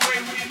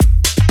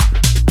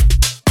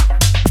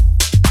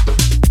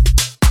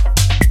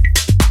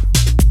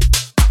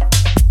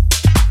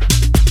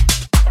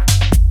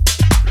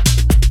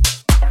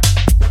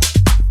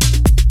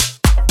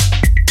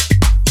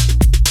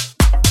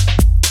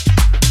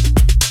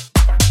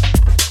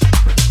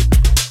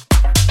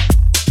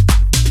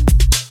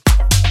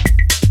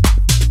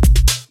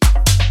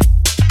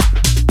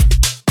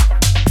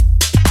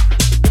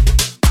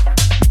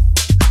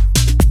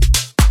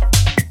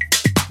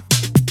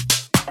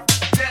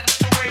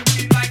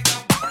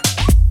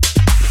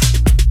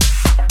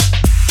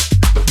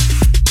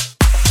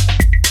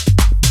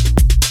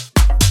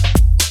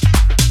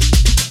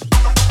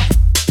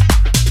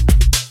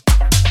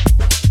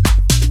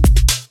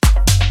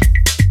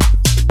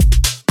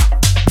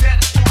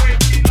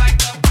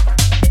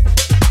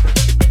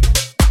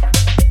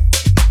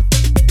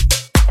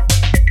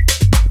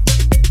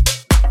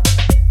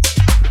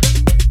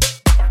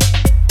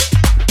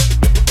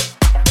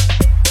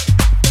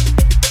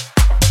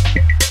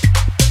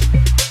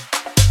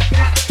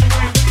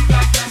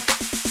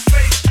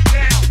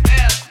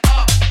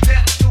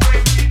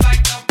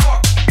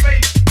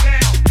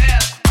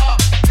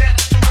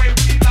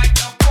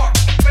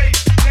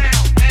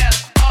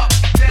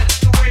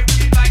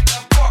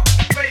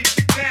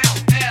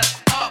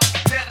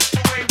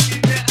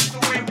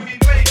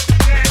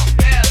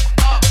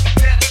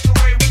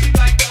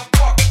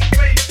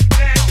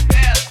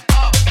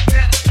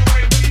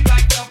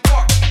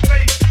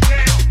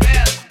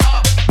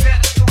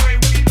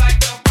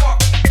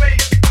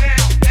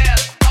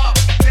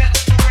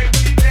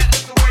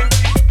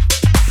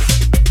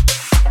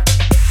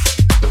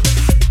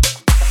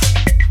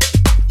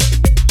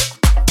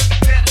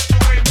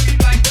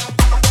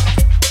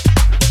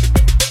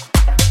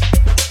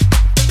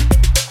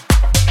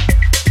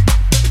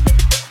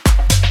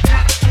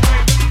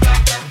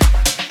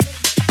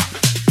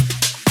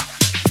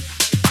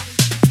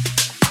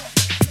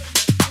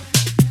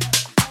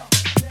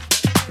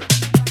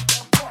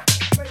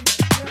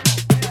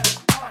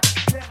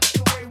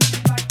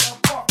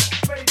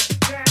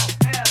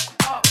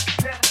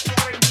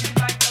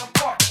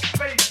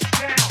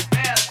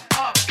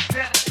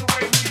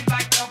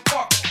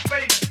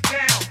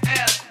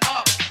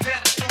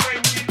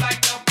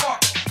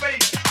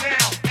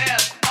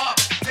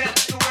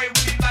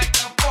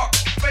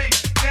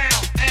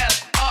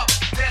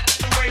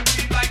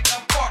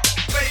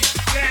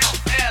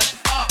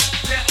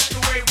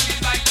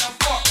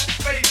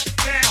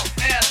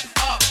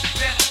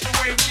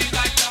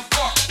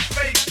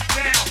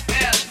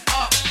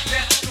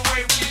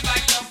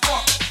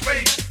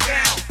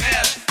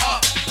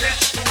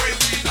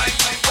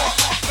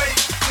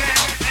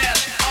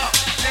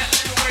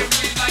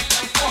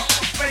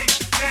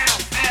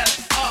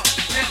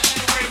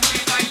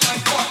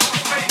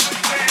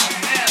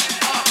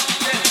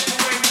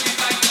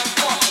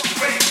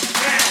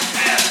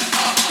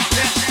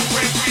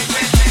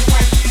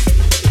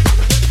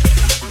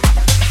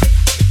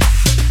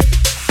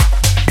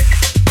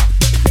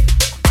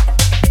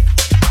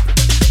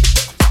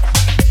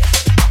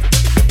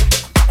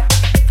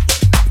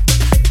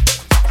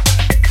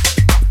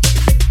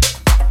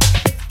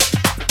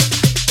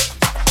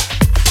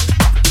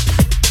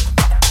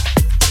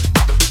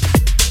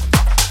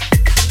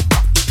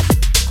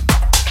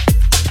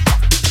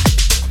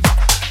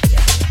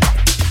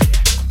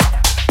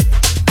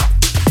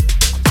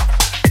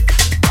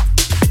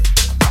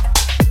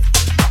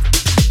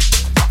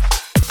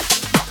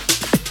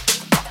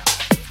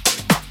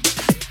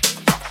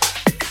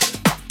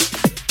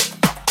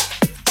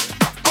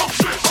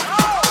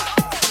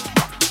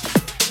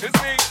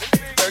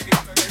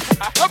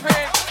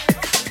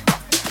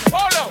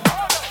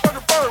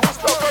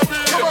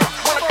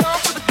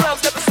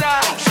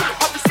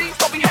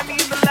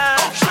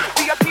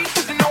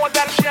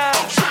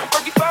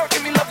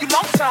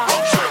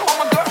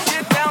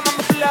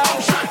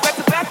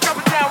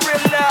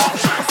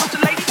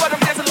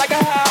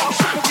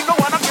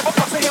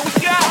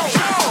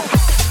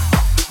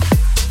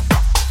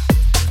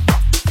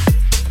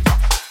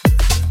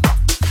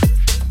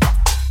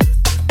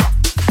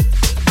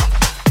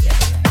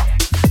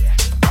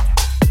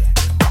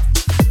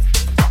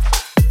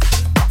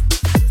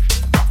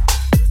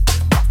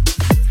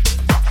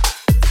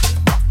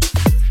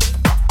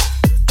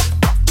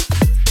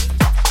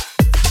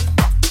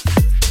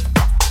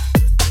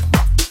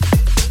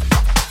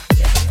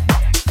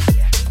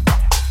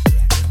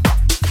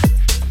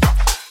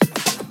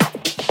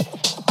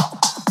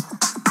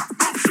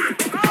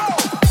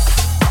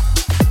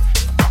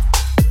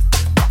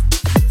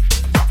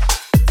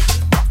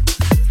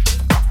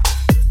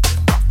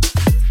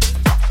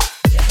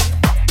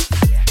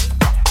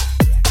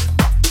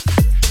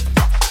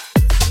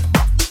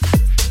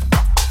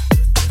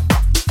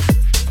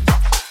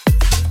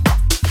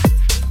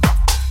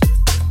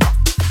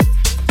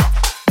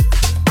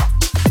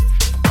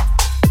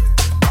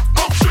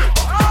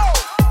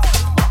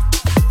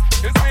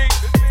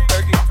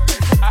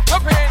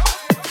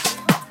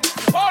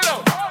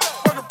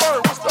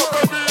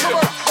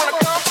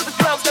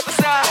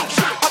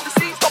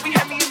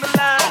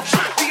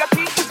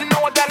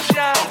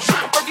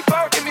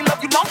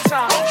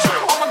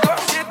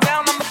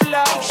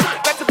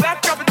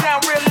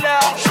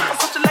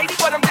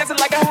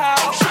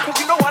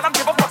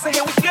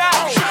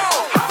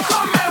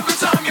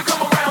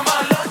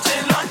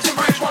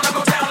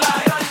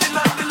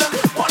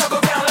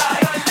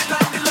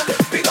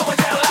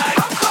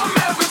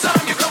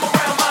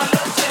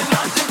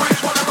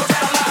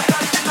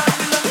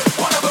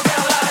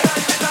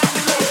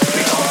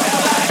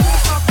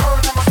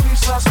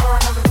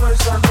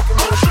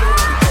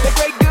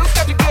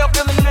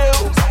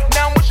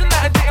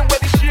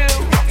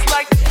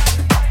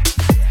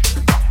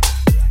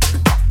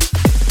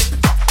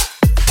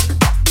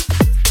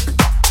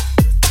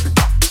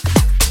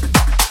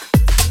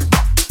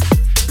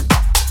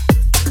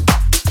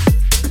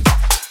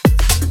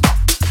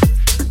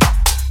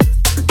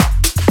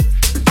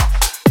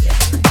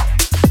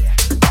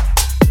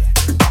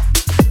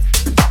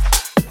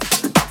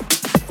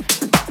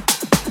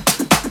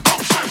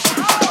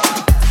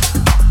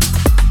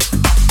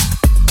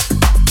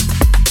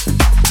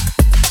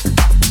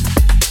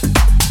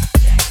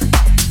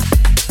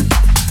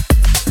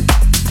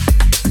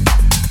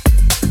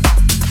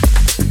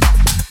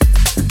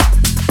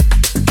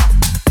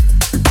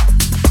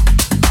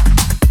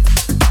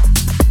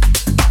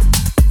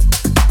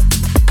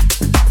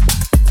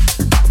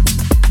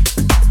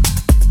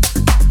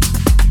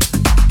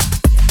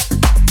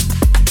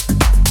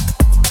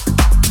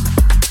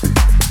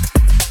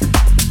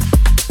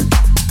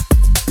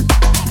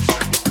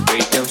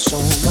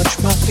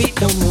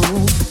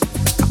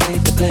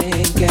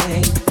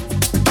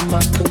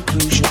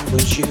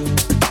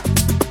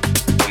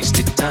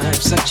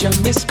 such a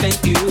misspent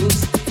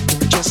youth.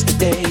 In just a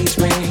day's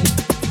rain,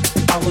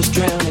 I was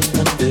drowning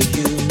under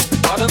you.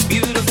 What a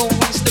beautiful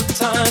waste of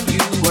time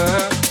you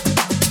were.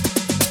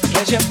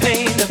 Pleasure,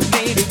 pain that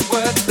made it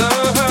worth the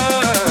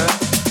hurt.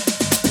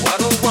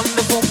 What a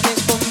wonderful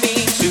place for me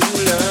to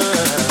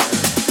learn.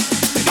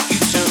 And if you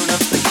turn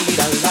up the heat,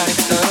 I like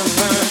the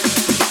burn.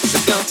 So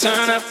don't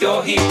turn up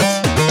your heat.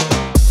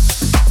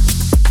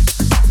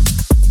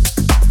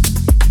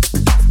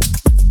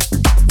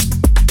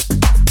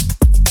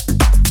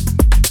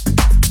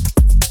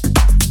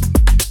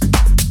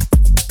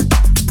 Turn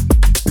up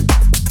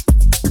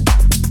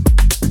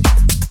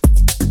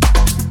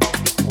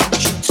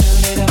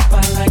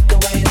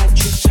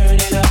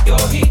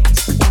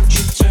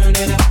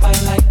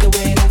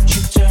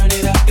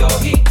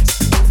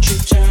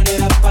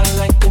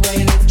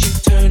your heat.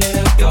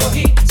 Won't you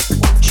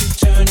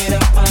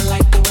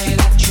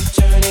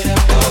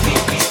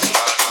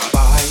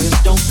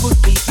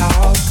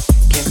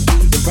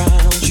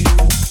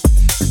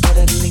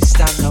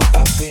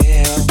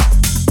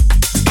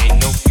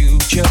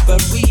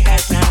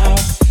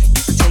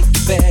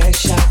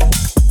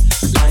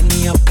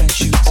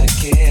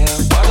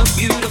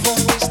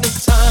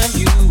it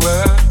up? I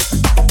like the way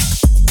that you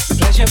turn it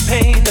up. Your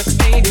heat.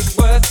 Won't you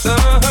turn it up?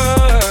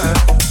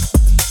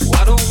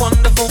 I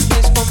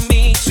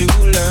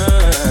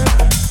like the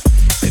way that you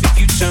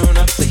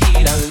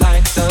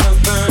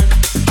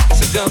turn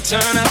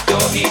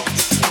it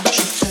up. Your heat. Won't you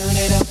turn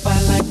it up?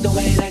 I like the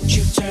way that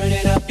you turn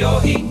it up.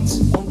 Your heat.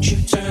 Won't you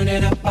turn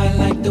it up? I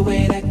like the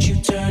way that you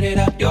turn it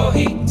up. Your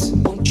heat. Won't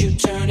you turn it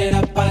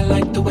up?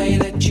 I like the way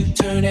that you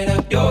turn it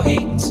up. Your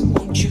heat.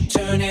 Won't you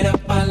turn it up?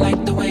 I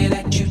like the way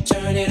that you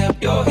turn it up.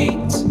 Your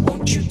heat.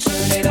 Won't you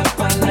turn it up?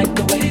 I like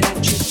the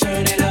way that you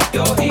turn it up.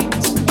 Your heat.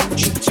 Won't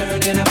you turn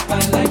it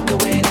up? I like the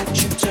way that you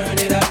turn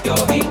it up.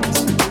 Your heat.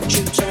 Won't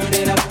you turn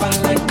it up? I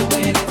like the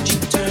way that you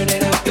turn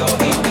it up. I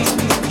like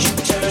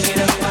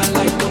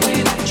the way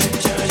that you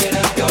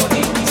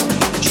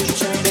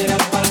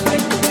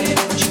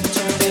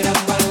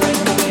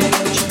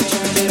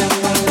turn it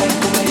up. I like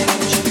the way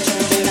that you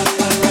turn it up. I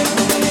like the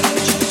way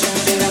that you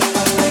turn it up. I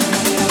like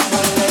it up. I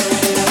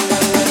like it up. I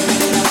like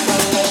it up. I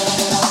like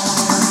it up.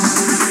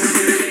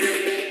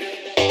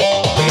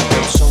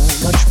 So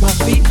much my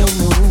feet don't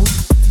move.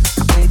 I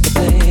played the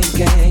blame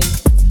game,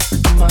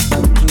 and my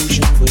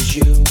conclusion was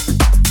you.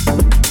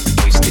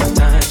 Wasted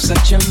time,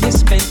 such a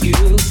misspent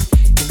youth.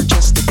 In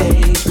just a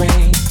day's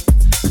rain,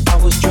 I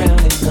was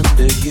drowning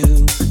under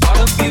you. What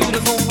a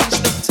beautiful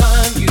waste of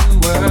time you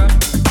were.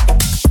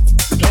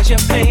 The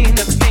pleasure, pain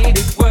that made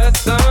it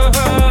worth the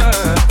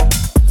hurt.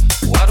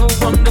 What a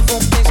wonderful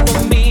place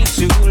for me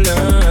to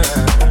learn.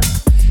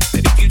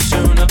 That if you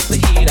turn up the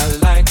heat, I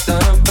like the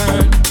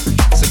burn.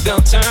 So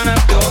don't turn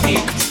up your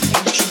heat.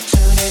 Won't you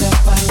turn it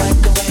up? I like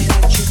the way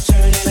that you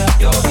turn it up.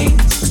 Your heat.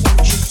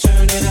 Won't you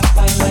turn it up? I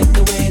like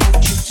the way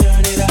that you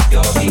turn it up.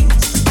 Your heat.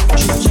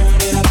 Won't you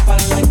turn it up? I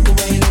like the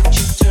way that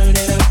you turn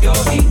it up.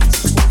 Your heat.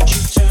 Won't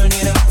you turn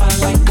it up? I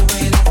like the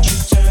way that you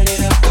turn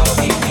it up. Your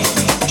heat.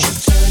 Won't you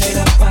turn it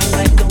up? I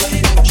like the way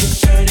that you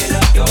turn it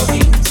up. Your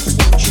heat.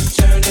 Won't you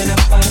turn it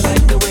up? I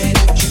like the way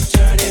that you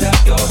turn it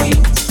up. Your heat.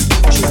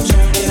 Won't you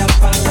turn it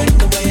up? I like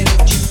the way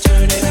that you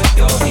turn it up.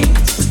 Your heat.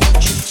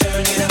 Won't you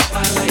turn it up? I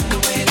like the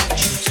way that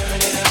you turn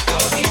it up.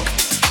 Your heat.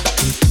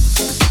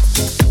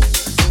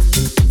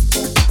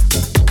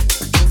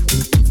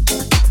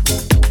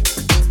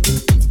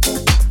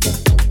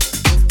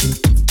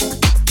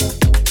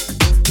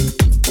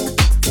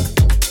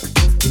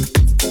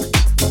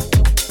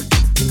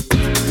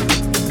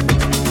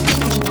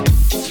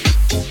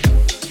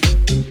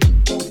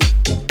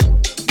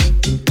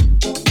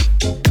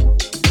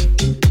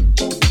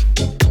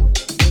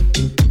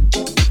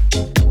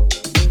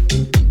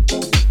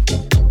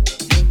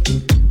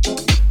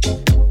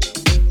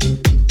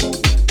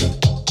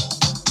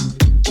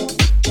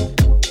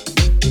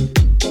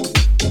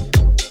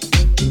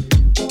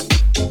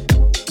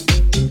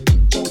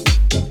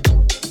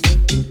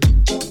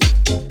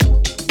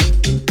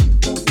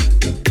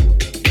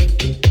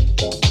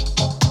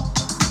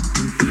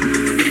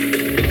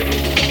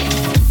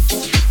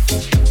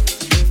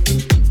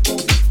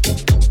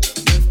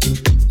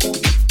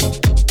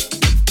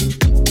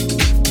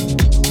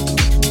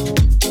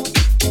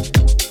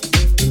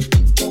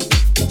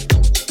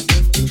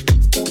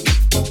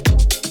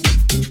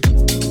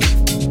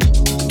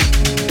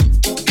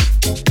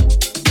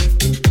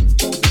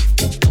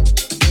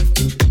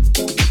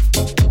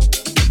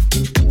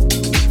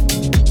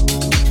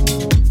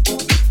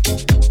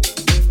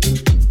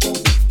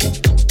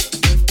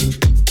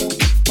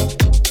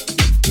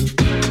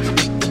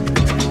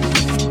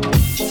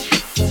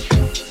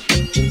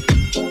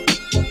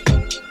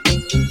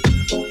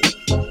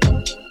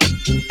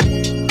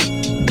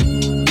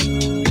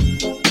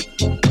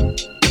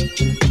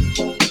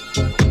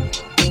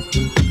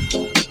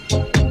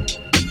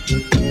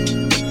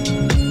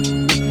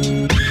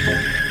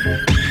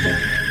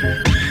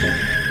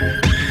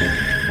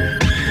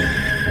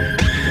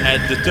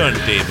 At the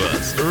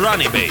turntables,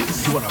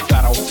 Rony-Bass. You wanna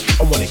battle?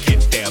 I wanna get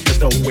there. There's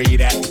no way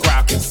that the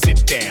crowd can sit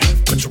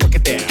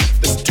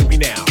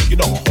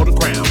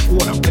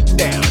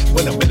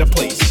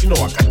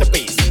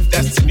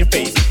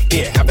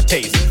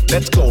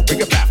Let's go, bring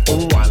it back,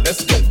 unwind.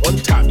 Let's go one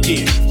time,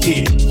 yeah,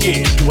 yeah,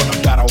 yeah. You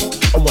wanna battle?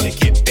 I wanna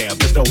get down.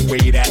 There's no way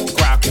that the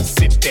crowd can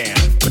sit down.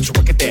 Put your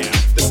record down,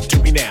 listen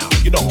to me now.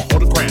 You know I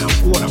hold the ground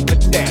when I'm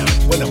putting down.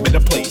 When I'm in a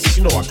place,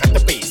 you know I got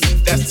the bass.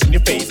 That's in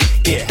your face,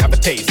 yeah, have a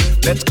taste.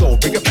 Let's go,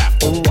 bring it back,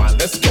 unwind.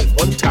 Let's go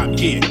one time,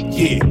 yeah,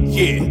 yeah,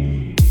 yeah,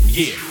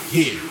 yeah,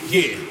 yeah,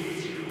 yeah,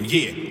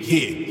 yeah,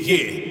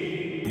 yeah,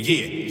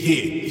 yeah,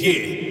 yeah,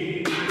 yeah.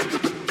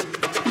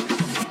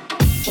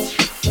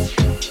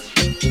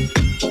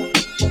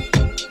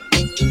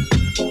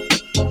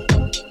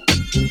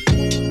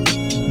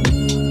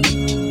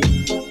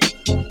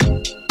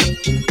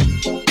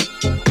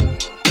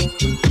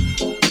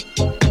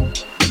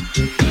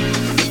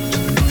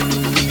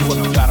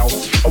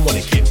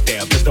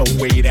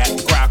 Way that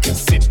the crowd can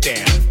sit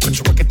down. Put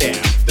your record down,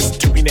 listen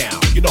to me now.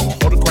 You know I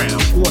hold the ground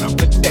when I'm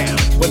putting down.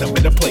 When I'm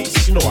in a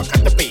place, you know I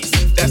got the bass.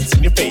 That's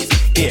in your face,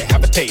 yeah,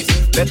 have a taste.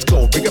 Let's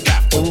go, bring it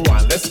back,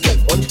 unwind. Let's go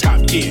one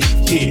time, yeah,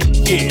 yeah,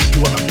 yeah. You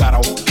wanna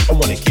battle? I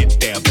wanna get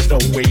down. There's no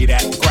way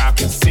that the crowd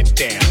can sit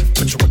down.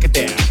 Put your record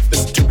down,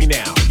 listen to me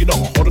now. You know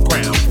I hold the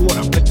ground when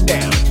I'm putting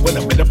down. When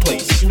I'm in a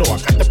place, you know I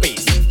got the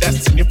bass.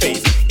 That's in your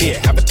face, yeah,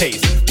 have a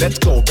taste. Let's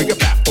go, bring it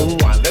back,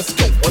 unwind. Let's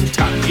go one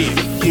time, yeah,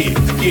 yeah,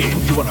 yeah.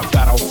 You wanna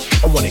battle?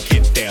 I wanna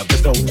get down.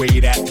 There's no way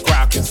that the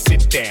crowd can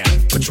sit down.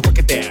 Put your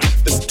record down,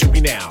 listen to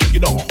me now. You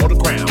know I hold the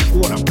ground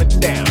when I'm putting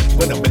down.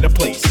 When I'm in a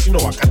place, you know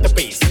I got the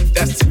bass.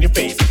 That's in your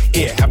face,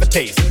 yeah, have a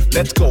taste.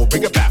 Let's go,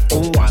 bring it back,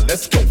 unwind.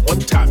 Let's go one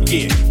time,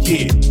 yeah,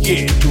 yeah,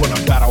 yeah. You wanna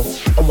battle?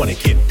 I wanna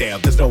get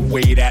down. There's no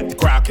way that the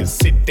crowd can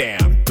sit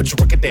down. Put your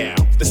record down,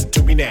 listen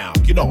to me now.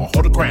 You know I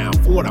hold the ground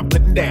when I'm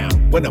putting down.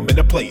 When I'm in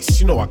a place,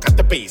 you know I got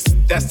the bass.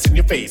 That's in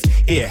your face,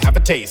 yeah, have a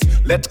taste.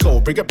 Let's go,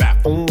 bring it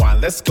back,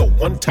 unwind. Let's go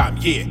one time,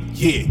 yeah,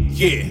 yeah,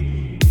 yeah,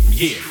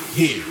 yeah,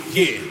 yeah,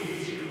 yeah,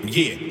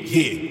 yeah,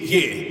 yeah,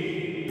 yeah,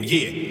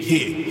 yeah,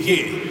 yeah,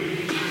 yeah.